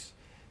pandemics.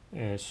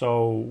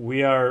 So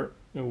we are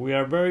we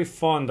are very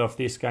fond of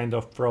this kind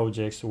of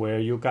projects where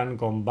you can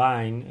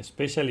combine,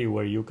 especially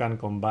where you can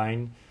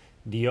combine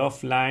the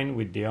offline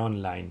with the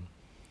online.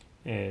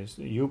 So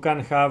you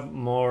can have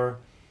more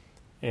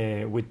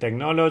with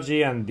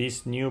technology and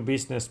this new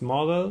business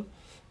model.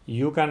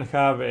 You can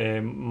have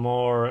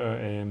more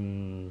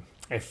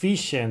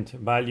efficient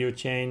value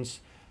chains,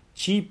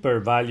 cheaper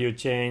value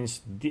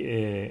chains,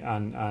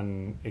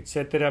 and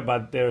etc.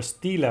 But there's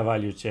still a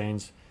value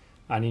chains,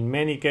 and in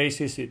many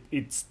cases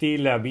it's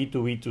still a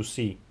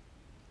B2B2C.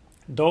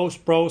 Those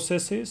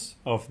processes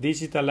of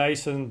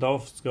digitalizing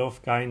those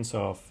kinds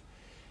of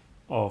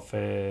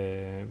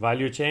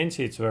value chains,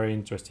 it's very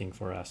interesting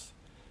for us,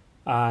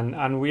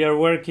 and we are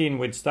working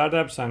with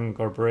startups and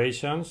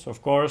corporations.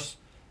 Of course,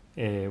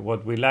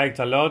 what we liked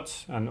a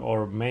lot and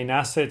our main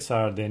assets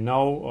are we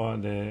know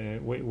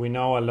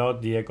a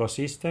lot the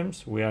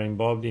ecosystems. We are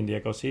involved in the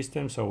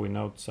ecosystem, so we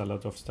know a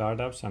lot of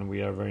startups and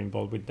we are very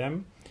involved with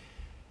them,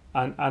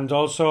 and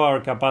also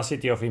our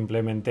capacity of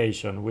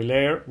implementation. We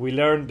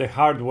learned the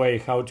hard way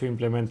how to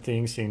implement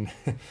things in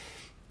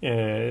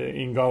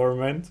in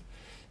government.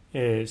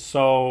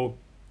 So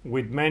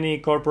with many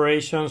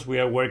corporations we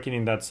are working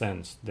in that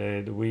sense,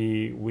 that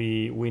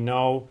we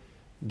know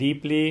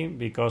deeply,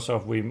 because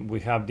of we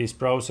have this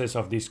process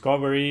of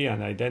discovery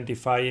and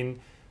identifying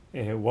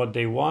what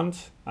they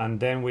want, and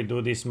then we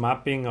do this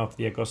mapping of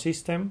the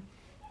ecosystem,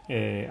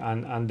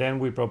 and then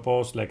we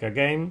propose like a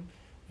game,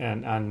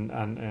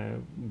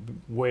 and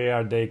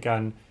where they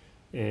can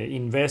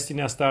invest in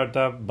a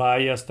startup, buy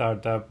a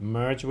startup,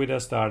 merge with a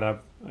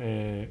startup,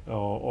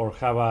 or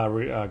have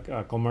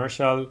a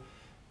commercial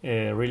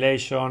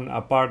relation,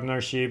 a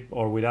partnership,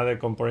 or with other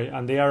corporations,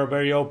 and they are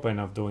very open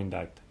of doing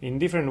that in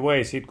different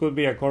ways. It could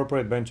be a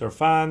corporate venture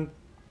fund,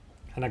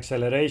 an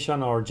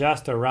acceleration, or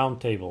just a round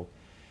table.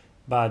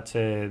 But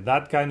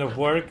that kind of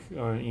work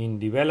in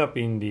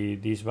developing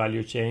these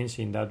value chains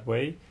in that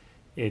way,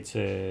 it's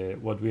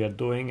what we are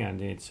doing,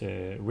 and it's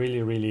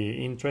really,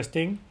 really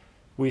interesting.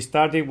 We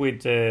started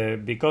with,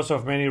 because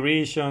of many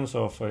reasons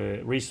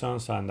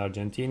and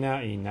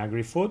Argentina in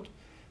agri-food,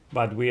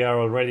 but we are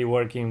already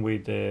working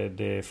with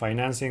the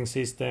financing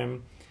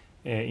system,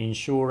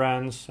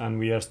 insurance, and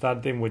we are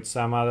starting with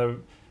some other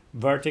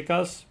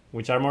verticals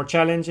which are more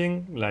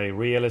challenging, like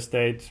real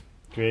estate,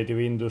 creative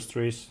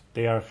industries.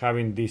 They are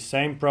having the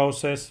same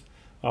process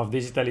of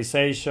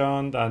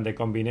digitalization and the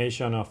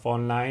combination of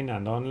online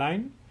and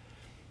online.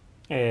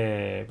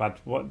 But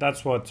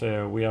that's what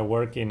we are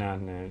working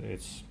on.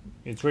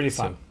 It's really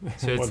fun.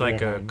 So it's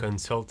like a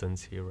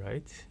consultancy,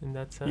 right? In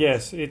that sense.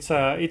 Yes, it's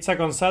a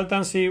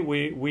consultancy.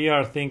 We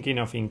are thinking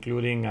of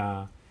including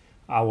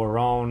our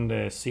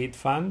own seed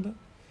fund.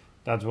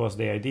 That was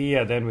the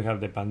idea. Then we have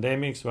the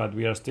pandemics, but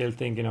we are still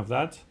thinking of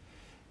that.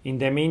 In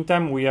the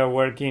meantime, we are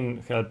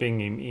working,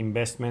 helping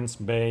investments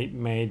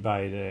made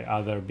by the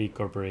other big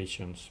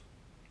corporations.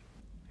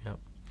 Yeah.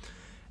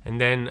 And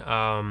then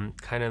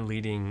kind of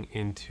leading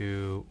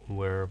into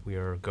where we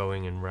are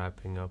going and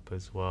wrapping up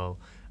as well.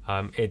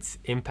 It's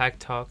Impact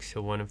Talks.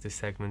 So one of the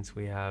segments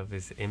we have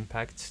is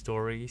Impact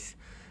Stories.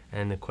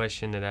 And the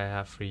question that I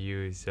have for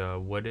you is,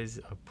 what is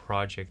a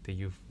project that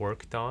you've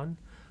worked on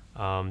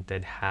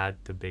that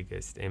had the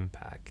biggest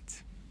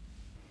impact?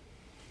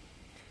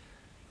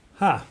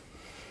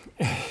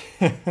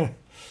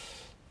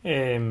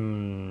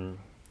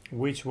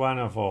 Which one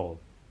of all?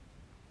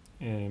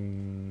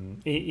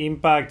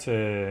 Impact,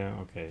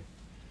 okay.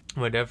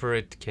 Whatever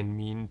it can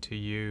mean to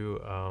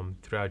you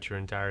throughout your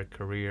entire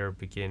career,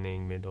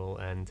 beginning, middle,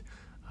 and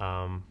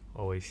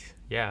always,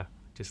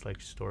 just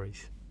like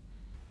stories.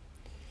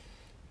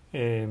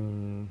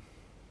 Which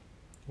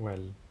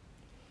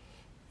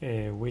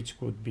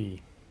could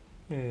be?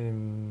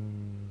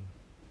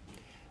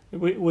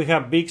 We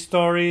have big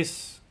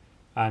stories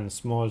and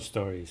small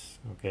stories,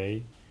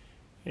 okay?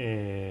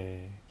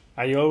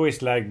 I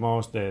always like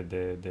most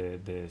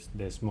the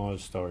small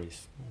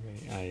stories.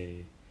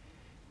 Okay?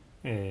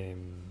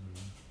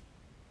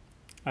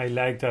 I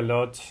liked a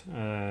lot.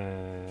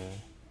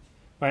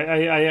 I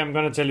am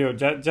going to tell you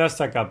just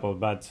a couple,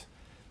 but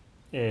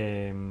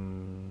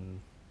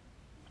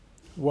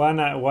one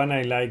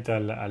I liked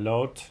a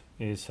lot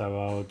is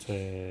about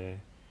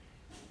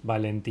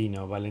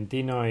Valentino.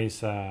 Valentino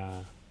is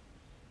a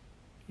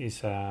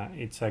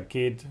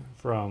kid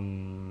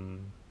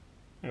from,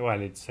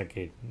 well, it's a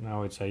kid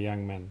now, it's a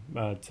young man,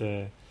 but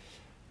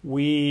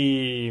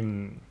we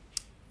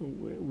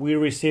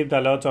received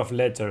a lot of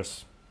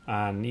letters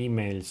and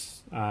emails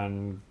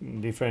and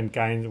different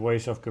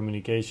ways of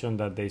communication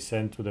that they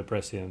sent to the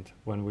president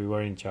when we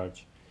were in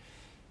charge,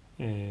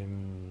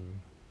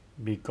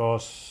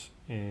 because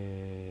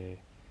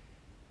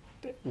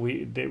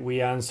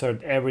we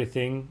answered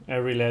everything,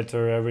 every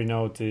letter, every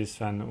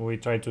notice, and we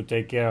tried to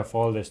take care of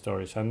all the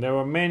stories. And there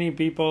were many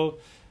people,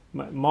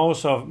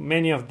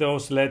 many of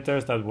those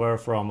letters that were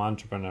from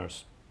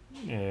entrepreneurs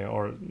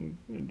or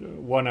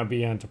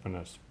wannabe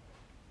entrepreneurs.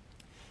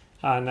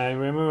 And I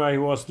remember I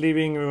was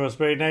leaving, it was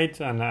very late,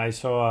 and I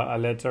saw a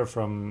letter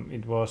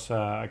it was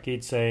a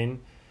kid saying,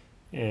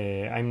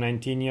 I'm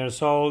 19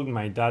 years old,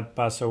 my dad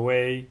passed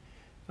away,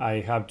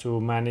 I have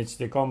to manage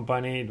the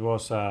company. It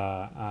was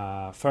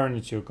a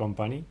furniture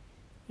company,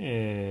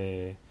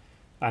 and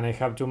I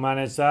have to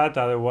manage that.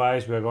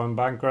 Otherwise, we are going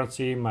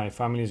bankruptcy. My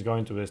family is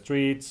going to the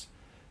streets.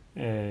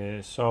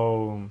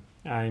 So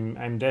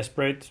I'm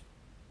desperate.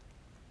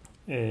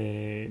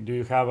 Do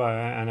you have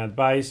an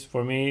advice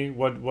for me?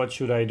 What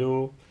should I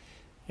do?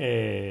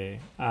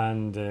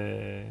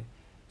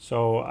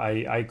 So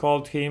I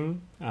called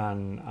him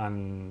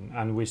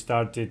and we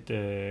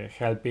started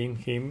helping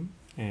him,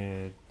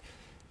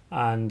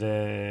 and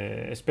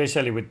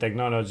especially with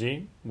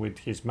technology, with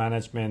his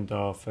management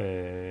of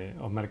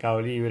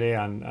Mercado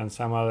Libre and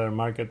some other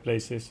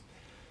marketplaces,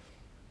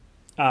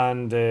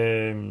 and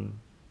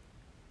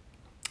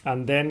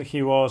then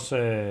he was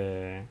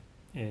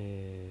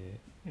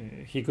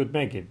he could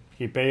make it.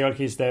 He paid all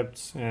his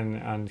debts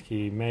and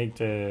he made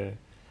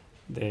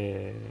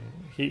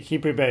he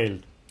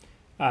prevailed.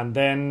 And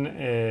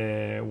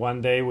then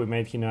one day we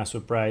made him a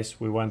surprise.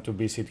 We want to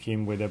visit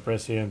him with the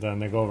president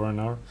and the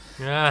governor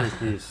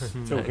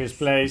to his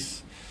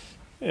place.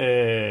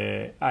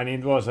 And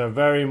it was a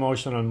very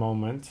emotional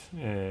moment.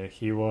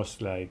 He was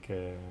like,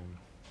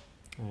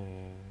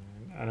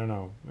 I don't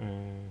know.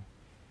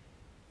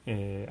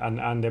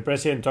 And the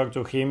president talked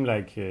to him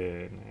like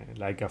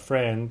a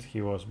friend.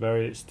 He was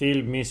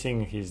still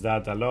missing his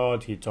dad a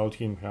lot. He told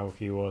him how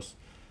he was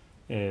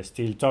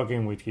still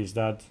talking with his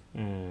dad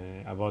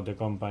about the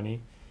company,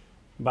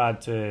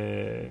 but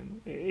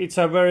it's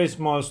a very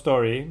small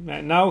story.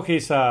 Now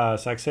he's a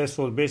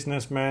successful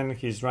businessman.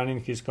 He's running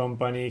his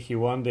company. He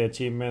won the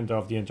achievement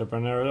of the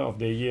Entrepreneur of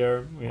the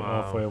Year.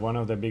 Wow. Of one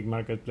of the big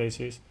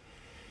marketplaces.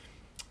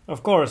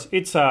 Of course,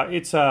 it's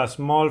a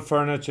small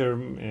furniture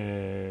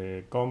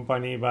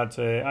company, but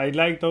I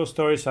like those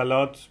stories a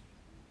lot.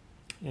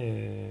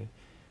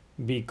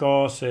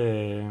 Because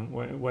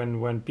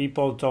when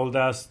people told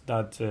us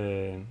that,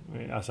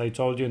 as I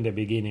told you in the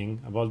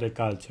beginning about the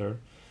culture,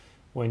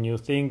 when you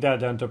think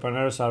that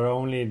entrepreneurs are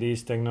only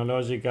these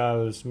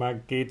technological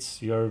smart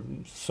kids, you're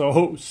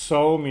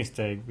so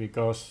mistake,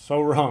 because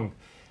so wrong,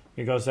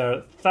 because there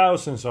are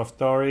thousands of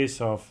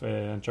stories of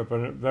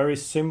very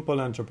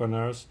simple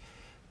entrepreneurs,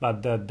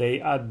 but that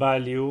they add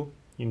value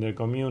in their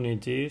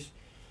communities,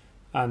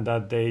 and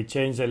that they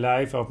change the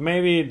life of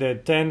maybe the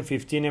 10,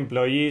 15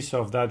 employees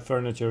of that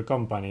furniture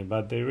company,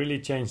 but they really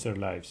change their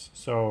lives.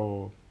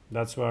 So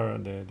that's where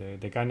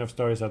the kind of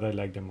stories that I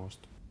like the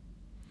most.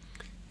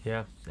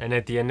 Yeah, and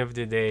at the end of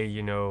the day,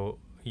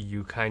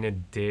 you kind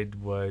of did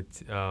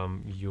what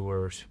you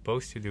were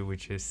supposed to do,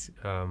 which is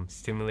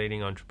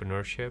stimulating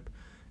entrepreneurship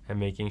and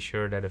making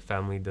sure that a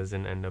family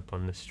doesn't end up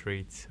on the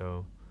street.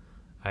 So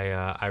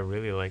I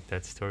really like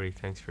that story.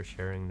 Thanks for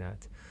sharing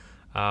that.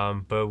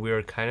 But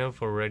we're kind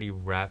of already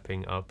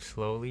wrapping up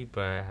slowly,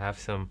 but I have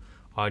some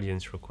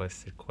audience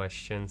requested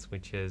questions,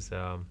 which is,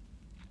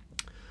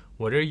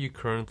 what are you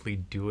currently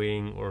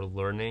doing or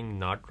learning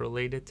not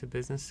related to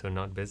business, so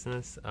not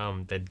business,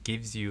 that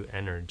gives you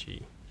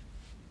energy?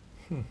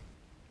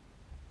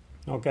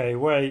 Okay,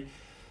 well,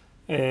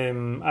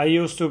 I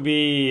used to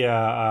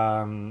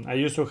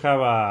have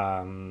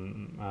a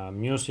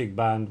music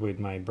band with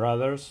my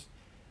brothers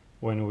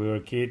when we were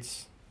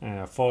kids,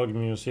 folk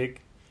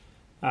music.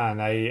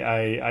 And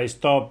I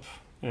stopped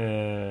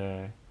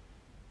playing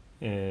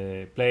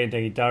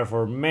the guitar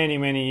for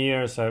many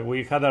years.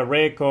 We had a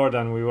record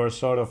and we were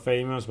sort of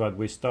famous, but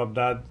we stopped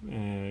that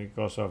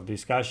because of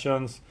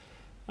discussions,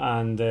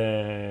 and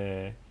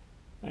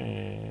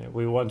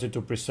we wanted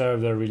to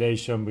preserve the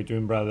relation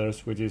between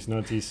brothers, which is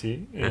not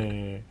easy.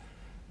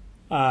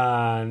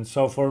 And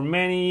so for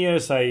many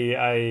years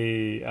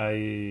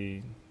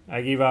I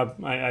give up.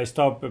 I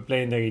stopped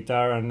playing the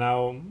guitar, and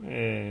now,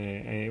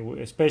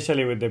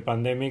 especially with the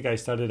pandemic, I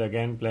started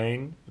again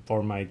playing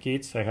for my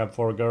kids. I have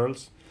 4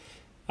 girls,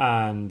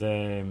 and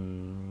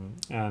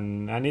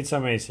it's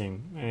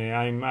amazing.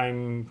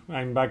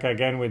 I'm back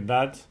again with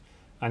that,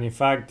 and in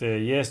fact,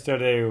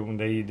 yesterday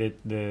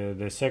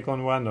the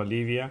second one,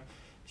 Olivia,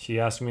 she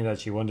asked me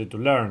that she wanted to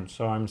learn.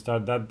 So I'm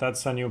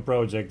That's a new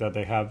project that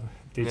I have,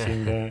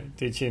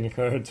 teaching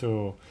her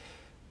to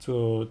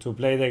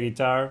play the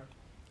guitar.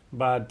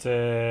 But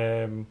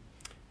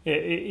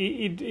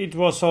it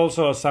was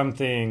also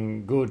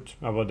something good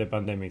about the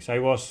pandemics. I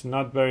was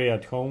not very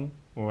at home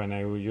when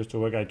I used to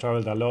work. I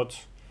traveled a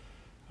lot.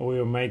 We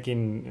were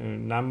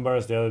making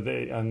numbers the other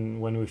day,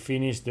 and when we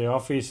finished the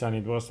office, and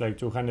it was like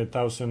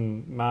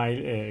 200,000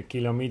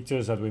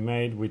 kilometers that we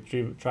made. We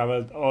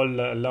traveled all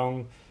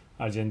along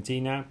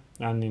Argentina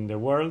and in the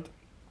world.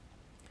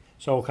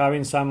 So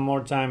having some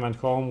more time at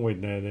home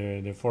with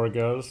the 4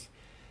 girls,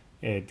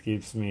 it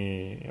gives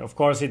me, of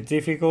course, it's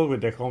difficult with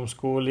the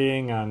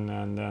homeschooling and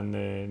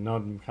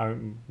not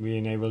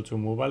being able to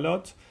move a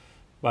lot,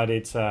 but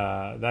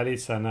that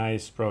is a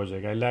nice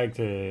project. I like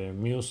the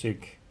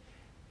music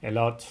a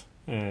lot,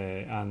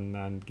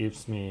 and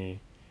gives me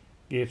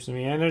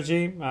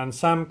energy, and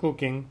some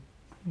cooking.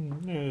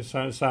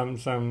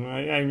 Some.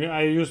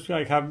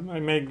 I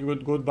make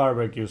good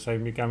barbecues.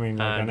 I'm becoming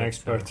like an That's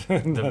expert.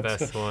 the But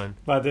best one.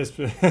 but it's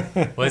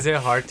Was it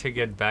hard to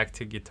get back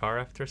to guitar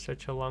after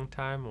such a long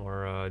time,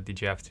 or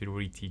did you have to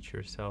reteach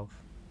yourself?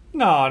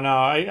 no.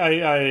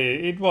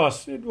 It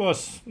was.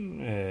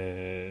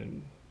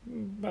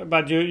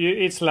 But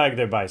it's like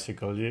the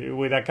bicycle.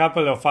 With a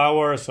couple of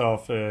hours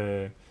of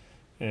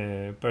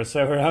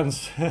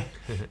perseverance,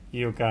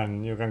 you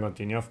can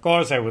continue. Of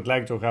course, I would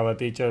like to have a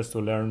teachers to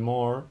learn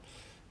more,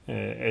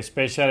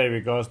 especially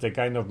because the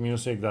kind of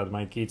music that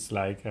my kids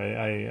like,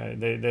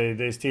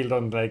 they still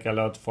don't like a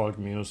lot folk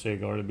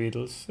music or the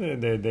Beatles.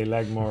 They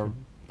like more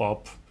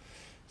pop.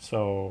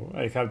 So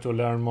I have to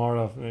learn more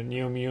of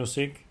new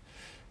music,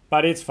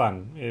 but it's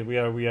fun. We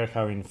are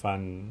having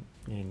fun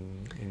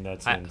in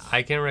that sense.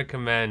 I can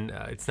recommend.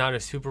 It's not a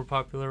super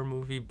popular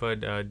movie, but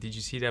did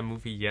you see that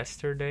movie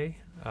Yesterday?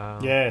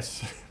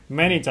 Yes,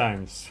 many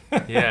times.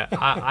 Yeah,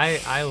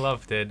 I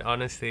loved it.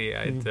 Honestly,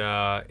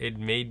 it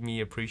made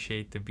me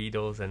appreciate the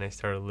Beatles, and I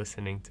started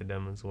listening to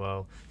them as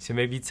well. So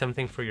maybe it's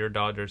something for your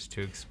daughters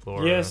to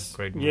explore. Yes,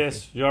 Great movie.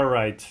 yes, you're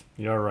right.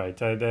 You're right.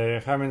 I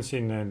haven't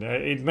seen it.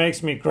 It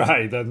makes me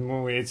cry. That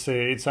movie.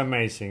 It's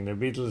amazing. The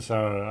Beatles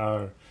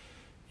are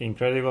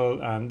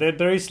incredible, and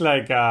there is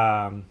like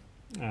a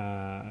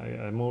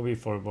movie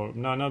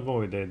no, not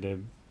movie. The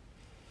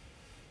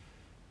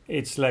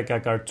it's like a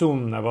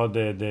cartoon about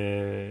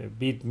the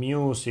beat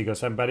music or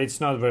something, but it's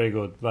not very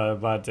good.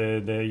 But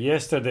the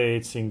Yesterday,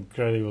 it's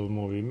incredible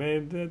movie.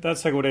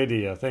 That's a good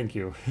idea. Thank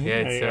you.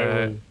 Yeah,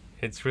 I will.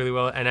 it's really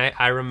well. And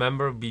I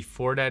remember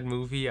before that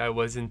movie, I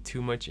wasn't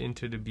too much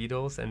into the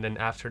Beatles, and then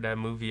after that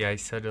movie, I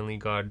suddenly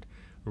got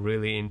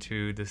really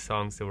into the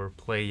songs that were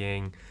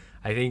playing.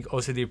 I think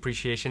also the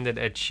appreciation that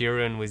Ed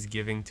Sheeran was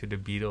giving to the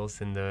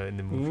Beatles in the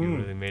movie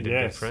really made a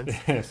Yes, difference.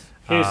 yes.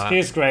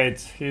 He's great.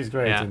 He's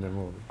great Yeah. in the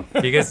movie.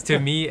 Because to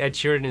me, Ed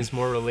Sheeran is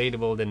more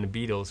relatable than the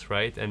Beatles,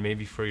 right? And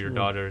maybe for your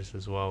daughters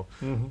as well.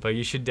 Mhm. But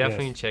you should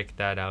definitely Yes. check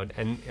that out.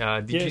 And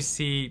Yes.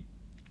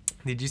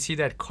 did you see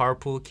that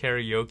Carpool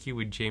Karaoke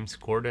with James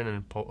Corden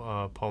and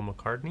Paul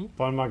McCartney?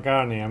 Paul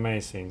McCartney,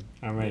 amazing.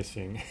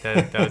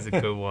 That was a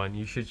good one.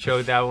 You should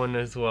show that one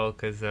as well,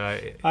 because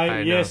I know.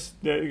 Yes,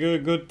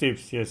 good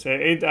tips. Yes,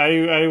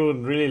 I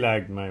would really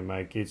like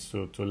my kids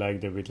to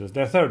like the Beatles.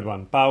 The third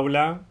one,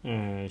 Paula,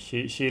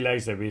 she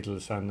likes the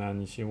Beatles,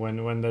 and she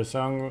when the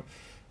song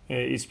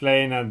is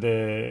playing at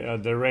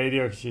the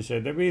radio, she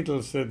said the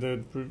Beatles,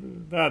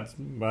 that.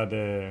 But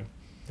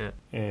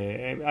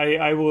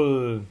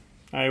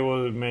I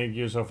will make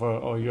use of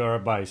your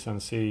advice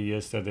and see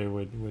Yesterday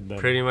with them.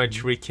 Pretty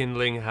much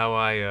rekindling how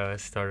I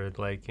started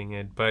liking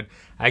it. But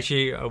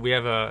actually, we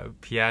have a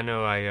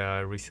piano. I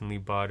recently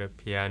bought a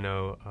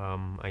piano,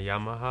 a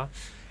Yamaha,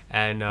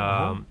 and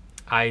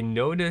I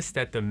noticed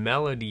that the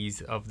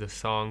melodies of the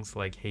songs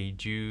like Hey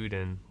Jude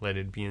and Let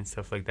It Be and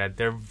stuff like that,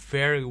 they're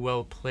very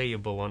well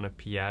playable on a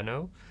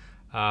piano.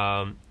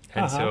 And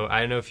so I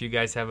don't know if you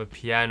guys have a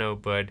piano,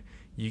 but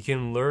you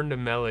can learn the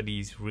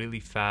melodies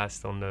really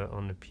fast on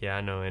the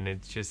piano, and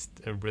it's just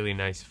a really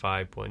nice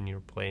vibe when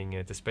you're playing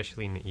it,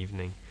 especially in the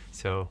evening.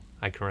 So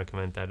I can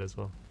recommend that as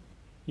well.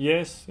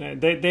 Yes,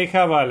 they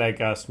have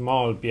a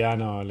small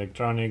piano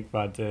electronic,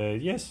 but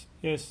yes,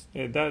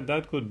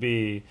 that could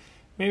be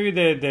maybe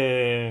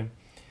the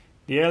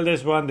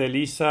eldest one, the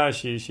Lisa.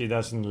 She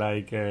doesn't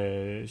like.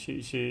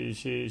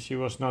 She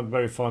was not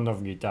very fond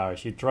of guitar.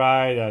 She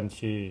tried, and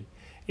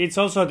It's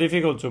also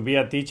difficult to be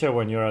a teacher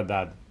when you're a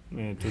dad.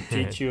 To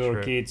teach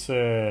your kids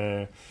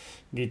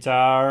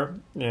guitar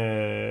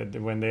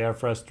when they are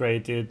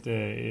frustrated,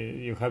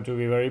 you have to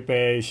be very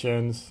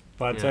patient.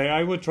 But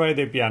I would try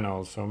the piano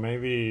also.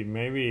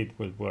 Maybe it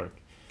will work.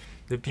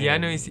 The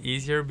piano is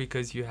easier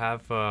because you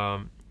have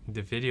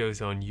the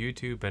videos on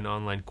YouTube and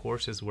online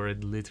courses where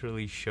it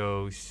literally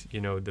shows,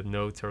 the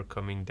notes are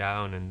coming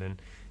down, and then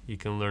you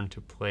can learn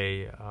to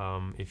play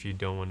if you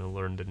don't want to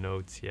learn the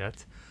notes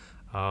yet.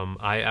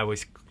 I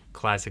was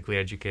classically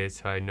educated,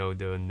 so I know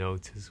the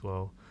notes as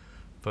well.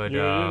 But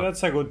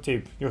that's a good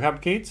tip. You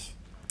have kids?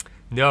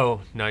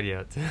 No, not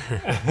yet.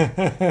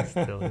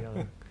 Still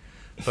young.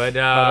 But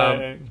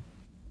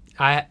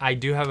I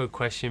do have a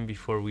question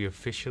before we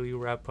officially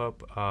wrap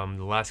up.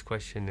 The last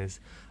question is,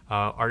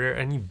 are there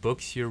any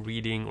books you're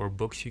reading or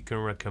books you can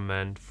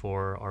recommend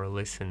for our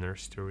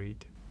listeners to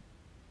read?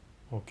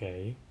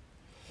 Okay.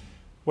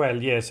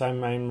 Well, yes,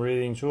 I'm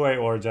reading two,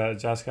 or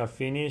just have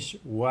finished.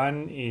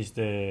 One is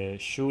the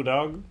Shoe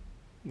Dog,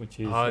 which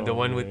is the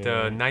one with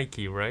the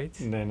Nike, right?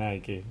 The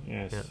Nike,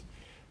 yes. Yeah.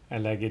 I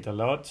like it a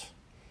lot.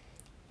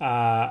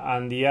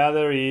 And the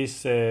other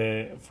is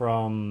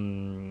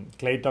from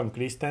Clayton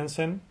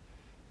Christensen.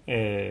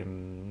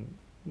 Clayton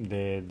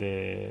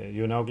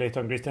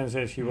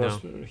Christensen.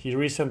 He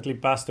recently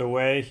passed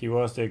away. He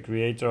was the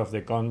creator of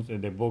the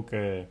book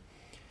The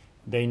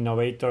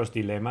Innovator's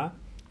Dilemma.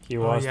 He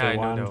was the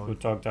one who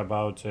talked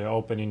about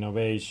open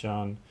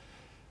innovation,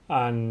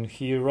 and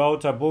he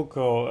wrote a book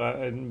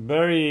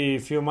very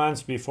few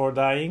months before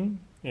dying,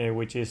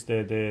 which is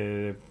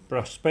the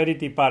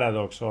prosperity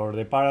paradox or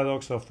the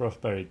paradox of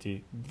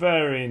prosperity.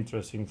 Very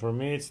interesting for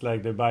me. It's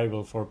like the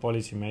Bible for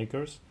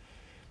policymakers.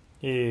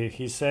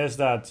 He says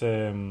that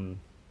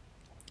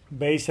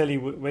basically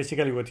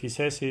what he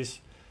says is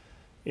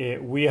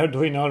we are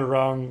doing all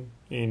wrong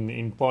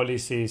in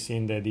policies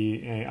in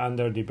the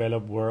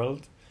underdeveloped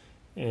world.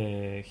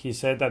 He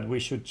said that we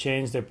should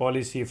change the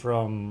policy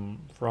from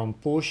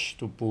push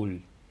to pull.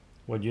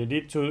 What you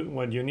need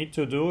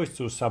to do is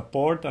to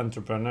support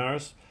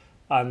entrepreneurs,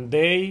 and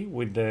they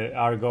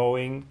are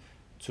going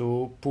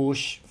to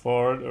push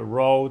for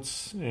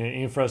roads,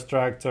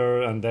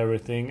 infrastructure, and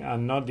everything,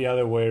 and not the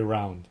other way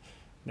around,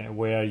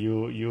 where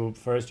you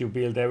first you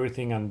build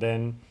everything and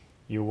then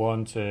you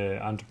want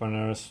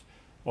entrepreneurs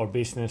or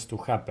business to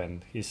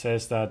happen. He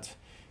says that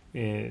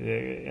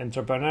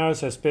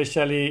entrepreneurs,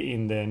 especially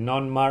in the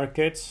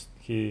non-markets,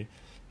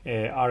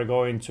 are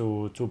going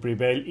to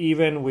prevail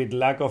even with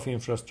lack of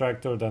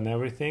infrastructure and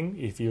everything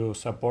if you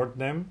support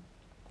them,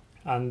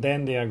 and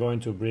then they are going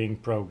to bring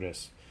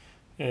progress.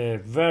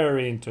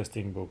 Very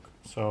interesting book.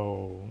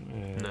 So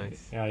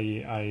Nice.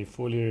 I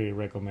fully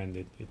recommend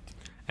it.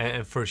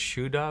 And for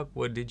Shoe Dog,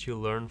 what did you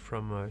learn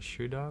from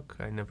Shoe Dog?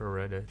 I never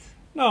read it.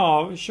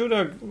 No,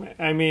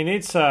 I mean,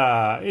 it's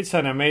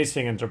an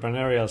amazing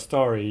entrepreneurial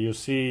story. You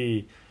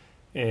see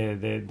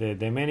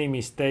the many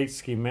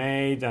mistakes he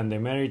made and the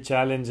many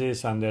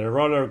challenges and the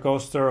roller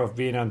coaster of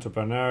being an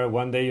entrepreneur.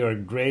 One day you're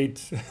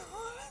great,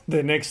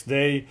 the next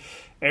day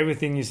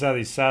everything is a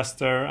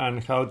disaster,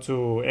 and how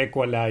to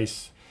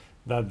equalize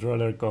that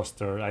roller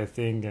coaster. I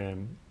think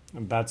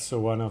that's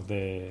one of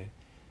the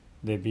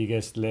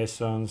biggest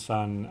lessons,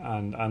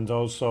 and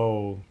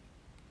also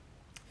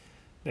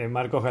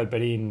Marco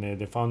Galperin,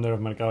 the founder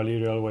of Mercado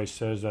Libre, always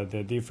says that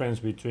the difference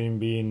between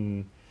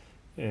being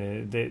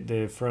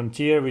the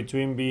frontier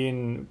between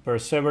being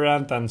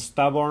perseverant and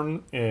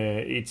stubborn,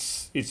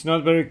 it's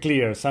not very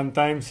clear.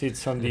 Sometimes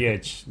it's on the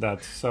edge. That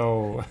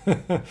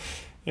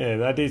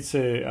is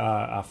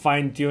a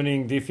fine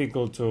tuning,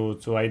 difficult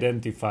to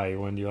identify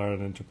when you are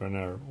an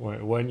entrepreneur,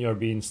 when you're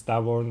being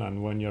stubborn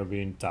and when you're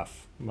being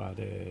tough, but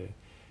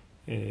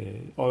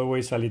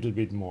always a little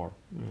bit more.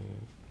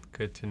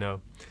 Good to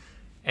know.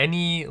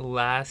 Any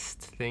last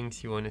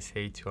things you want to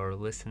say to our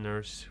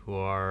listeners who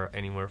are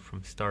anywhere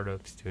from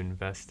startups to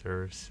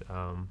investors?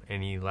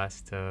 Any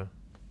last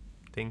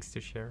things to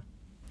share?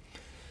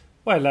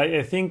 Well,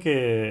 I think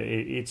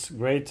it's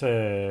great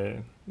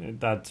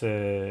that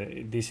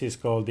this is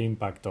called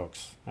Impact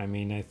Talks. I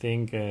mean, I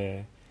think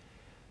a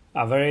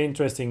very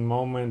interesting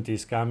moment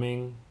is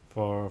coming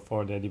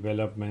for the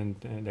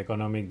development, the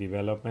economic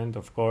development.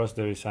 Of course,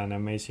 there is an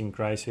amazing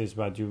crisis,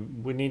 but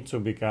we need to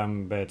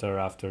become better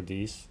after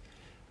this.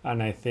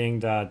 And I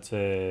think that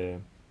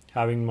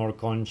having more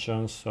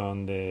conscience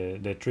on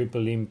the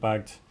triple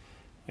impact,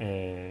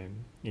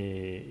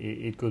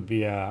 it could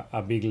be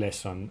a big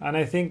lesson. And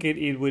I think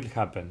it will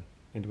happen.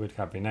 It will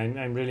happen.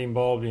 I'm really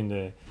involved in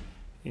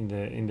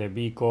the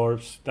B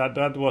Corps.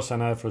 That was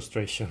another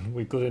frustration.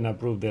 We couldn't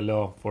approve the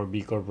law for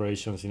B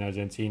corporations in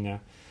Argentina.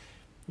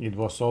 It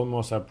was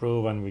almost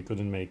approved and we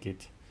couldn't make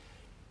it.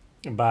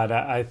 But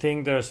I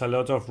think there's a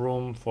lot of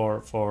room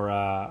for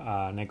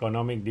an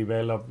economic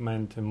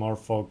development, more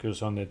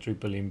focus on the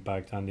triple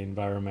impact and the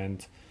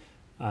environment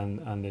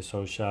and the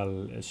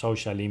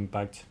social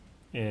impact.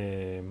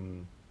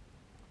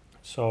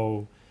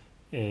 So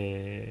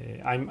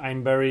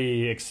I'm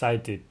very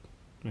excited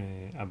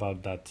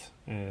about that.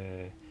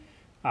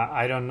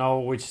 I don't know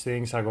which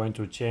things are going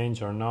to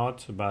change or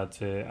not,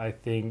 but I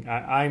think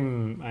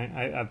I'm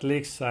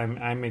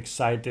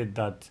excited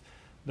that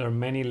there are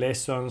many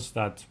lessons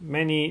that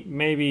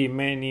maybe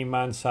many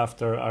months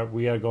after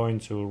we are going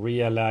to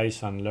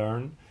realize and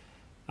learn,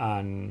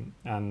 and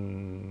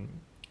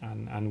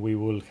we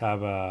will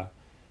have a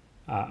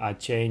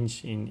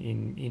change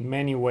in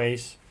many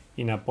ways,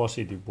 in a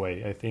positive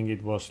way. I think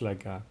it was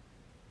like a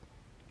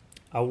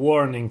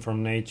warning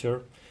from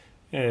nature,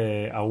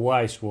 a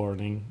wise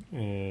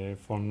warning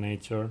from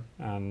nature,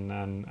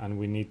 and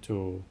we need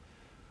to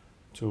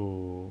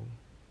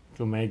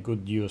make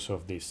good use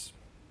of this.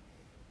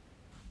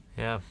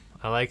 Yeah,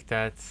 I like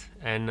that.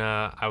 And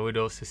I would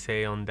also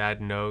say on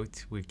that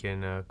note, we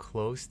can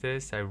close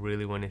this. I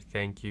really want to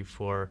thank you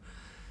for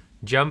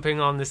jumping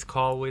on this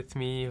call with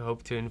me.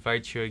 Hope to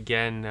invite you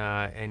again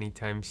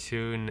anytime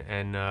soon,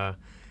 and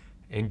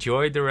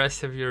enjoy the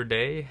rest of your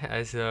day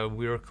as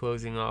we are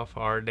closing off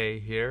our day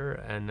here.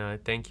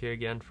 And thank you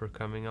again for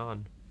coming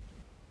on.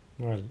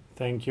 Well,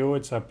 thank you.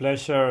 It's a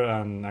pleasure.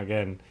 And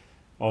again,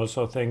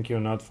 also thank you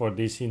not for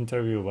this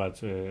interview,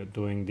 but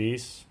doing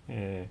this.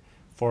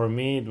 For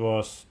me, it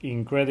was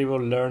incredible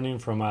learning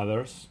from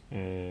others,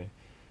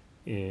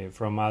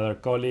 from other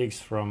colleagues,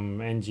 from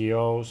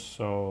NGOs.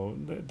 So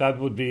that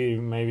would be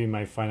maybe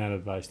my final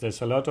advice.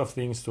 There's a lot of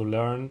things to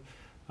learn,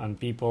 and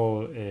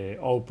people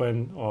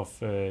open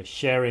of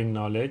sharing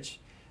knowledge,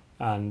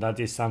 and that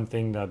is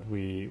something that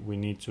we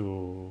need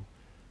to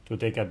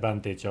take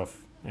advantage of.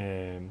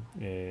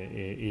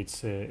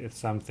 It's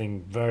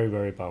something very,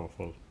 very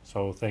powerful.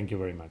 So thank you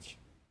very much.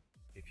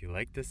 If you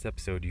liked this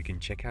episode, you can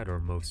check out our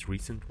most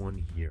recent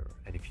one here.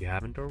 And if you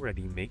haven't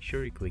already, make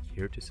sure you click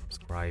here to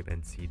subscribe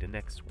and see the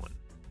next one.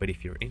 But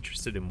if you're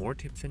interested in more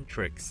tips and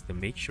tricks,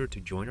 then make sure to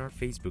join our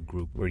Facebook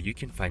group where you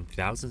can find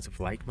thousands of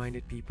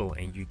like-minded people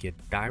and you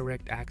get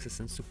direct access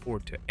and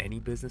support to any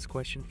business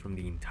question from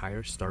the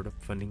entire startup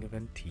funding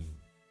event team.